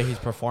the way he's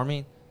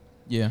performing,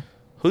 Yeah.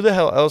 Who the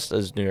hell else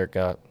does New York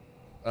got?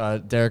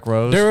 Derrick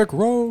Rose, Derrick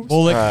Rose.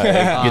 Bullock.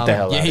 Get the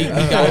hell Yeah, out. he of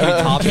here.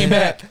 got came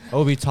back.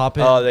 Obi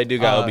Toppin. Oh, they do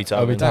got Obi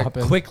Toppin. Obi That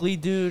Toppin. quickly,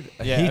 dude.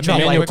 Yeah, he I mean,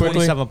 dropped Emmanuel like Quickly.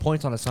 27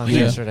 points on the Suns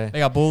Yeah. yesterday. They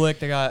got Bullock.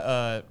 They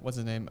got what's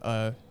his name?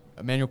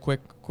 Emmanuel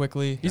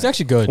Quickly. He's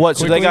actually good. What?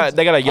 So they got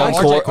a young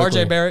core.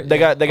 RJ Barrett. They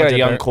got a RJ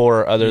young Barrett.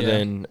 core other Yeah.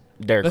 than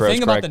Derrick The Rose.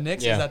 thing about correct? the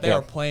Knicks Yeah. is that they Yeah.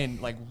 are playing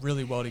like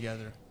really well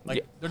together. Like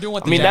Yeah. they're doing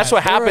what I the mean, that's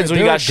what They're- happens when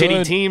you they're got shitty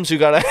good. teams who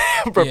gotta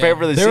prepare Yeah.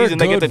 for the They're a season.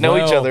 They get to good, know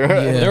each other.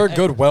 Yeah. They're a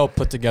good, well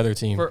put together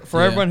team. For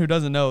Yeah. everyone who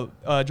doesn't know,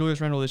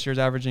 Julius Randle this year is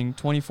averaging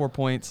 24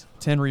 points,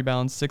 10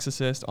 rebounds, 6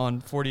 assists on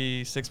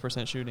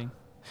 46% shooting.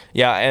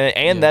 Yeah,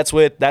 and Yeah. that's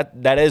with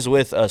that is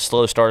with a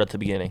slow start at the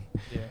beginning.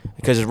 Yeah.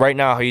 Because right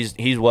now he's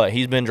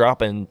been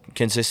dropping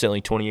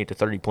consistently 28 to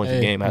 30 points a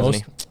game,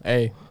 hasn't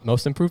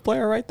Most improved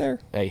player right there.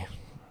 he? Hey,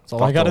 That's all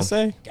Talk I to gotta him.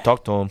 say.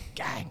 talk to him.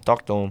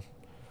 Talk to him.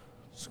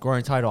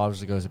 Scoring title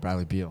obviously goes to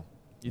Bradley Beal.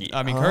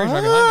 I mean, Curry's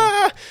right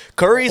behind him.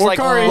 Curry's Or like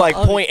Curry.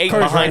 0.8 Curry's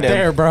behind right him.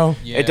 there, bro.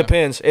 Yeah. It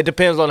depends. It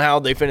depends on how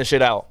they finish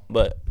it out.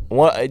 But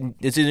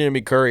it's either gonna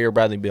be Curry or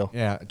Bradley Beal.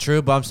 Yeah,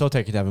 true, but I'm still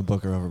taking Devin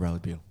Booker over Bradley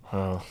Beal.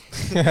 Oh.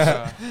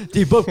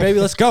 D Book, baby,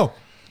 let's go.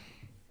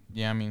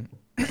 Yeah, I mean,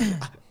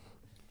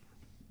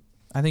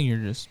 I think you're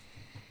just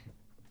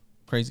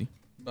crazy.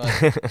 But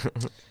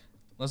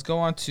let's go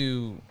on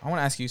to. I want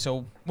to ask you.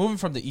 So moving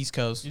from the East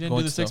Coast, You didn't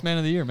do the sixth man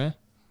of the year, man.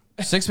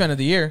 6 man of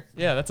the year.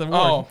 Yeah, that's a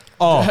word.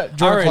 Oh, I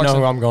Jordan already know Clarkson.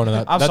 who I'm going to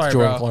that. I'm That's sorry,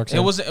 Jordan bro. Clarkson.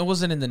 It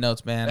wasn't in the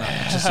notes, man.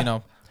 Just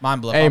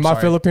mind blown. Hey, I'm my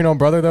sorry. Filipino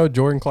brother though,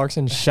 Jordan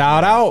Clarkson.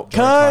 Shout out,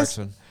 cuz.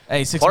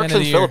 Hey, 6 man of the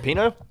Clarkson's year.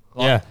 Filipino?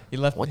 Yeah, He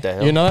left. What the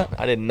hell? You know that?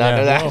 I did not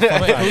know Yeah,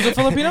 that. Wait, who's a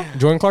Filipino?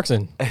 Jordan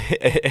Clarkson.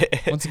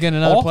 Once again,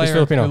 another He's player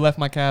Filipino. who left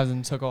my Cavs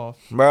and took off.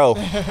 Bro,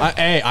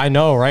 Hey, I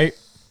know, right?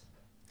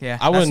 Yeah,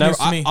 I would that's never. news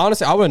to me.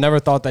 Honestly, I would have never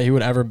thought that he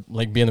would ever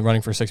like be in the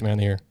running for 6 man of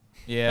the year.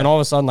 Yeah, And all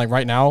of a sudden, like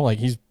right now, like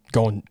he's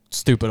going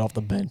stupid off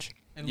the bench.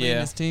 And leading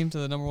Yeah. his team to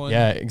the number one.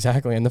 Yeah,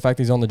 exactly. And the fact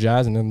that he's on the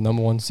Jazz and they're the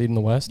number 1 seed in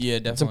the West. Yeah,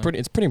 definitely.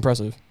 It's pretty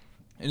impressive.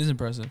 It is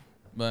impressive,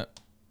 but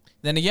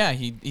then yeah,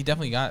 he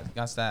definitely got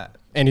that.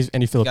 And he's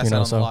Got Filipino, that on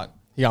the so block.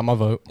 he got my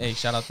vote. Hey,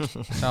 shout out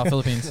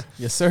Philippines.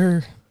 Yes,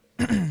 sir.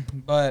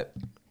 But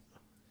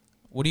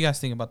what do you guys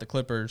think about the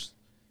Clippers?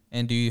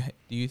 And do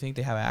you think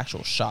they have an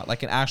actual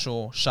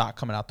shot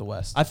coming out the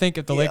West? I think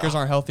if the Lakers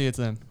aren't healthy, it's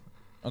them.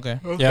 Okay.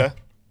 Yeah.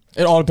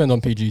 It all depends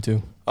on PG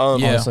too. Yeah,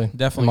 Honestly,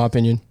 definitely. in my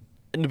opinion.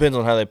 It depends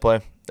on how they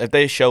play. If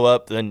they show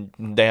up, then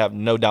they have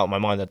no doubt in my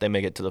mind that they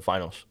make it to the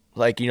finals.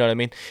 Like, you know what I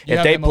mean? You If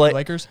have they them over play,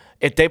 Lakers.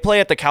 if they play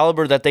at the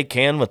caliber that they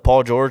can with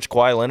Paul George,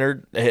 Kawhi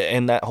Leonard,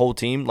 and that whole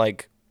team,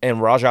 like,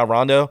 and Rajon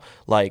Rondo,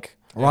 like,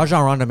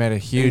 Rajon Rondo made a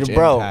huge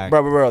impact.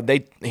 bro,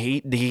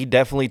 he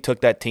definitely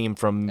took that team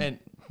from And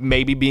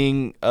maybe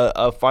being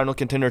a final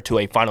contender to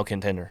a final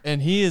contender.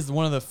 and he is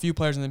one of the few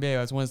players in the NBA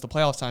that when it's the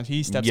playoffs times,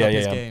 he steps Yeah, up yeah,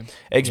 his yeah. game.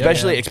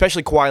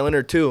 Especially Kawhi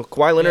Leonard too.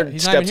 Kawhi Leonard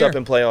he's not even steps up here.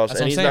 in playoffs, That's what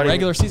and I'm he's saying. not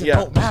Regular even, season yeah.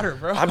 don't matter,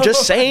 bro. I'm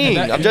just saying.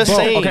 I'm just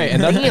saying. Okay,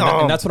 and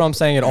that's what I'm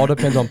saying. It all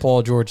depends on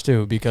Paul George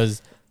too,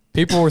 because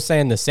people were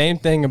saying the same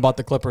thing about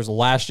the Clippers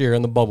last year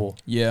in the bubble.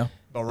 Yeah.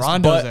 But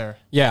Rondo's But- there.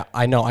 Yeah,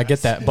 I know, I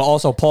get that, but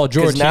also Paul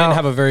George he now- didn't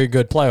have a very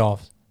good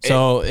playoffs,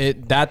 so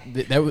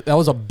that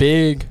was a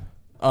big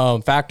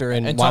factor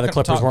in And why the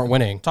Clippers weren't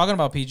winning. Talking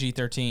about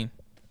PG-13,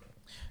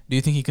 do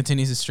you think he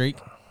continues his streak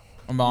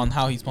on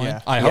how he's playing?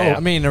 Yeah. I Yeah. hope. I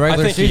mean, the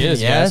regular think he season,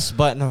 is, yes,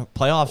 but in the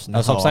playoffs, no.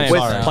 That's what I'm saying.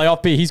 Sorry.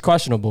 Playoff B, he's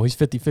questionable. He's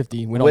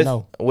 50-50. We don't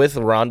know. With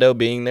Rondo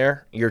being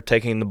there, you're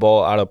taking the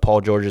ball out of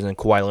Paul George's and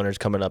Kawhi Leonard's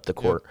coming up the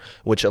court,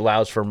 which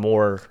allows for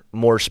more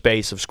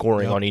space of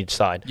scoring on each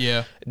side.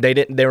 Yeah.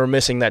 They were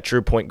missing that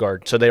true point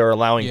guard, so they were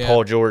allowing Yeah.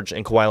 Paul George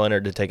and Kawhi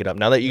Leonard to take it up.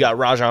 Now that you got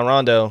Rajon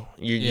Rondo,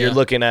 you're Yeah.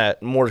 looking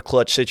at more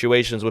clutch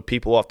situations with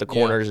people off the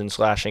corners and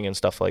slashing and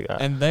stuff like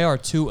that. And they are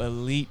two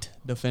elite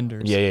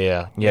defenders.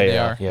 Yeah. They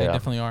are. They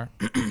definitely are.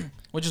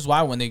 Which is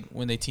why when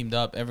they teamed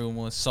up, everyone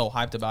was so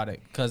hyped about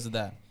it because of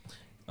that,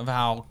 of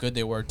how good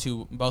they were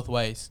both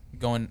ways,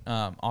 going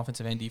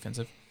offensive and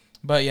defensive.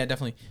 But yeah,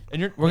 definitely.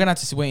 And We're gonna have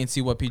to wait and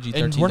see what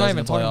PG-13 and we're not does even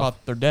in the talking playoff.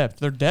 about their depth.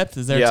 Their depth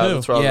is there Yeah, too.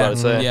 that's what I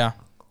was about to say. Yeah,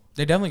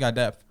 they definitely got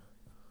depth.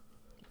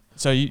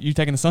 So you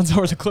taking the Suns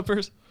over the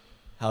Clippers?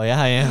 Hell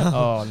yeah, I am.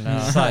 Oh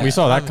no. We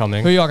saw that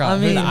coming. Who y'all got? I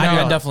mean,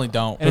 I no. definitely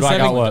don't. in a Who do I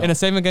got what? in a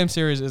 7-game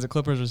series, is it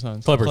Clippers or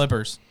Suns?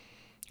 Clippers.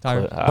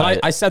 Tyler.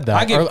 But I said that.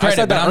 I give credit,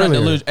 said but that I'm not earlier.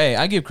 delusional. Hey,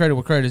 I give credit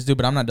where credit is due,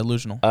 but I'm not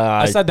delusional.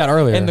 I said that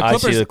earlier. And the I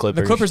Clippers, see the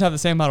Clippers. have the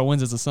same amount of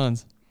wins as the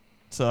Suns.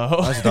 So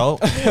That's dope.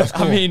 That's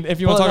cool. I mean, if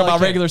you want to Well, talk about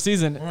okay. regular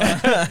season,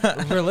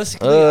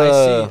 Realistically,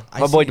 I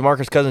my boy see,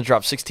 DeMarcus Cousins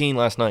dropped 16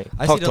 last night.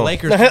 I Talk see to the him.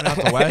 Lakers coming out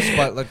the West,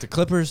 but like the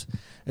Clippers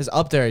is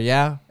up there,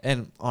 yeah.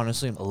 And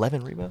honestly,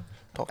 11 rebounds.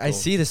 Talk to I him.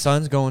 see the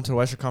Suns going to the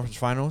Western Conference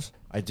Finals.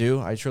 I do.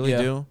 I truly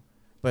Yeah. do.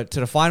 But to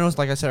the finals,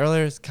 like I said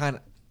earlier, it's kind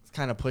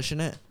of pushing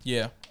it.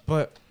 Yeah.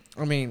 But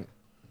I mean,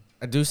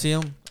 I do see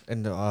them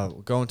and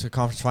going to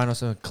conference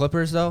finals. And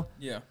Clippers, though,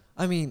 Yeah.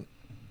 I mean,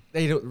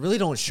 they really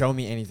don't show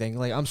me anything.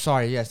 Like, I'm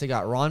sorry. Yes, they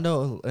got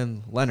Rondo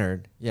and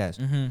Leonard. Yes,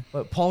 Mm-hmm.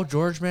 but Paul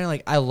George, man,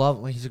 like I love.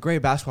 Like, he's a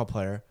great basketball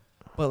player.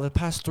 But the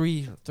past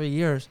three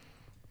years,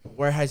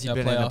 where has he Yeah,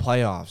 been in the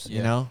playoffs? You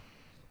Yeah. know,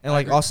 and I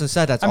like agree. Austin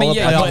said, that's I mean, all the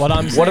yeah, playoff. but- what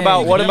I'm What saying,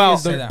 about- what he about-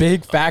 is the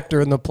big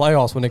factor in the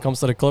playoffs when it comes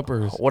to the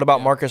Clippers? What about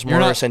Yeah. Marcus You're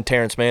not- Morris and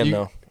Terrence Mann, you,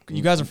 though?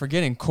 you guys are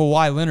forgetting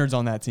Kawhi Leonard's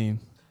on that team.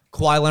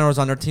 Kawhi Leonard was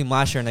on their team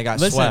last year and they got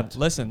swept.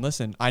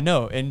 Listen. I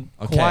know, and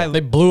Okay. Kawhi They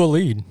blew a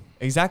lead.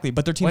 exactly,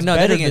 but their team's Wait, no, they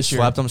better didn't get this year.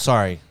 swept. I'm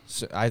sorry.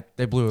 So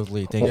they blew a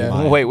lead. Thank you. Yeah.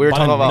 Mike. Wait, we were By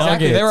talking the about.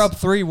 Exactly, they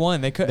Nuggets. were up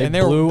 3-1. They could, They and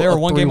they were blew a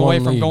one game away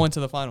 3-1 from lead. going to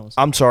the finals.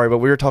 I'm sorry, but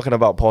we were talking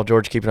about Paul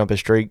George keeping up his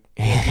streak.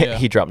 Yeah.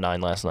 He dropped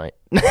 9 last night.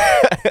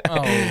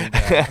 Oh,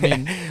 yeah. I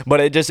mean, But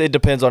it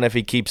depends on if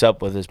he keeps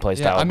up with his play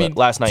style. I mean, but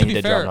last night to he be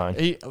did fair, drop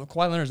 9.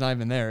 Kawhi Leonard's not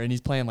even there, and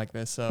he's playing like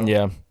this. So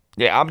Yeah.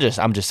 I'm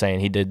just saying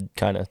he did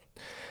kind of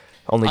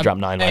only I'm- drop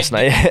 9 hey, last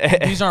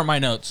night. These aren't my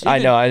notes. I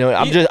know.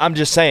 I'm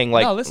just saying,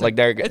 like, No, listen, like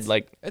they're it's-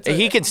 like it's a-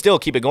 he can still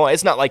keep it going.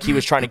 It's not like he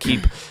was trying to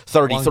keep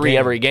 33 game.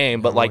 every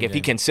game, but Yeah, like one if he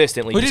game.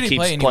 consistently Who just did he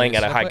keeps play playing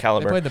at anyways? a high They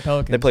caliber. played the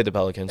Pelicans. They played the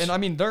Pelicans. and I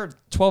mean, they're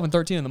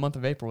 12-13 in the month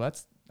of April.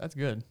 That's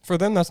good. For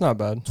them, that's not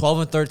bad. 12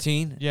 and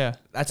 13. Yeah,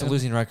 That's a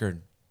losing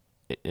record.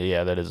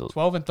 Yeah, that is.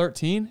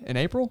 12-13 in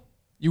April.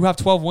 You have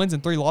 12 wins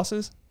and 3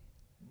 losses.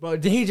 But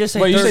did he just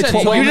say? Wait, you 13?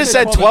 said 12, you just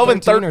said 12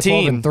 and 13 or 13.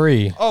 12 and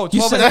 3. Oh, You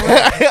 12 said and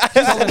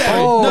 3.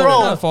 Oh, Bro,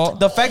 my fault.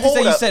 The fact Hold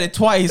that you up. said it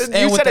twice, You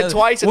and with said it the,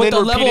 twice and with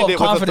then the level repeated of it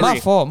with a confidence, three. My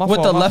fault. My with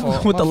fault. the my level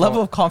fault, with my the level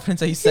fault. of confidence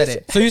that you said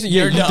it. So you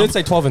You're dumb. did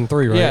say 12 and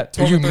 3, right? Yeah,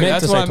 12 you and 3. meant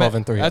That's to what say I 12 meant.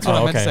 and 3. That's what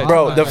I meant to say.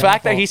 Bro, My the fault.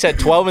 fact that he said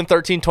 12 and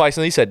 13 twice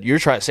and he said you're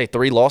trying to say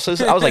 3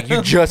 losses, I was like,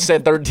 you just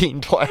said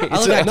 13 twice. I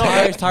look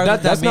at Tyler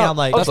looked at me. I'm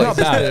like, that's not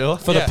bad.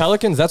 For the Yeah.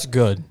 Pelicans, that's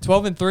good.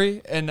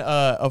 12-3 and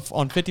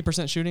on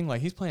 50% shooting,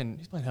 like he's playing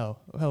hell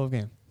of a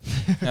game.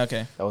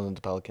 Okay. That wasn't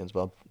the Pelicans,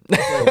 Bob.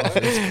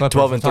 Clippers.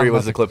 12 and 3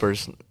 was the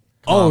Clippers.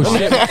 Oh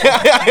shit!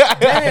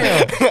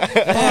 Damn!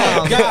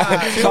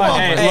 guys,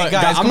 Sorry, hey, look,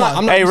 guys, I'm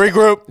not. Hey,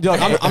 regroup.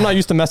 Look, I'm not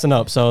used to messing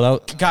up, so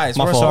that. guys,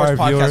 my we're a fault. Star Wars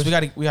Sorry, podcast. viewers. We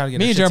gotta get. Me our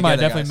and shit Jeremiah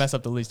together, definitely guys. mess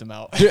up the least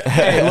amount.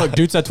 Hey, look,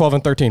 dude said 12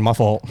 and 13. My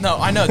fault. No,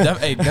 I know.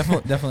 Definitely.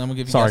 I'm gonna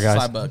give you Sorry, guys a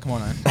guys. slide, but come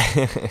on.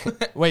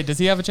 Wait, does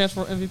he have a chance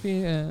for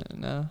MVP?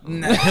 No.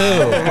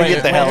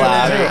 Get the hell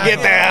out of here.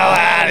 Get the hell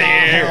out of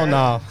Hell here.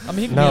 no. I mean,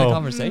 he can be in No. the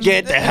conversation.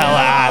 Get the hell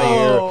out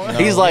of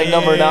here. He's like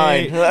number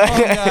 9.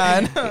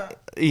 Oh God.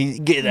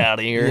 Get out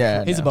of here.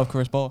 Yeah, He's above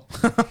Chris Paul.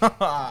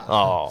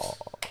 Oh.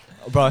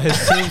 bro. His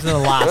team's in the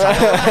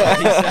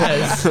last.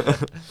 He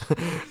says.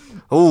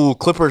 Ooh,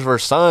 Clippers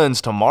versus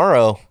Suns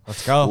tomorrow.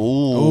 Let's go.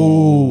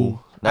 Ooh.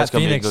 That's At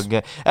going to be a Phoenix. good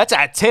game. That's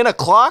at 10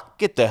 o'clock?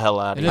 Get the hell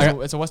out of It here.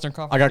 is it's a Western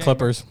Conference. I got game.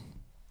 Clippers.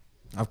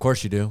 Of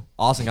course you do.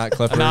 Austin got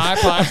Clippers. Nah,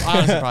 I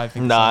honestly probably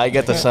think Nah, I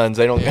get the Suns.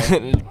 They don't Yeah.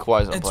 get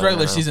Kawhi's not It's playing regular right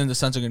now. season. The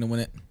Suns are gonna win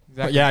it.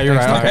 exactly. Yeah, you're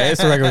right. Okay,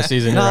 it's the regular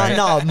season. You're No, right.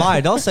 no,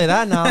 Maya, don't say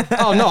that now.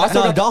 Oh no, I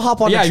still No, got, don't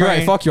hop on yeah, the you're train.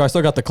 right. Fuck you. I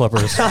still got the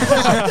Clippers.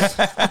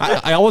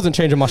 I wasn't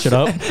changing my shit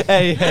up.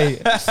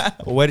 Hey,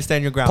 way to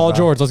stand your ground, Paul bro.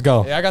 George, let's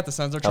go. Yeah, I got the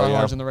Suns. They're Oh, yeah.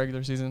 tryhards in the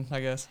regular season,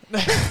 I guess.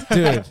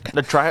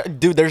 Dude.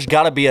 Dude, there's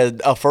got to be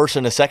a first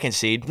and a second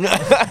seed.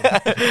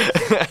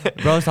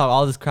 Bro's talk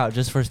all this crap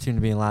just for his team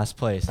to be in last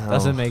place.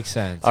 Doesn't make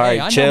sense. All right, Hey,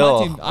 I know chill.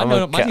 my team. I I'm know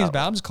gonna my team's count.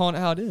 bad. I'm just calling it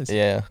how it is.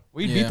 Yeah.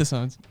 We Yeah. beat the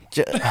Suns.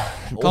 J-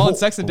 Colin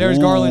Sexton, Darius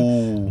Garland,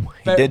 Ooh, he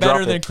better did drop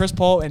than it. Chris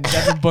Paul and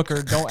Devin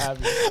Booker. Don't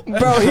average.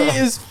 Bro, he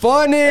is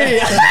funny.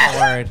 Not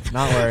worried.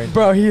 Not worried.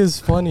 Bro, he is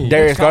funny.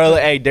 Darius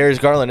Garland. Hey, Darius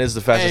Garland is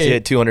the fastest Hey. to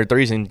hit 200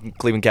 threes in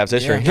Cleveland Cavs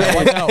history. Yeah,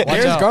 watch out. Watch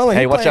Darius out. Garland.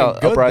 Hey, he's watch playing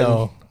out, Good, Uprising.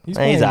 though. He's He's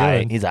playing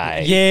alright. good. He's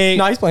alright. Yay.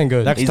 No, he's playing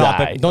good. Next He's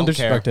topic. aight. Don't care.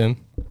 disrespect him.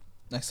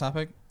 Next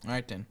topic. All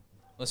right then.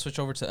 Let's switch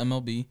over to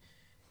MLB.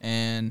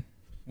 And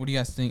what do you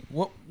guys think?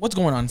 What's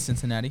going on in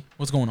Cincinnati?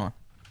 What's going on?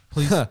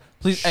 Please,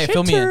 please. Hey,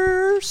 fill me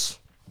in.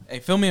 Hey,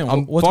 fill me in.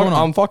 What's going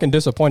on? I'm fucking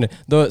disappointed.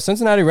 The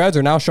Cincinnati Reds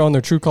are now showing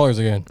their true colors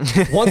again.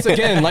 Once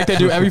again, like they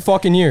do every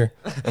fucking year.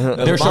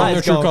 They're showing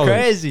their true going colors.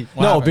 crazy.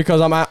 What No, happened?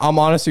 because I'm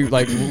honestly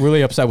like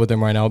really upset with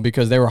them right now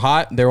because they were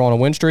hot, they were on a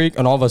win streak,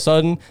 and all of a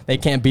sudden they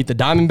can't beat the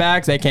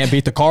Diamondbacks, they can't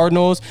beat the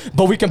Cardinals,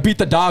 but we can beat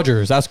the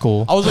Dodgers. That's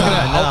cool. I was looking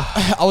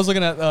at I was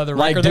looking at the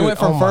Like, record. They dude, went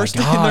from oh my first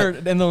in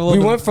God. their We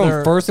went from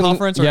their first in-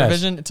 conference or yes.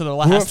 division to the We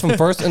went last. from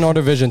first in our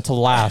division to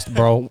last,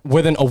 bro,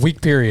 within a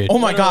week period. Oh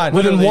my God!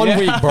 Within literally,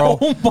 1 yeah. week, bro.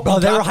 Bro,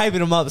 they were hyping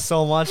him up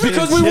so much.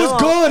 Because dude. we was Chill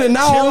good, and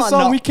now all of a Chill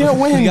sudden out. we can't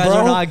win, You guys bro.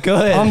 are not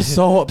good. I'm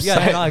so You guys are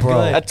upset, not bro.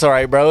 good. That's all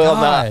right, bro.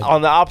 God.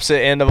 On the opposite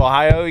end of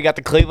Ohio, you got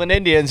the Cleveland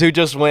Indians who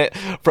just went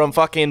from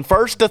fucking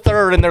first to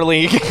third in their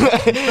league.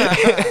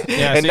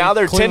 Yeah, and see, now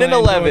they're 10 Cleveland and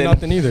ain't doing 11.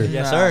 Nothing either.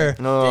 Yes, Nah. sir.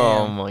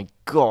 Oh Damn. my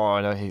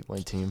god, I hate my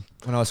team.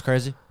 You know what's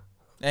crazy?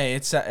 Hey,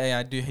 it's hey,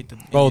 I do hate the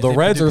Bro, Indians. the They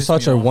Reds do are piss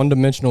such me a off.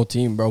 one-dimensional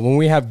team, bro. When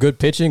we have good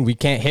pitching, we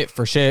can't hit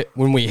for shit.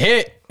 When we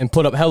hit and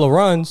put up hella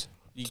runs,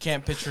 You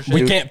can't pitch for shit.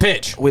 we can't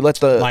pitch. We let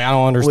the Like, I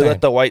don't we understand.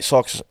 let the White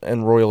Sox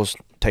and Royals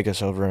take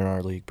us over in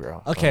our league,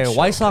 bro. Okay, I'm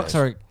White so Sox pissed.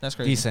 are That's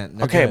crazy. decent.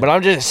 They're Okay, good. but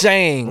I'm just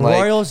saying,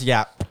 like, Royals,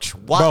 yeah.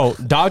 What? Bro,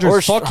 Dodgers,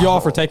 Or- fuck y'all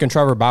for taking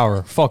Trevor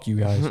Bauer. Fuck you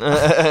guys.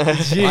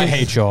 I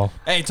hate y'all.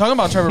 Hey, talking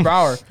about Trevor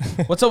Bauer.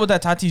 What's up with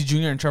that Tatis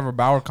Jr. and Trevor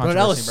Bauer Bro, controversy,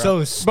 that was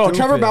so stupid. Bro,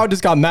 Trevor Bauer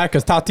just got mad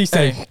because Tatis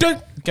said, Hey.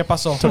 "Dun." ¿Qué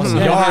pasó?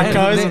 Yeah,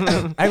 Yeah,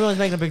 cuz. everyone's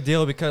making a big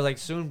deal because like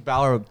soon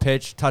Bauer would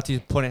pitch,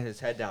 Tatis putting his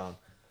head down.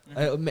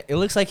 It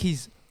looks like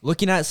he's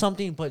looking at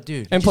something, but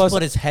dude, And just plus,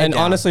 put his head and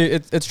down. honestly,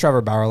 it's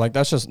Trevor Bauer. Like,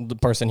 that's just the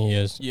person he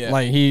is. Yeah.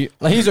 Like,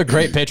 he's a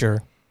great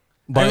pitcher.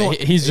 But Everyone-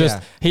 he's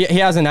just, he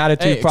has an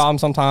attitude Hey, problem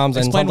sometimes.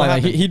 And explain something what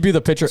like that. happened. He'd be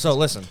the pitcher. So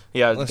listen,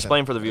 yeah, Listen.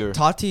 explain for the viewer.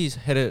 Tatis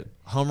hit a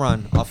home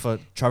run off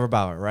of Trevor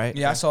Bauer, right?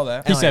 Yeah, I saw that.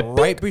 And He like, said,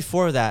 right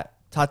before that,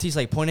 Tatis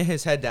like pointed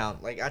his head down,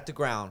 like at the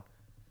ground,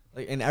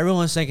 like, and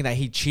everyone's thinking that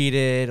he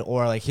cheated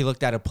or like he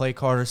looked at a play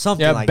card or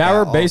something. Yeah, like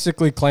Bauer that.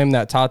 basically claimed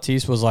that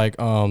Tatis was like,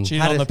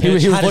 Cheated Had on the his- he,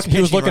 pitch. he was, Had his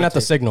he was pitching looking at the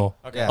rotate. signal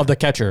Okay. of the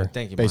catcher.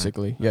 Thank you, Mike.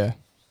 basically. Yeah.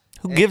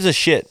 Who gives a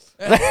shit?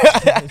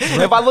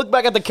 If I look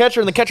back at the catcher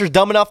and the catcher's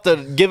dumb enough to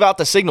give out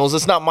the signals,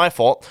 it's not my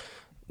fault.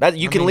 That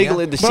you can mean,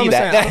 legally yeah. But see I'm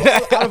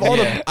that.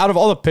 saying, out of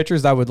all the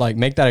pitchers that would like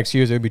make that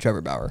excuse, it would be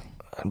Trevor Bauer.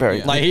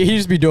 Very- Like he'd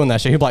just be doing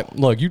that shit. He'd be like,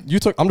 "Look, you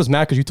took. I'm just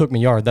mad because you took me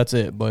yard. That's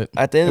it." But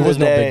At the end it of was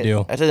the no day, big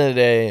deal. At the end of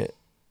the day,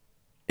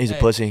 he's a Hey.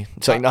 pussy.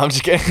 It's like, no, I'm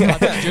just kidding.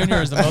 Tatis Jr.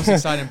 is the most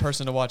exciting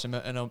person to watch in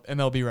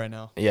MLB right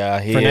now. Yeah,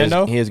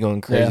 Fernando? He is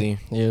going crazy.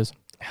 Yeah, he is.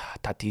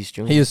 Tatis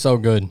Jr. He is so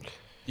good.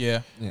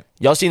 Yeah.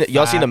 Y'all seen the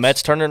Facts.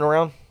 Mets turning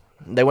around?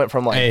 They went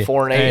from like Hey,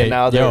 4-8, hey, and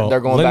now yo, they're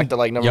going Lin- back to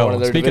like number one of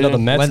their Speaking of the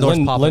division. Mets,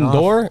 Lindor's popping off.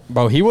 Lindor,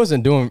 bro, he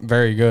wasn't doing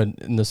very good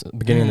in this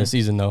beginning of the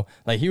season though.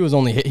 Like he was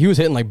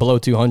hitting like below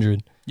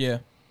 200. Yeah.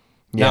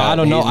 Now I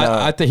don't know. he's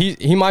not- I think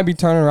he might be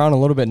turning around a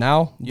little bit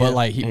now, Yeah. but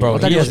like I bro,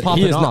 thought he he was is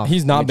popping not off.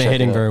 he's Let not me been check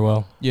hitting it out. very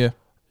well. Yeah.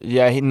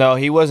 Yeah,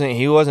 he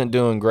wasn't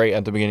doing great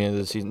at the beginning of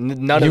the season.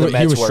 None of the Mets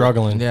He was were.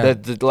 struggling. Yeah.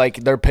 Like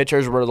their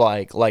pitchers were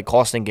like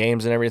costing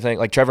games and everything.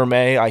 Like Trevor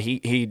May,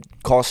 he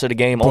costed a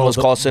game, Bro, almost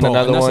costed bro,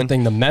 another and that's one. the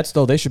thing. The Mets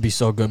though, they should be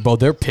so good, bro.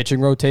 Their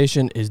pitching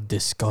rotation is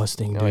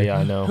disgusting, dude. Oh yeah,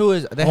 I know. Who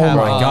is? They Oh have,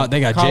 my God,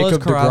 they got Carlos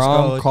Jacob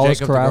DeGrom, Carlos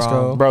Jacob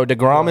Carrasco. Bro,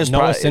 DeGrom is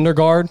Noah probably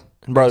Syndergaard.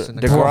 Bro, Listen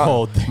to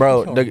DeGrom,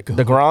 bro, Oh,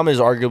 DeGrom is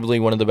arguably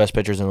one of the best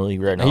pitchers in the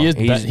league right now. He is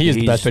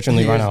the best pitcher in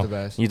the league right He is now. the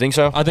best. You think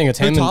so? I think it's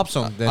him. Who and- tops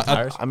him? The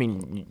entires? I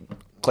mean,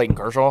 Clayton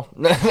Kershaw.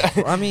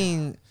 I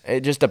mean,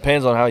 It just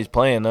depends on how he's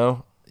playing,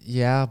 though.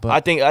 yeah, but I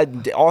think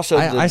also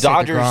the I say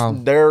Dodgers,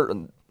 DeGrom.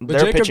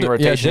 their pitching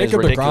rotation Jacob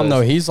is ridiculous. DeGrom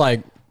though, he's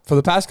like for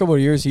the past couple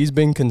of years, he's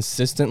been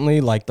consistently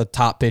like the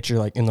top pitcher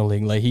like in the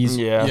league. Like he's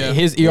Yeah.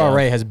 his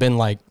ERA has been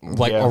like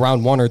Yeah.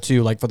 around 1 or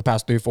 2 like for the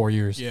past 3-4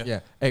 years.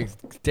 yeah. Hey,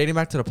 dating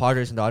back to the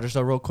Padres and Dodgers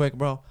though, real quick,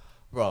 bro.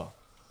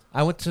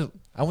 I went to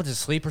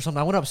sleep or something.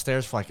 I went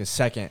upstairs for like a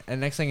second, and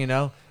next thing you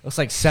know, it was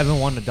like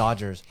 7-1 to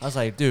Dodgers. I was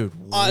like, dude,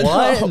 I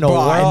what know, in the bro,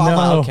 world? I I'm like,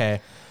 know.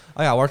 okay,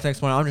 I got work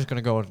next morning. I'm just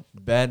gonna go to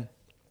bed.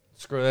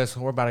 Screw this.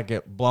 We're about to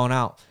get blown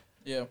out.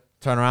 Yeah.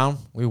 Turn around,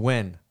 we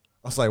win.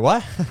 I was like,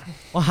 what?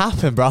 What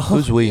happened, bro?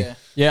 Who's we? Yeah.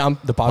 Yeah, I'm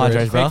the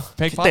Padres. Padres, bro?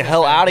 Fake Get the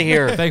hell out of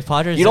here. Fake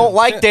Padres. You don't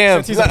like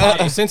them.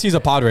 Since he's a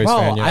Padres bro?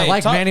 fan, yeah. I Hey,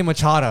 like talk- Manny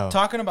Machado.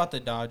 Talking about the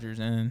Dodgers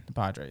and the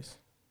Padres.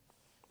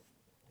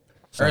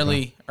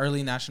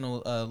 Early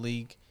National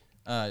League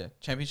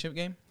championship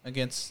game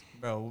against.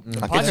 Bro, I the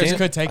could Padres see it.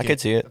 could take I it. could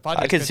see it. The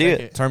Padres I could see take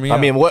it. Turn me I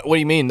up. mean, what do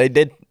you mean? They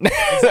did,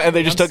 and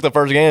they just took the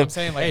first game. I'm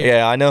saying like,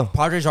 Yeah, I know.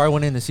 Padres are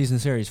winning the season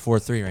series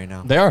 4-3 right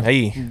now. They are.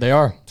 Hey. They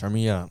are. Turn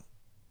me up.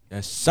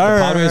 Yes, The sir.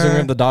 Padres are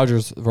going to the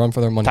Dodgers run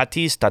for their money.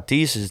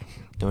 Tatis is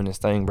doing his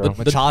thing, bro.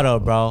 Machado,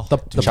 bro. The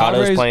Machado's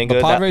Padres, playing the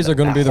good. Padres That- are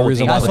going to that be the whole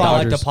reason team why That's the why I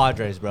like Dodgers. the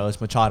Padres, bro. It's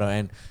Machado.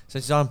 And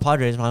since he's on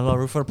Padres, might as well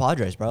root for the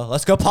Padres, bro.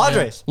 Let's go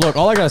Padres. Look,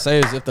 all I gotta say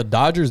is if the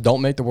Dodgers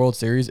don't make the World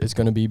Series, it's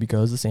gonna be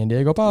because the San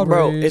Diego Padres.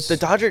 Bro, if the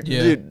Dodgers,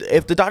 Yeah. dude,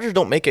 if the Dodgers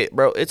don't make it,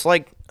 bro, it's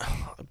like,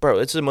 bro,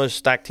 it's the most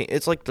stacked team.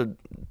 It's like the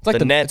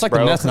Nets, it's like bro.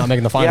 the Nets not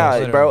making the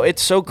finals. Yeah, bro,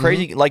 it's so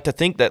crazy. Like to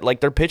think that like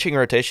their pitching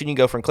rotation, you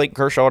go from Clayton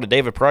Kershaw to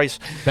David Price,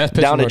 Best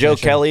pitching down to Joe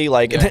rotation. Kelly.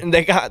 Like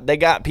Yeah. they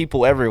got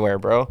people everywhere,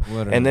 bro.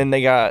 Literally. And then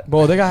they got,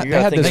 Bro, they you had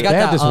gotta this. think They got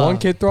had that, this one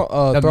kid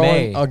the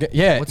throwing. May.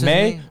 Yeah, What's his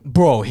May. name?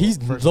 Bro, he's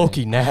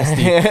low-key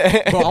nasty.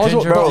 Bro,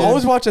 I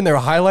was watching their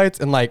highlights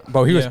and like,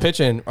 bro, he was Yeah.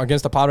 pitching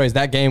against the Padres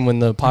that game when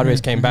the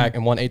Padres came back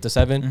and won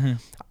 8-7.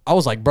 I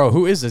was like, bro,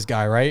 who is this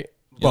guy, right?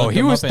 Bro, looked he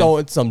him was up and-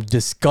 throwing some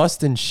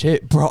disgusting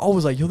shit, bro. I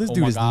was like, yo, this Oh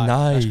dude my is God,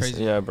 that's nice.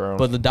 crazy. yeah, bro.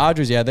 But the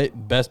Dodgers, yeah, they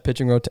best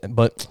pitching rotation.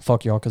 But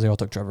fuck y'all because they all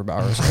took Trevor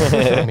Bauer. So,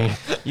 I mean,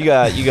 you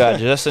got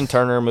Justin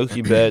Turner,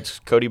 Mookie Betts,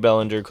 Cody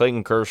Bellinger,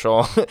 Clayton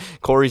Kershaw,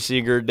 Corey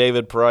Seager,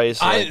 David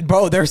Price, like,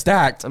 bro, they're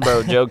stacked.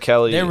 bro, Joe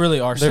Kelly. They really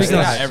are. They're Speaking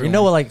of stacked. You everyone.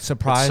 know what, like, It's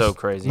surprised? so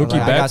crazy. Mookie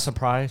Like, I got Betts?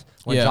 surprised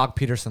when Yeah. Jock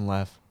Peterson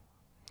left.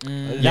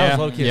 Mm, That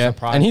was low-key a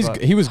surprise, and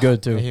but he was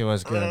good too. he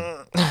was good.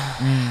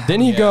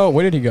 Didn't he yeah. go?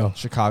 Where did he go?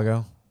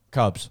 Chicago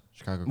Cubs.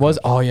 Chicago Was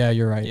Cubs. oh yeah,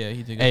 you're right. Yeah,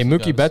 he did. Hey, go to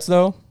Mookie Cubs. Betts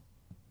though.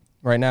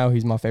 Right now,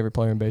 he's my favorite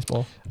player in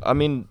baseball. I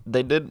mean,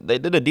 they did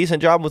a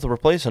decent job with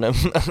replacing him.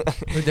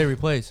 Who'd they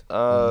replace?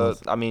 I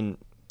mean,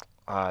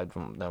 I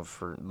don't know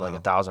for like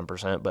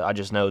 1,000%, but I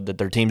just know that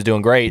their team's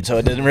doing great, so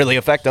it didn't really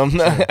affect them.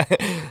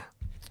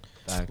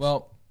 Facts.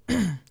 Well,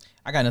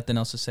 I got nothing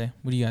else to say.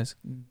 What do you guys?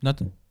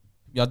 Nothing.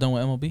 Y'all done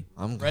with MLB?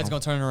 Red's gonna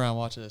turn it around.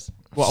 Watch this.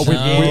 Well, we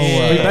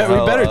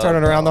better turn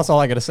it around. That's all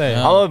I gotta say.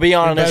 No. I'm gonna be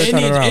honest, better turn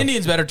it Indians, around.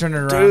 Indians better turn it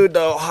around. dude.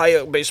 The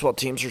Ohio baseball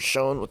teams are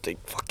showing what they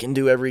fucking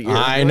do every year.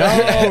 I know,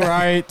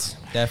 right?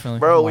 Definitely.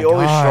 bro. Oh We my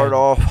always God. start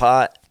off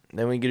hot,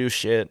 then we do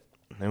shit,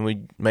 then we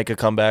make a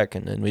comeback,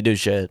 and then we do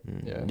shit,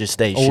 and just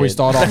stay Always shit.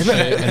 start off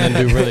shit and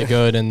then do really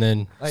good and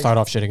then Like- start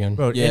off shit again.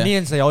 Bro, Yeah.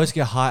 Indians, they always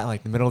get hot in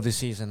like the middle of the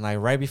season. Like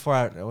right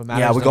before it matters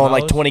Yeah, we're the going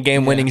like most, 20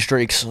 game Yeah. winning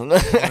streaks. when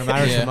it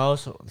matters Yeah. the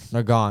most,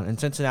 they're gone. In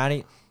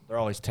Cincinnati, they're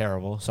always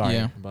terrible. Sorry,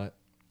 Yeah. but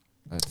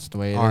that's the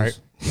way it All is.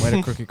 Way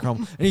to cookie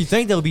crumble. And you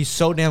think they'll be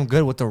so damn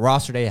good with the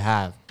roster they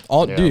have?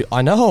 Oh, Yeah. dude,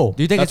 I know.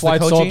 Do you think that's it's the why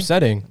it's so coaching?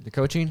 upsetting? The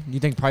coaching?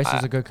 You think Price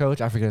is a good coach?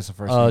 I forget his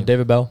first name.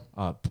 David Bell.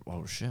 Oh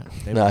shit.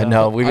 David No, Bell.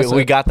 no, we I said-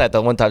 we got that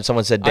the one time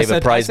someone said I David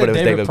said- Price, I said but it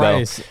was David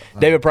Price Bell.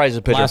 David Price is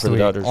a pitcher last for the week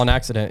Dodgers. on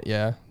accident,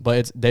 yeah. But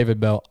it's David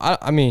Bell.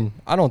 I mean,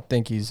 I don't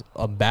think he's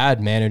a bad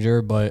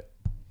manager, but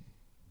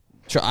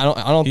I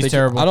don't He's think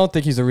terrible. I don't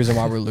think he's the reason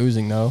why we're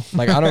losing though.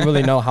 Like I don't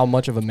really know how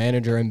much of a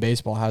manager in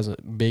baseball has a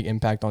big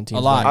impact on teams.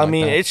 A lot. winning I like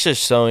mean, that. it's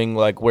just showing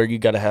like where you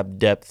got to have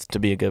depth to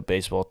be a good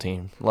baseball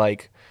team.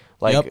 Like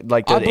Yep.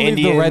 like the I believe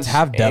Indians the Reds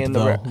have depth and the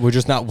though. We're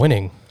just not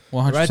winning.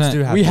 100%. Reds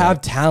do have We depth.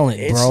 have talent,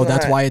 It's bro.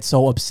 That's not- why it's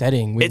so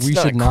upsetting. We It's we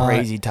not should not.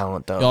 crazy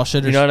talent though. Y'all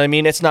should- You know what I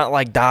mean? It's not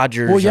like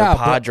Dodgers or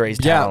Padres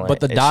talent. but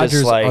the It's just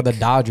Dodgers like, are the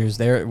Dodgers.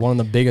 They're one of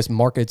the biggest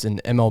markets in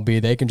MLB.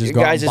 They can just your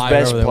go out guys' and buy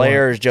best whatever they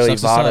player want. is Joey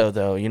Sucks to suck. Votto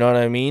though. You know what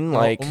I mean?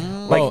 Like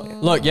Bro,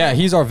 look, yeah,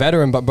 he's our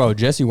veteran, but bro,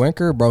 Jesse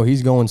Winker, bro,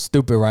 he's going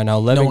stupid right now.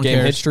 11 one game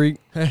cares. hit streak.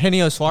 Henio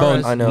Bro,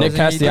 Suarez. I know. Nick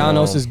Isn't he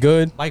Castellanos good? is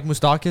good. Mike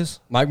Moustakas.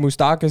 Mike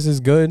Moustakas is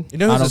good. You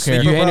know I who's a don't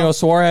care. sleeper, bro? Eugenio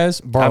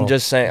Suarez, bro. I'm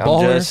just saying.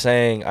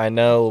 baller. I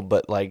know,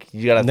 but like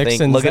you gotta Nick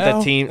think. Look at the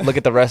Senzel? team. Look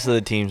at the rest of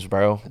the teams,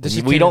 bro. This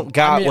is We kinda- don't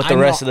got I mean, what the I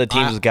rest know- of the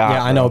teams I- got.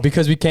 Yeah, I bro. know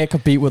because we can't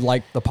compete with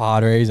like the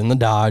Padres and the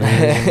Dodgers,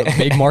 and the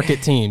big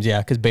market teams. Yeah,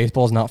 because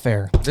baseball's not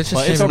fair. This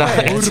But just it's came in my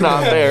okay. head. It's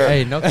not fair.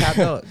 Hey, no cap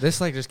though. This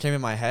like just came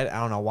in my head.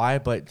 I don't know why,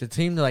 but the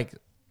team to like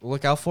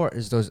look out for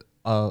is those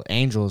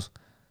Angels.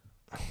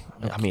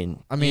 I mean,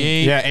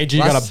 Yeah, AG,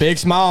 you got Last- a big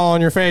smile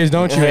on your face,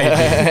 don't you,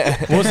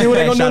 AG? We'll see what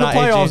they're going to do in Shout the out,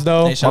 playoffs, AG.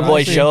 though. Hey, shout my out boy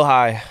AG.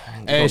 Shohei.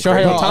 Hey,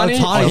 Shohei Ohtani,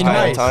 Ohtani, he's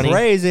nice. Ohtani.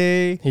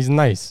 crazy. He's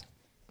nice.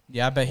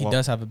 Yeah, I bet he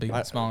does have a big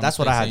smile. on That's his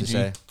what I face, had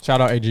to AG. say. Shout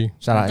out AG.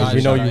 Shout out, God, AG.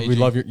 We know shout out you. We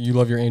AG.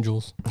 love your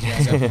Angels. Yeah,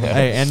 definitely.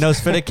 Hey, and those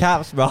fitted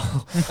caps, bro.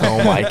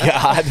 Oh my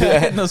god.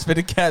 Those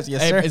fitted cats,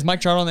 yes, Hey, sir. is Mike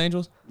Trout on the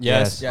Angels?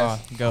 Yes.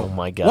 Yes. Go. Oh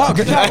my god. Wow,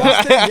 good job,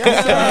 Austin.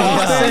 Yes,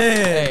 sir.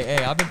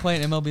 Hey, I've been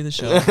playing MLB the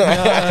show.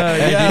 Hey,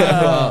 do you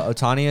know who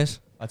Ohtani is?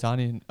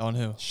 Atani on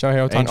who?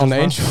 Shohei Ohtani on the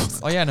Angels,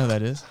 Angels. Oh yeah, I know who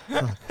that is.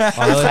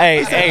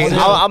 Hey,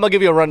 I'm gonna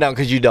give you a rundown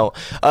because you don't.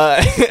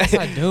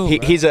 I do.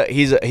 He's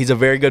a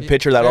very good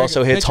pitcher that Very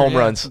also good hits pitcher, home yeah.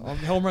 runs.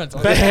 Home runs.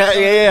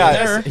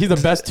 Yeah. He's the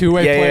best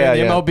two-way Yeah, player yeah, in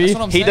the yeah. MLB. That's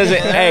what I'm He saying.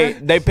 doesn't. Hey,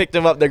 they picked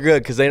him up. They're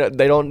good because they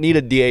don't need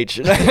a DH.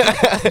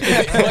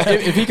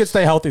 if he could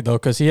stay healthy though,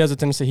 because he has a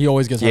tendency, he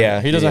always gets hurt.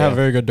 Yeah, He doesn't yeah. have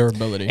very good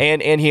durability.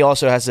 and he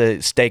also has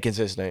to stay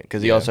consistent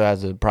because he also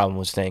has a problem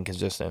with staying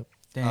consistent.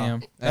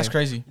 Damn, that's Hey.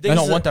 crazy. think I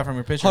don't he's want a- that from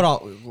your pitcher.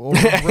 Hold on,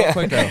 real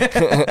quick though. You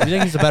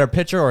think he's a better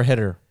pitcher or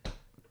hitter?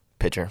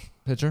 Pitcher.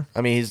 Pitcher.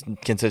 I mean, he's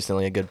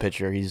consistently a good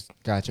pitcher.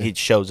 Gotcha. He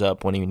shows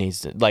up when he needs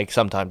to. Like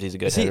sometimes he's a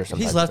good Is he- hitter.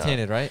 Sometimes he's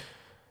left-handed, right?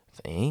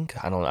 I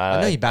think I don't. I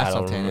know he bats I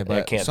don't left-handed, remember. I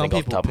but can't some think off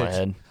the people top of my pitch-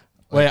 head.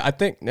 Wait, I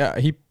think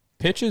he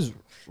pitches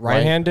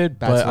right-handed,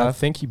 Bats but I left?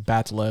 think he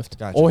bats left.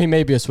 Gotcha. Or he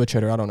may be a switch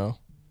hitter. I don't know.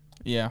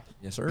 Yeah,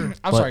 Yes, sir. I'm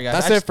But sorry, guys.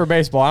 That's it for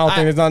baseball. I don't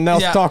think there's nothing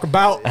else yeah. to talk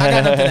about.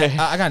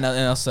 I got nothing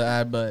else to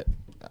add, but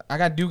I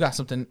got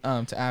something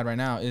to add right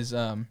now. Is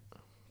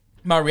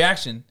my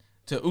reaction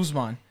to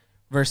Usman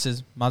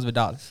versus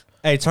Masvidal.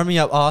 Hey, turn me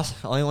up, Oz.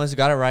 Only ones who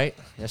got it right.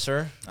 Yes,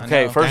 sir.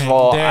 Okay, know. first of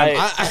all, Damn.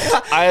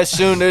 I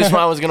assumed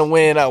Usman was gonna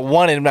win. I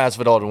wanted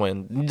Masvidal to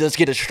win. Let's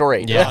get it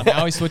straight. Yeah,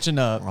 now he's switching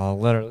up. Oh,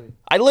 literally.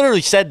 I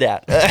literally said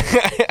that.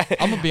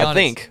 I'm gonna be I honest.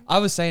 think. I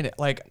was saying it.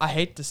 Like, I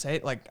hate to say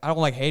it. Like, I don't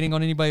like hating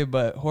on anybody,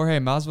 but Jorge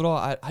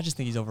Masvidal, I just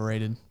think he's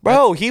overrated.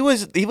 Bro, he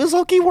was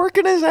low-key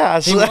working his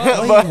ass. No,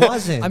 But- he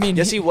wasn't. I mean,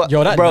 yes, he was.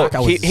 Yo, that bro,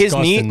 knockout was his knee,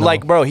 disgusting, though.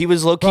 like, bro, he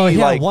was low-key bro, he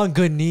like. had one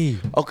good knee.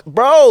 Okay,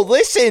 bro,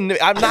 listen,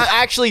 I'm not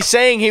actually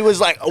saying he was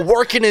like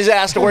working his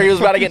ass to where he was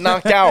about to get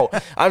knocked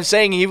out. I'm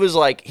saying he was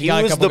like He got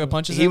a was couple the good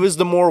punches he in? was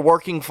the more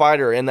working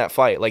fighter in that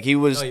fight. Like he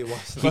was.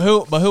 But who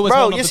was Bro,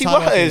 holding yes, up he the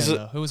title at the was. end,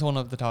 though? Who was holding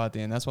up the title at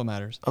the end? That's what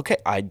matters. Okay,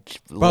 I just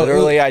bro, said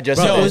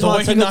it it. was the one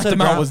way he took him knocked to the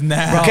him out ground. was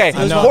nasty. Okay, It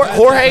was know. one-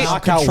 Jorge.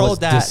 Knockout controlled was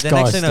that. The next thing,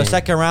 the disgusting.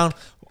 second round,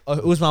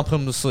 Usman put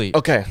him to sleep.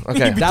 Okay,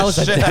 okay. That was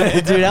a dude.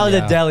 That was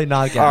a deadly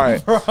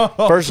knockout. All right.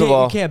 First of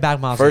all, you can't back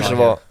Miles.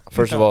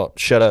 First of all,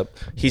 shut up.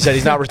 He said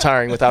he's not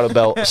retiring without a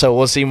belt, so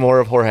we'll see more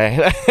of Jorge.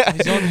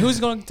 Who's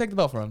going to take the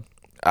belt from him?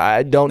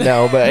 I don't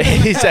know, but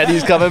he said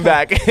he's coming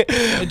back.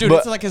 Hey, dude, But-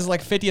 it's like his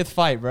 50th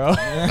fight, bro.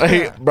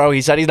 Bro,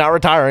 he said he's not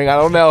retiring. I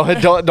don't know.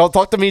 Don't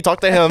talk to me.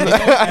 Talk to him.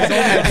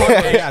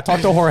 Yeah,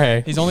 talk to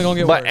Jorge. He's only going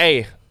to get But worse.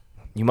 hey,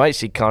 you might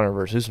see Connor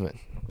versus Usman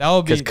That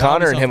would be because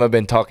Connor and him have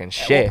been talking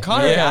shit.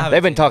 Connor, Yeah.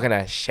 They've been talking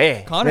that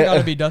shit. Connor got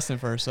to be Dustin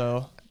first,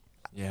 so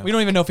Yeah. we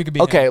don't even know if he could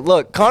be. Okay,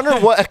 look, Connor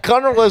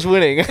was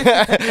winning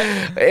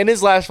in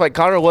his last fight.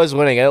 Connor was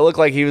winning, and it looked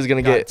like he was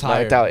gonna Got get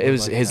tired. knocked out. It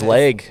was Like his that.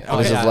 leg. It Oh,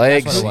 was yeah, his that's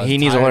legs. what it was. He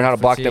needs to Tired, learn how to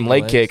block them fatigue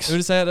leg legs. kicks. Who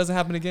to say that doesn't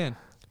happen again?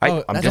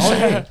 Oh, I'm that's just all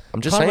saying. right.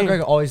 I'm just Conor saying.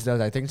 McGregor always does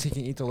that. I think he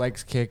can eat the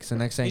legs kicks. The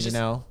next thing He's you just-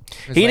 know,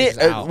 his He legs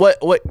did is out.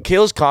 what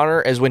kills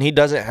Connor is when he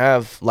doesn't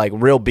have like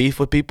real beef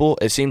with people.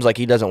 It seems like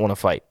he doesn't want to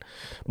fight.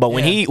 But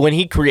when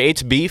he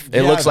creates beef,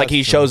 it Yeah, looks like that's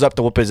he true. shows up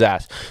to whoop his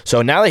ass.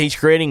 So now that he's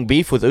creating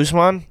beef with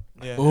Usman,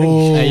 Yeah.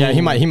 Hey, yeah, he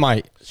might. He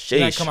might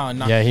sheesh. come out and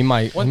knock. Yeah, he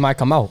might. He might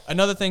come out.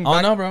 Another thing.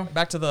 I don't back, know, bro.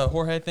 Back to the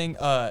Jorge thing.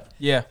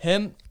 Yeah.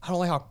 Him. I don't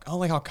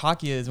like how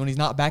cocky he is when he's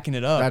not backing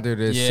it up. That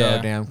dude is Yeah.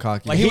 so damn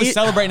cocky. Like he was He-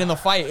 celebrating in the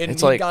fight, and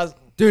It's he like- got,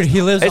 dude,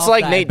 he lives. It's off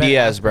like that Nate bet-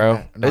 Diaz, bro.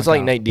 knockout. It's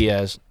like Nate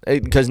Diaz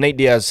because Nate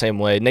Diaz same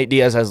way. Nate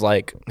Diaz has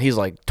he's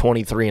like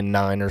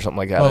 23-9 or something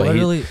like that. Bro, Like,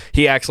 literally-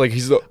 he acts like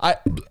he's the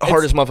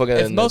hardest motherfucker.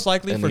 It's in most the,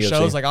 likely in for the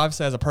shows. UFC. Like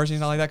obviously as a person,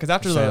 he's not like that.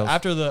 Because Sales.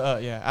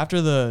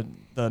 after the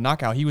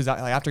knockout, he was like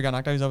after he got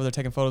knocked out, he was over there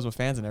taking photos with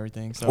fans and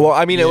everything. So Well,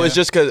 I mean, it was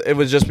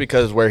Yeah. just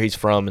because where he's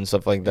from and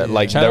stuff like that. Yeah.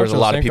 Like Chad there was a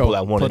lot of Ochocinco people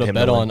that wanted put a him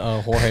bet to on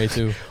win. Jorge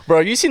too.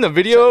 Bro, you seen the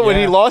video when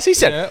he Yeah. lost? He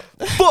said,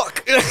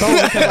 "Fuck."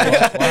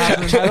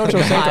 Chad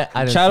Ochocinco,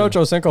 I didn't Chad see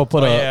it. Ochocinco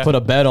put Oh, a yeah. put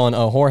a bet on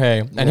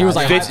Jorge, and he was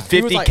like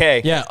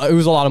 50K. Yeah, it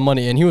was a lot of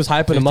money, and he was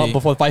hyping him up 50.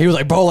 before the fight. He was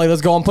like, "Bro, like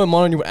let's go and put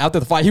money on you." After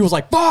the fight, he was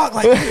like, "Fuck!"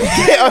 Like,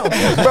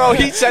 Bro,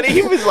 he said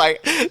he was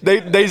like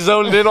they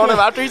zoned in on him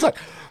after he's like,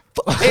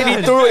 and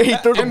he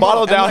threw the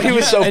bottle down. He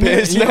was so and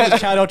pissed. He was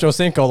Chad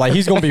Ochocinco, like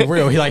he's gonna be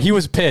real. He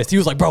was pissed. He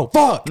was like, "Bro,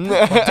 fuck,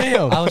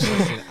 damn."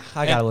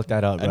 I gotta look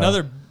that up. Bro.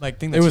 another like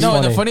thing It that's was No,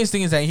 and the funny. funniest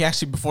thing is that he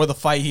actually before the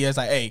fight he was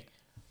like,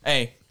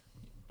 hey,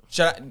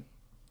 should I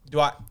Do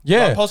I?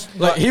 Yeah,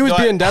 like he was do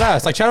I- being dead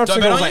ass. Like Chad do I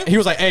Ochocinco bet was on like, you? he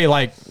was like, hey,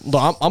 like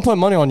look, I'm putting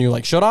money on you.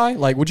 Like, should I?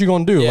 Like, what you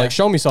gonna do? Yeah. Like,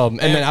 show me something.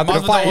 And And then after the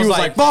Masvidal fight, he was was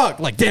like, fuck.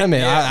 Like, damn it,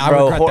 Yeah. I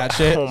Bro, regret that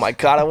shit. Oh my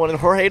god, I wanted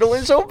Jorge to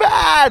win so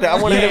bad. I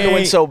wanted him to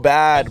win so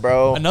bad,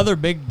 bro. Another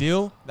big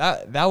deal.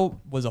 That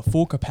was a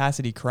full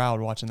capacity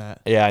crowd watching that.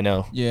 Yeah, I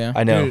know. Yeah.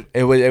 I know. Dude.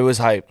 It was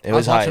hype. It I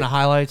was was hype. watching the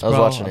highlights, I was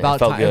bro. watching it. It About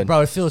felt time, good.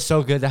 bro. It feels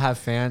so good to have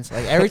fans.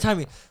 Like every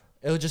time,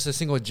 it was just a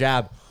single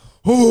jab.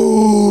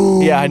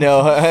 Yeah, I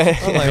know.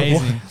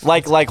 Amazing.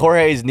 like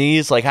Jorge's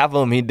knees, like half of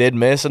them he did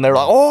miss, and they were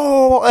like,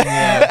 oh,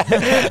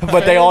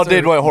 but they all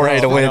did want Jorge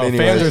to win Fans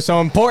are anyway.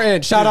 so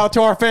important. Shout out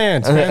to our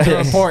fans. Fans are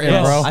important,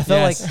 Yes. bro. I feel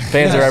Yes. like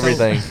Fans are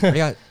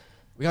everything.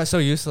 we got so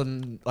used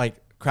to like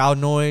crowd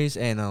noise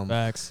and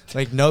Facts.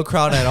 like no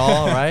crowd at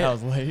all, That right?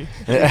 was late.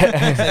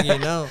 Next thing you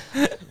know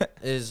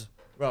is,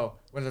 bro,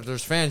 when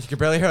there's fans, you can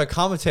barely hear the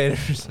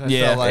commentators. I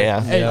Yeah. felt like,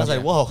 Yeah. Hey, I was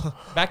like, whoa.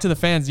 Back to the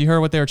fans. You heard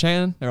what they were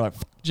chanting? They were like,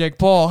 Jake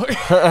Paul.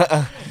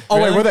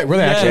 Oh wait, were they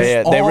Yes. actually?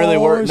 Yeah, they really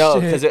Oh, were. No,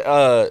 shit.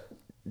 because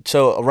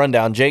so a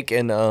rundown. Jake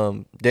and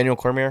Daniel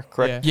Cormier,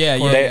 correct? Yeah,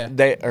 yeah, They yeah.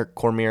 they or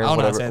Cormier, I don't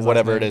know how to say his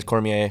whatever last it name. is,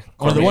 Cormier.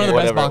 One of the Cormier,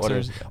 best whatever,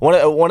 boxers.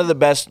 one of the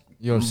best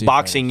UFC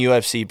boxing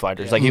UFC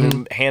fighters, like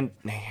even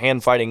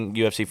hand fighting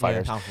UFC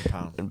fighters. Pound for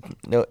pound.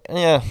 No,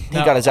 yeah, he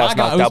No, got his ass I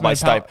got knocked out by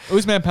Usman Stipe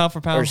Usman pound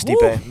for pound. or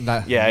Stipe.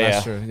 That- Yeah,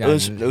 that's yeah. true. Yeah,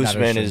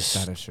 Usman that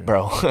is, true.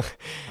 bro.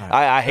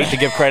 I hate to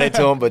give credit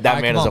to him, but that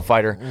Alright, man come is a on.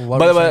 fighter. What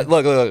But, were you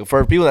look,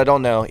 for people that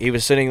don't know, he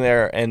was sitting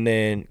there, and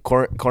then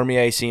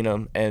Cormier seen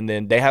him, and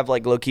then they have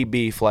like low key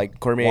beef.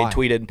 Like Cormier Why?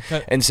 tweeted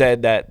and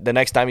said that the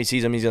next time he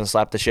sees him, he's gonna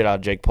slap the shit out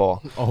of Jake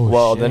Paul. Oh,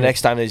 well, the shit.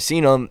 next time they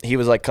seen him, he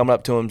was like coming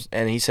up to him,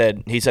 and he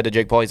said to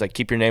Jake Paul, he's like,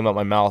 keep your name out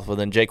my mouth. Well,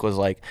 then Jake was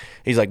like,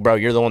 he's like, bro,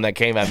 you're the one that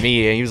came at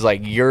me, and he was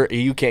like,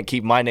 you can't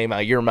keep my name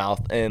out of your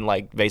mouth, and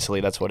like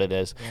basically that's what it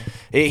is.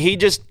 He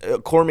just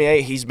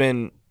Cormier, he's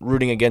been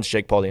rooting against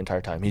Jake Paul the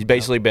entire time. He's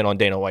basically been on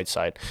Dana White's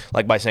side,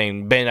 like by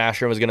saying Ben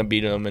Askren was gonna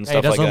beat him and Hey,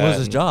 stuff like doesn't that. lose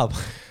his And- job.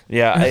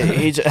 Yeah,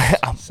 he's.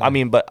 I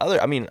mean, but other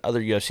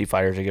UFC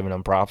fighters are giving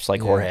him props, like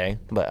Jorge.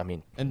 But I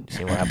mean, And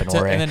see what happened to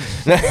Jorge. and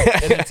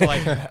then to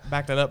like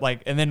back that up,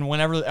 like, and then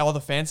whenever all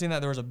the fans seen that,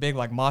 there was a big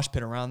like mosh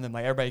pit around them.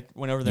 Like everybody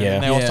went over there Yeah.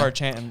 and they all Yeah. started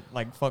chanting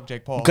like "fuck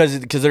Jake Paul." Because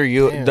they're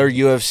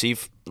UFC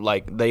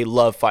like they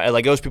love fight,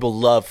 like those people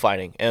love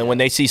fighting, and when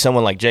they see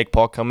someone like Jake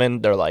Paul come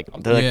in, they're like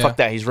Yeah. fuck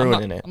that, he's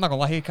ruining it. I'm not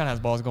gonna lie, he kind of has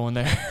balls going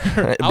there.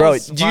 I Bro,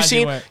 was do you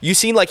surprised he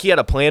seen went. like he had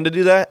a plan to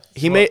do that?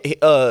 He What? made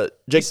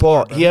Jake He's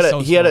Paul. smart, bro. He had He's a so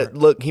he had a smart.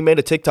 look. He made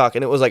a TikTok,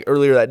 and it was like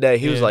earlier that day.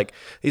 He was Yeah. like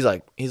he's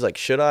like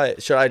should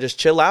I just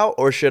chill out,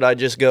 or should I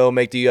just go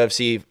make the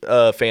UFC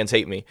fans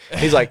hate me?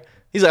 He's like.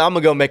 He's like, I'm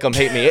gonna go make them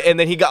hate me, and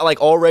then he got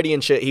like all ready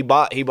and shit. He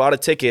bought a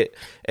ticket,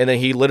 and then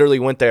he literally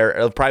went there.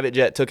 A private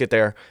jet took it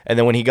there, and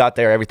then when he got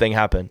there, everything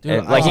happened. Dude,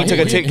 And, like he took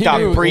a he TikTok,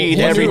 knew- pre he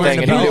knew everything,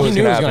 and he knew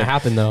it was gonna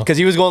happen though. because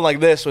he was going like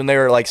this when they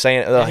were like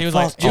saying. Yeah, he was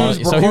like, he was so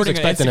he was recording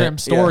an expecting Instagram it.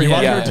 story Yeah.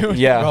 while Yeah. they were doing.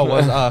 yeah.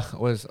 Bro,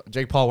 was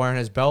Jake Paul wearing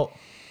his belt?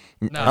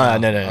 No.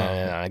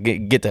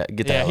 Get that.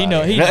 Yeah, hell he out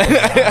know of he. here.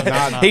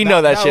 He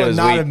know that shit would was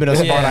not weak. have been a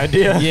smart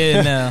idea.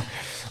 Yeah, no.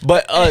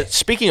 But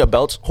speaking of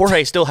belts,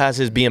 Jorge still has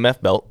his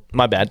BMF belt.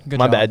 My bad. Good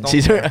My job. bad. Don't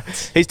Caesar.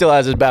 He still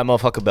has his bad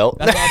motherfucker belt.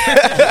 Not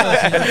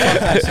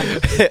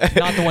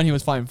the one he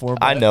was fighting for.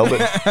 But I know,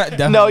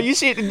 but no, you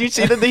see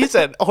that he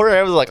said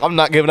Jorge was like, I'm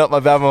not giving up my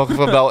bad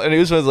motherfucker belt, and he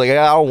was like,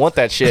 I don't want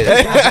that shit.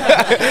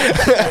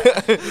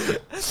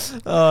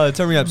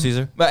 Turn me up,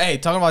 Caesar. But hey,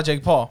 talking about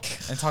Jake Paul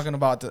and talking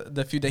about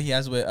the feud that he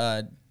has with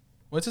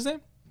what's his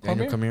name?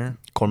 Daniel Cormier?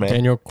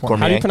 Cormier. Cormier.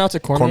 How do you pronounce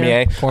it?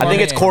 Cormier. I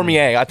think it's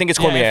Cormier. I think it's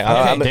Cormier.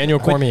 Yeah, okay. Daniel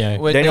Cormier.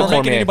 With- Daniel We're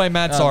making Cormier. anybody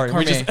mad. Sorry,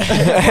 we Cormier.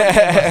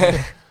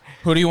 just.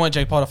 Who do you want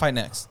Jake Paul to fight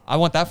next? I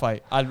want that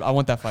fight. I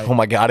want that fight. Oh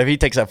my god, if he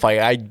takes that fight,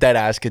 I dead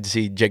ass could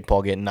see Jake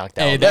Paul getting knocked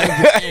out.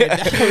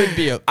 That would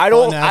be a I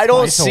don't fun-ass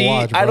fight to see.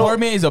 watch, I bro. don't.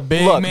 Cormier is a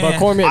big Look, man. But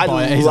Cormier, I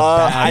boy, he's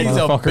love- a bad he's a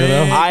motherfucker big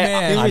though.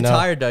 man. He's I know.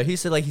 retired though. He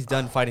said like he's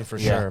done fighting for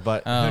Yeah. sure,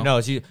 but Oh. who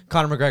knows?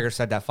 Conor McGregor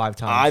said that 5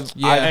 times.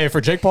 Yeah. Hey, for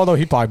Jake Paul though,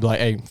 he'd probably be like,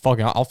 "Hey, fuck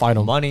it, I'll fight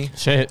him." Money.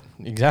 Shit,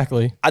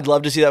 exactly. I'd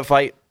love to see that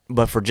fight,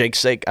 but for Jake's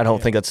sake, I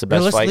don't think that's the best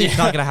Realistically, fight. it's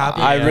not gonna happen.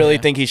 I Yeah. really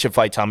think he should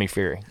fight Tommy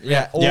Fury.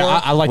 Yeah. Or, Yeah,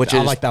 I like which I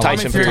is like that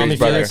Tyson one. Fury's Tommy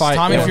brother. Fury fight.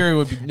 Tommy yeah. Fury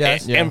would be.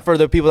 Yes. Yeah. And for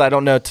the people that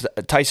don't know,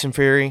 Tyson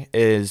Fury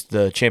is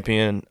the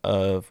champion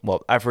of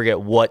I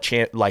forget what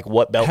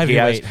what belt he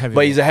has, Heavyweight.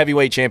 but he's a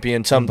heavyweight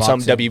champion. Some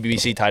boxing.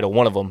 WBC title,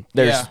 one of them.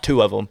 There's Yeah.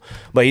 2 of them,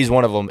 but he's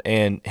one of them,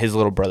 and his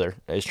little brother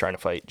is trying to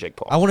fight Jake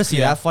Paul. I want to see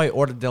Yeah. that fight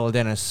or the Dylan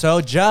Dennis. So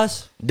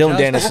just Dylan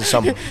Dennis is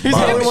some. He's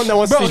the only one that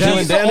wants to see Bro, Dylan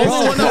he's the Dennis.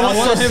 only one that I wants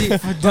want to to see see.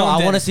 Dylan No, I want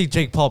to Dennis. see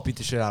Jake Paul beat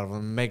the shit out of him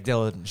and make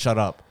Dylan shut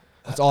up.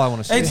 That's all I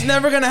want to see. It's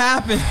never gonna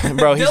happen,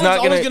 Bro, he's Dylan's not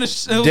always gonna.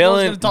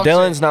 Dylan,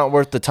 Dylan's not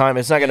worth the time.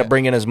 It's not gonna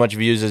bring in as much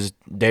views as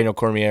Daniel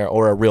Cormier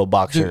or a real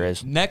boxer Dude,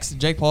 is. next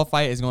Jake Paul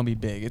fight is going to be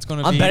big. It's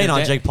going to I'm be betting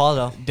either on Jake Paul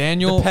though.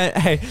 Daniel.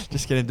 Hey,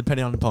 just kidding.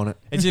 Depending on the opponent.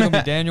 It's either going to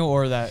be Daniel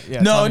or that.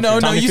 Yeah, No, Tommy no,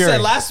 Fury. no. Tommy You Fury.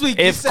 said last week.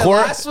 You If said Cor-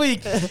 last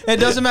week. It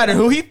doesn't matter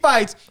who he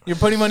fights. You're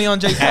putting money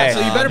on Jake Paul. Hey, So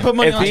you better put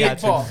money if on he- Jake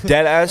Paul.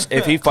 Dead ass.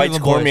 If he fights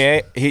Cleveland boys.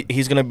 Cormier,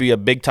 he's gonna be a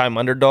big time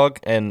underdog.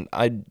 And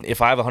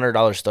if I have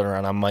 $100 thrown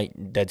around, I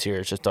might dead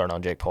serious just throw it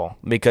on Jake Paul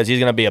because he's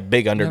gonna be a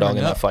big underdog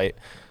in know. that fight.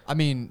 I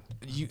mean,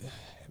 you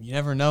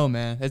never know,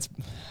 man.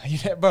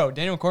 Bro,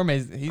 Daniel Cormier,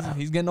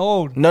 he's getting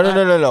old.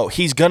 No.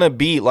 He's gonna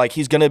be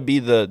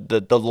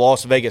the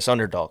Las Vegas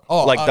underdog,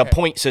 Oh, like the okay.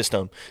 point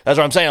system. That's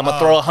what I'm saying. I'm gonna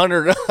throw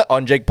 100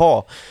 on Jake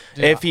Paul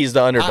if he's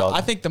the underdog.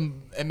 I think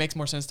it makes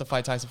more sense to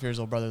fight Tyson Fury's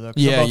little brother though.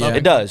 'cause Yeah, they're both yeah. up-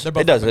 It does. they're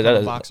both It does. up It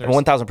and does. coming boxers.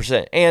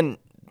 1,000%. And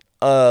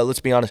let's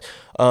be honest.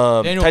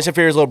 Tyson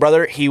Fury's little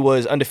brother, he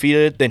was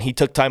undefeated. Then he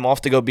took time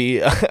off to go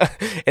be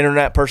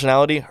internet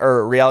personality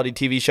or reality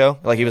TV show.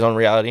 Like he was on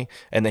reality,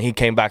 and then he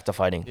came back to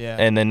fighting. Yeah.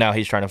 And then now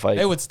he's trying to fight.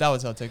 That was how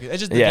it took it. It's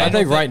just Yeah. I Daniel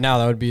think thing. right now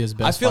that would be his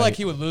best. I feel fight. like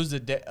he would lose to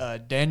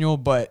Daniel,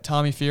 but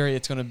Tommy Fury,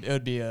 it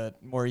would be a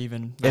more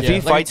even. If Yeah, he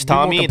like, fights be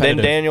more Tommy, then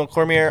competitive. Daniel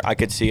Cormier, I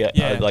could see it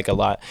Yeah. like a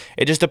lot.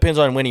 It just depends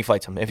on when he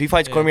fights him. If he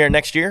fights Yeah. Cormier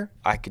next year,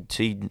 I could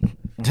see.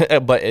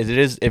 But it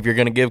is if you're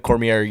gonna give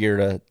Cormier a year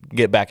to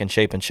get back in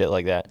shape and shit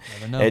like that.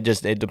 Never know.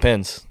 It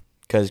depends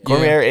because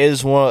Cormier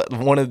is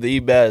one of the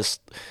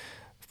best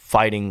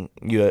fighting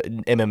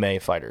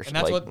MMA fighters, And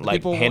that's what the like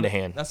people hand to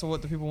want- hand. That's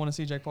what the people want to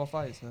see Jake Paul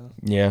fight. So.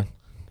 Yeah.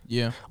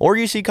 Yeah. Or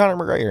you see Conor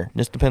McGregor.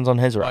 Just depends on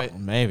his route. Right.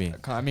 Maybe.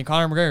 I mean,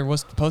 Conor McGregor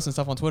was posting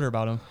stuff on Twitter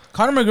about him.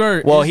 Conor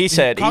McGregor. Well, he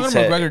said- Conor he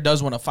said- McGregor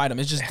does want to fight him.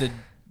 It's just the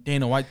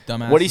Dana White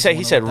dumbass. What did he say?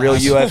 He said real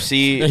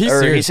UFC, Yeah, he's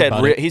or he serious said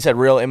about it. he said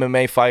real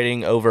MMA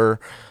fighting over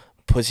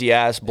pussy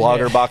ass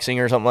blogger Yeah. boxing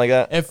or something like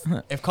that.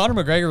 If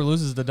Conor McGregor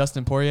loses to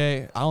Dustin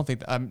Poirier, I don't think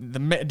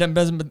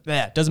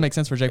that doesn't make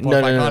sense for Jake Paul No,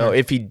 to fight no, no, Conor. no.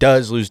 If he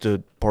does lose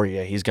to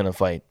Poirier, he's gonna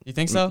fight. You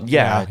think so?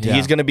 Yeah, Yeah.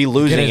 he's gonna be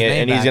losing his it,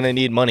 name and he's back. gonna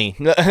need money.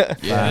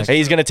 Yeah.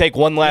 He's gonna take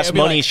one last it'll be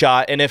money like-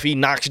 shot, and if he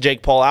knocks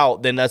Jake Paul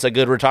out, then that's a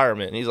good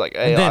retirement. He's like,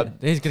 hey, And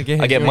then he's gonna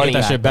get. I get money.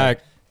 Get that shit back.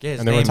 Get his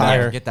and then name back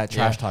retire. and get that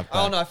trash Yeah. talk. I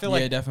don't back. know. I feel Yeah,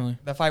 like definitely.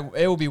 that fight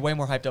it will be way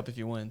more hyped up if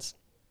he wins.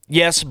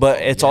 yes, but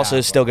it's Yeah, also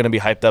but- still gonna be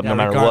hyped up Yeah, no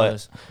matter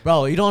regardless.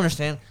 Bro, you don't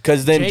understand.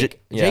 Because then,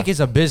 Jake is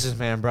a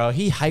businessman, bro.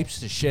 He hypes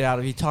the shit out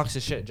of. He talks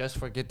the shit just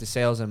for get the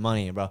sales and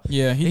money, bro.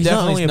 Yeah, he He's not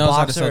definitely only a knows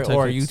how to boxer sell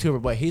or a tickets.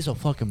 YouTuber, but he's a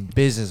fucking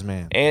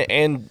businessman.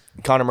 and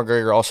Conor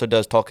McGregor also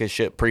does talk his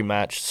shit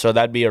pre-match, so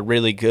that'd be a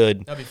really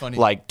good That'd be funny.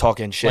 like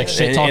talking shit, Like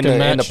shit in talking the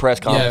match? press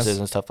conferences Yes.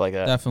 and stuff like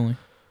that. Definitely.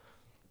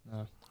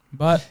 Uh,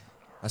 But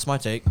That's my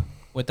take.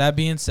 with that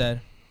being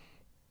said,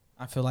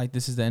 I feel like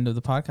this is the end of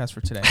the podcast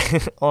for today.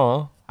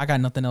 Aw, I got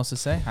nothing else to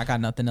say. I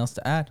got nothing else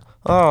to add.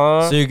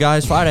 aw. See you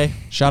guys Friday.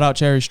 Shout out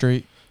Cherry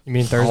Street. You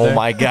mean Thursday? Oh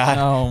my god!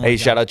 Oh my Hey, God.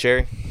 shout out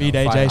Cherry. Beat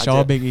Friday. AJ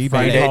Shaw, Big E.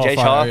 Friday. Hey, Oh, Jay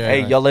fire. Shaw. Yeah,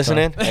 Hey, right. y'all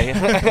listening? Hey.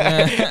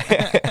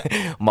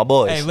 My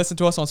boys. Hey, listen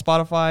to us on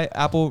Spotify,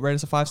 Apple, rate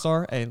us a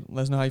 5-star. Hey,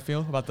 let us know how you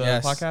feel about the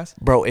Yes. podcast.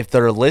 Bro, if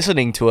they're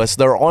listening to us,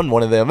 they're on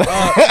one of them.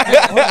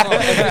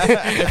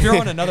 If you're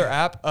on another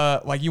app,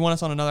 like you want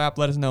us on another app,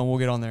 let us know and we'll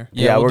get on there.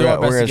 Yeah, we'll we're do our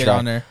gonna- best we're to gonna get try.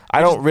 on there.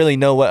 I don't really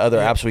know what other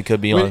apps we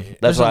could be on. That's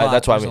there's a why. lot.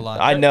 That's why. There's a lot.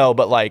 I know,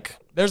 but like,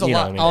 There's a you know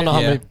lot. what I don't know how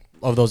Yeah. many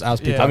of those apps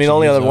people. Yeah. I mean, the actually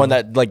only use, other one though.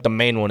 that like the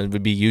main one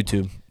would be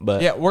YouTube.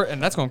 But Yeah,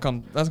 and that's gonna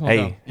come. That's gonna Hey,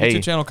 come. hey.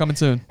 YouTube channel coming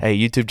soon. hey,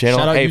 YouTube channel.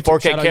 Shout out Hey, YouTube,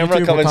 4K shout out camera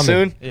YouTube, coming we're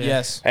soon. Yeah.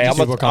 Yes. Hey, I'm YouTube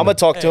will gonna come.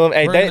 talk to them.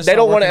 Hey, we're they gonna start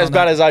don't want it working as on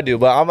bad that. as I do,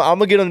 but I'm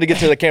gonna get them to get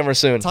to the camera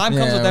soon. Time Yeah,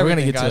 comes with we're gonna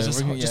everything, get to guys. it. Just,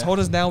 We're gonna- just yeah. hold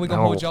us down. We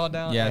gonna No. hold y'all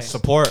down. Yes. Hey.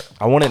 Support.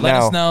 I want it Let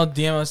now. us know.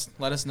 DM us.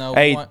 Let us know.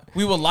 Hey.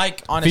 We would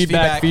like honest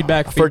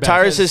feedback. For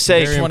Tyrus's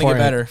sake, Just want to get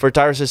better. For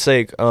Tyrus's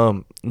sake,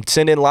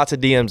 send in lots of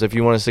DMs if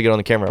you want us to get on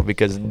the camera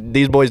because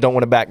these boys don't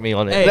want to back me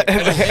on it.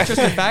 Hey,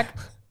 interesting fact: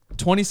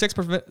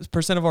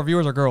 26% of our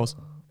viewers are girls.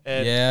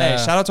 And, Yeah.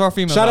 Hey, shout out to our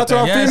females. Shout out to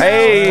our Yes. females.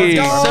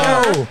 Hey.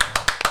 Let's go.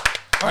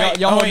 All right,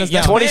 y'all holding us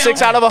down.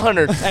 26 out of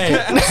 100. Hey,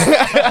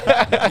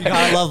 you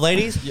gotta love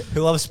ladies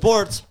who love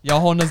sports. Y'all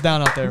holding us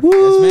down out there.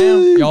 Yes,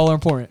 ma'am. Y'all are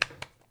important.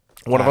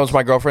 One of them's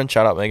my girlfriend.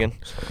 Shout out Megan.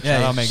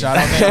 Yeah, out, Megan. Shout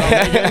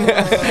out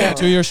Megan.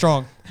 2 years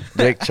strong.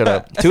 Jake, shut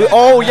up.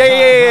 Oh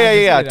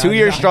yeah. 2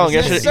 years strong.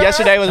 Yes, sir.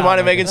 Yesterday was mine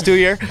and Megan's 2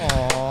 year.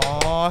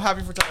 Aw,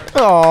 happy for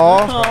Tyler.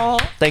 Aw.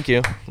 Thank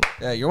you.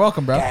 Yeah, you're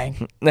welcome, bro.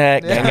 Gang.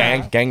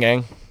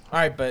 All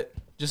right, but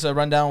just a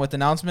rundown with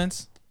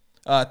announcements.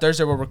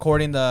 Thursday we're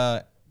recording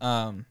the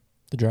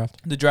The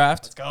draft.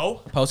 draft.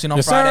 Go. Posting on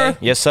Yes, sir. Friday.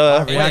 Yes,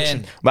 sir.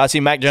 Reaction. About to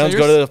see Mac Jones So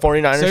go you're- to the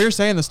 49ers. So you're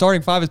saying the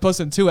starting 5 is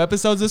posted in 2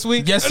 episodes this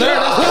week? Yes, sir.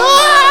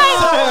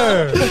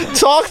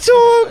 Talk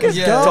to him.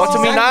 Yeah, Talk to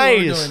me exactly what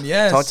we're nice. doing.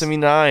 Yes. Talk to me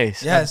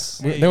nice. Yes.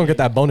 They don't get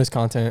that bonus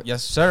content.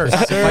 Yes, sir.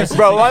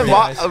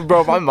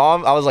 Bro, my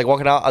mom, I was like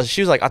walking out.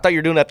 She was like, I thought you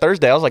were doing that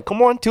Thursday. I was like,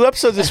 come on, 2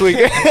 episodes this week.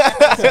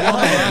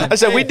 I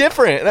said, we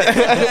different.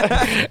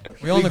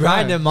 We on the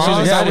grind. grinding, Mom.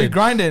 Yeah, Exactly. we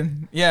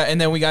grinding. Yeah, and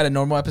then we got a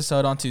normal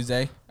episode on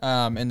Tuesday,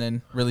 and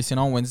then releasing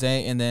on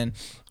Wednesday, and then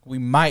we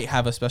might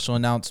have a special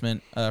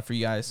announcement for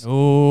you guys.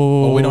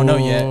 Oh, But we don't know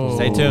yet.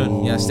 Stay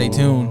tuned. Yeah, stay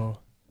tuned.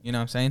 You know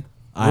what I'm saying?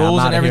 I'm Rules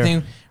and outta here.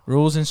 everything.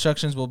 Rules,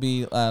 instructions will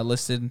be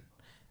listed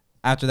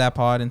after that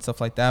pod and stuff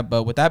like that.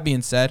 But with that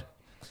being said,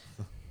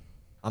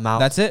 I'm out.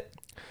 that's it.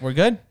 We're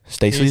good.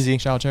 Stay sleazy.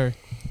 Shout out Cherry.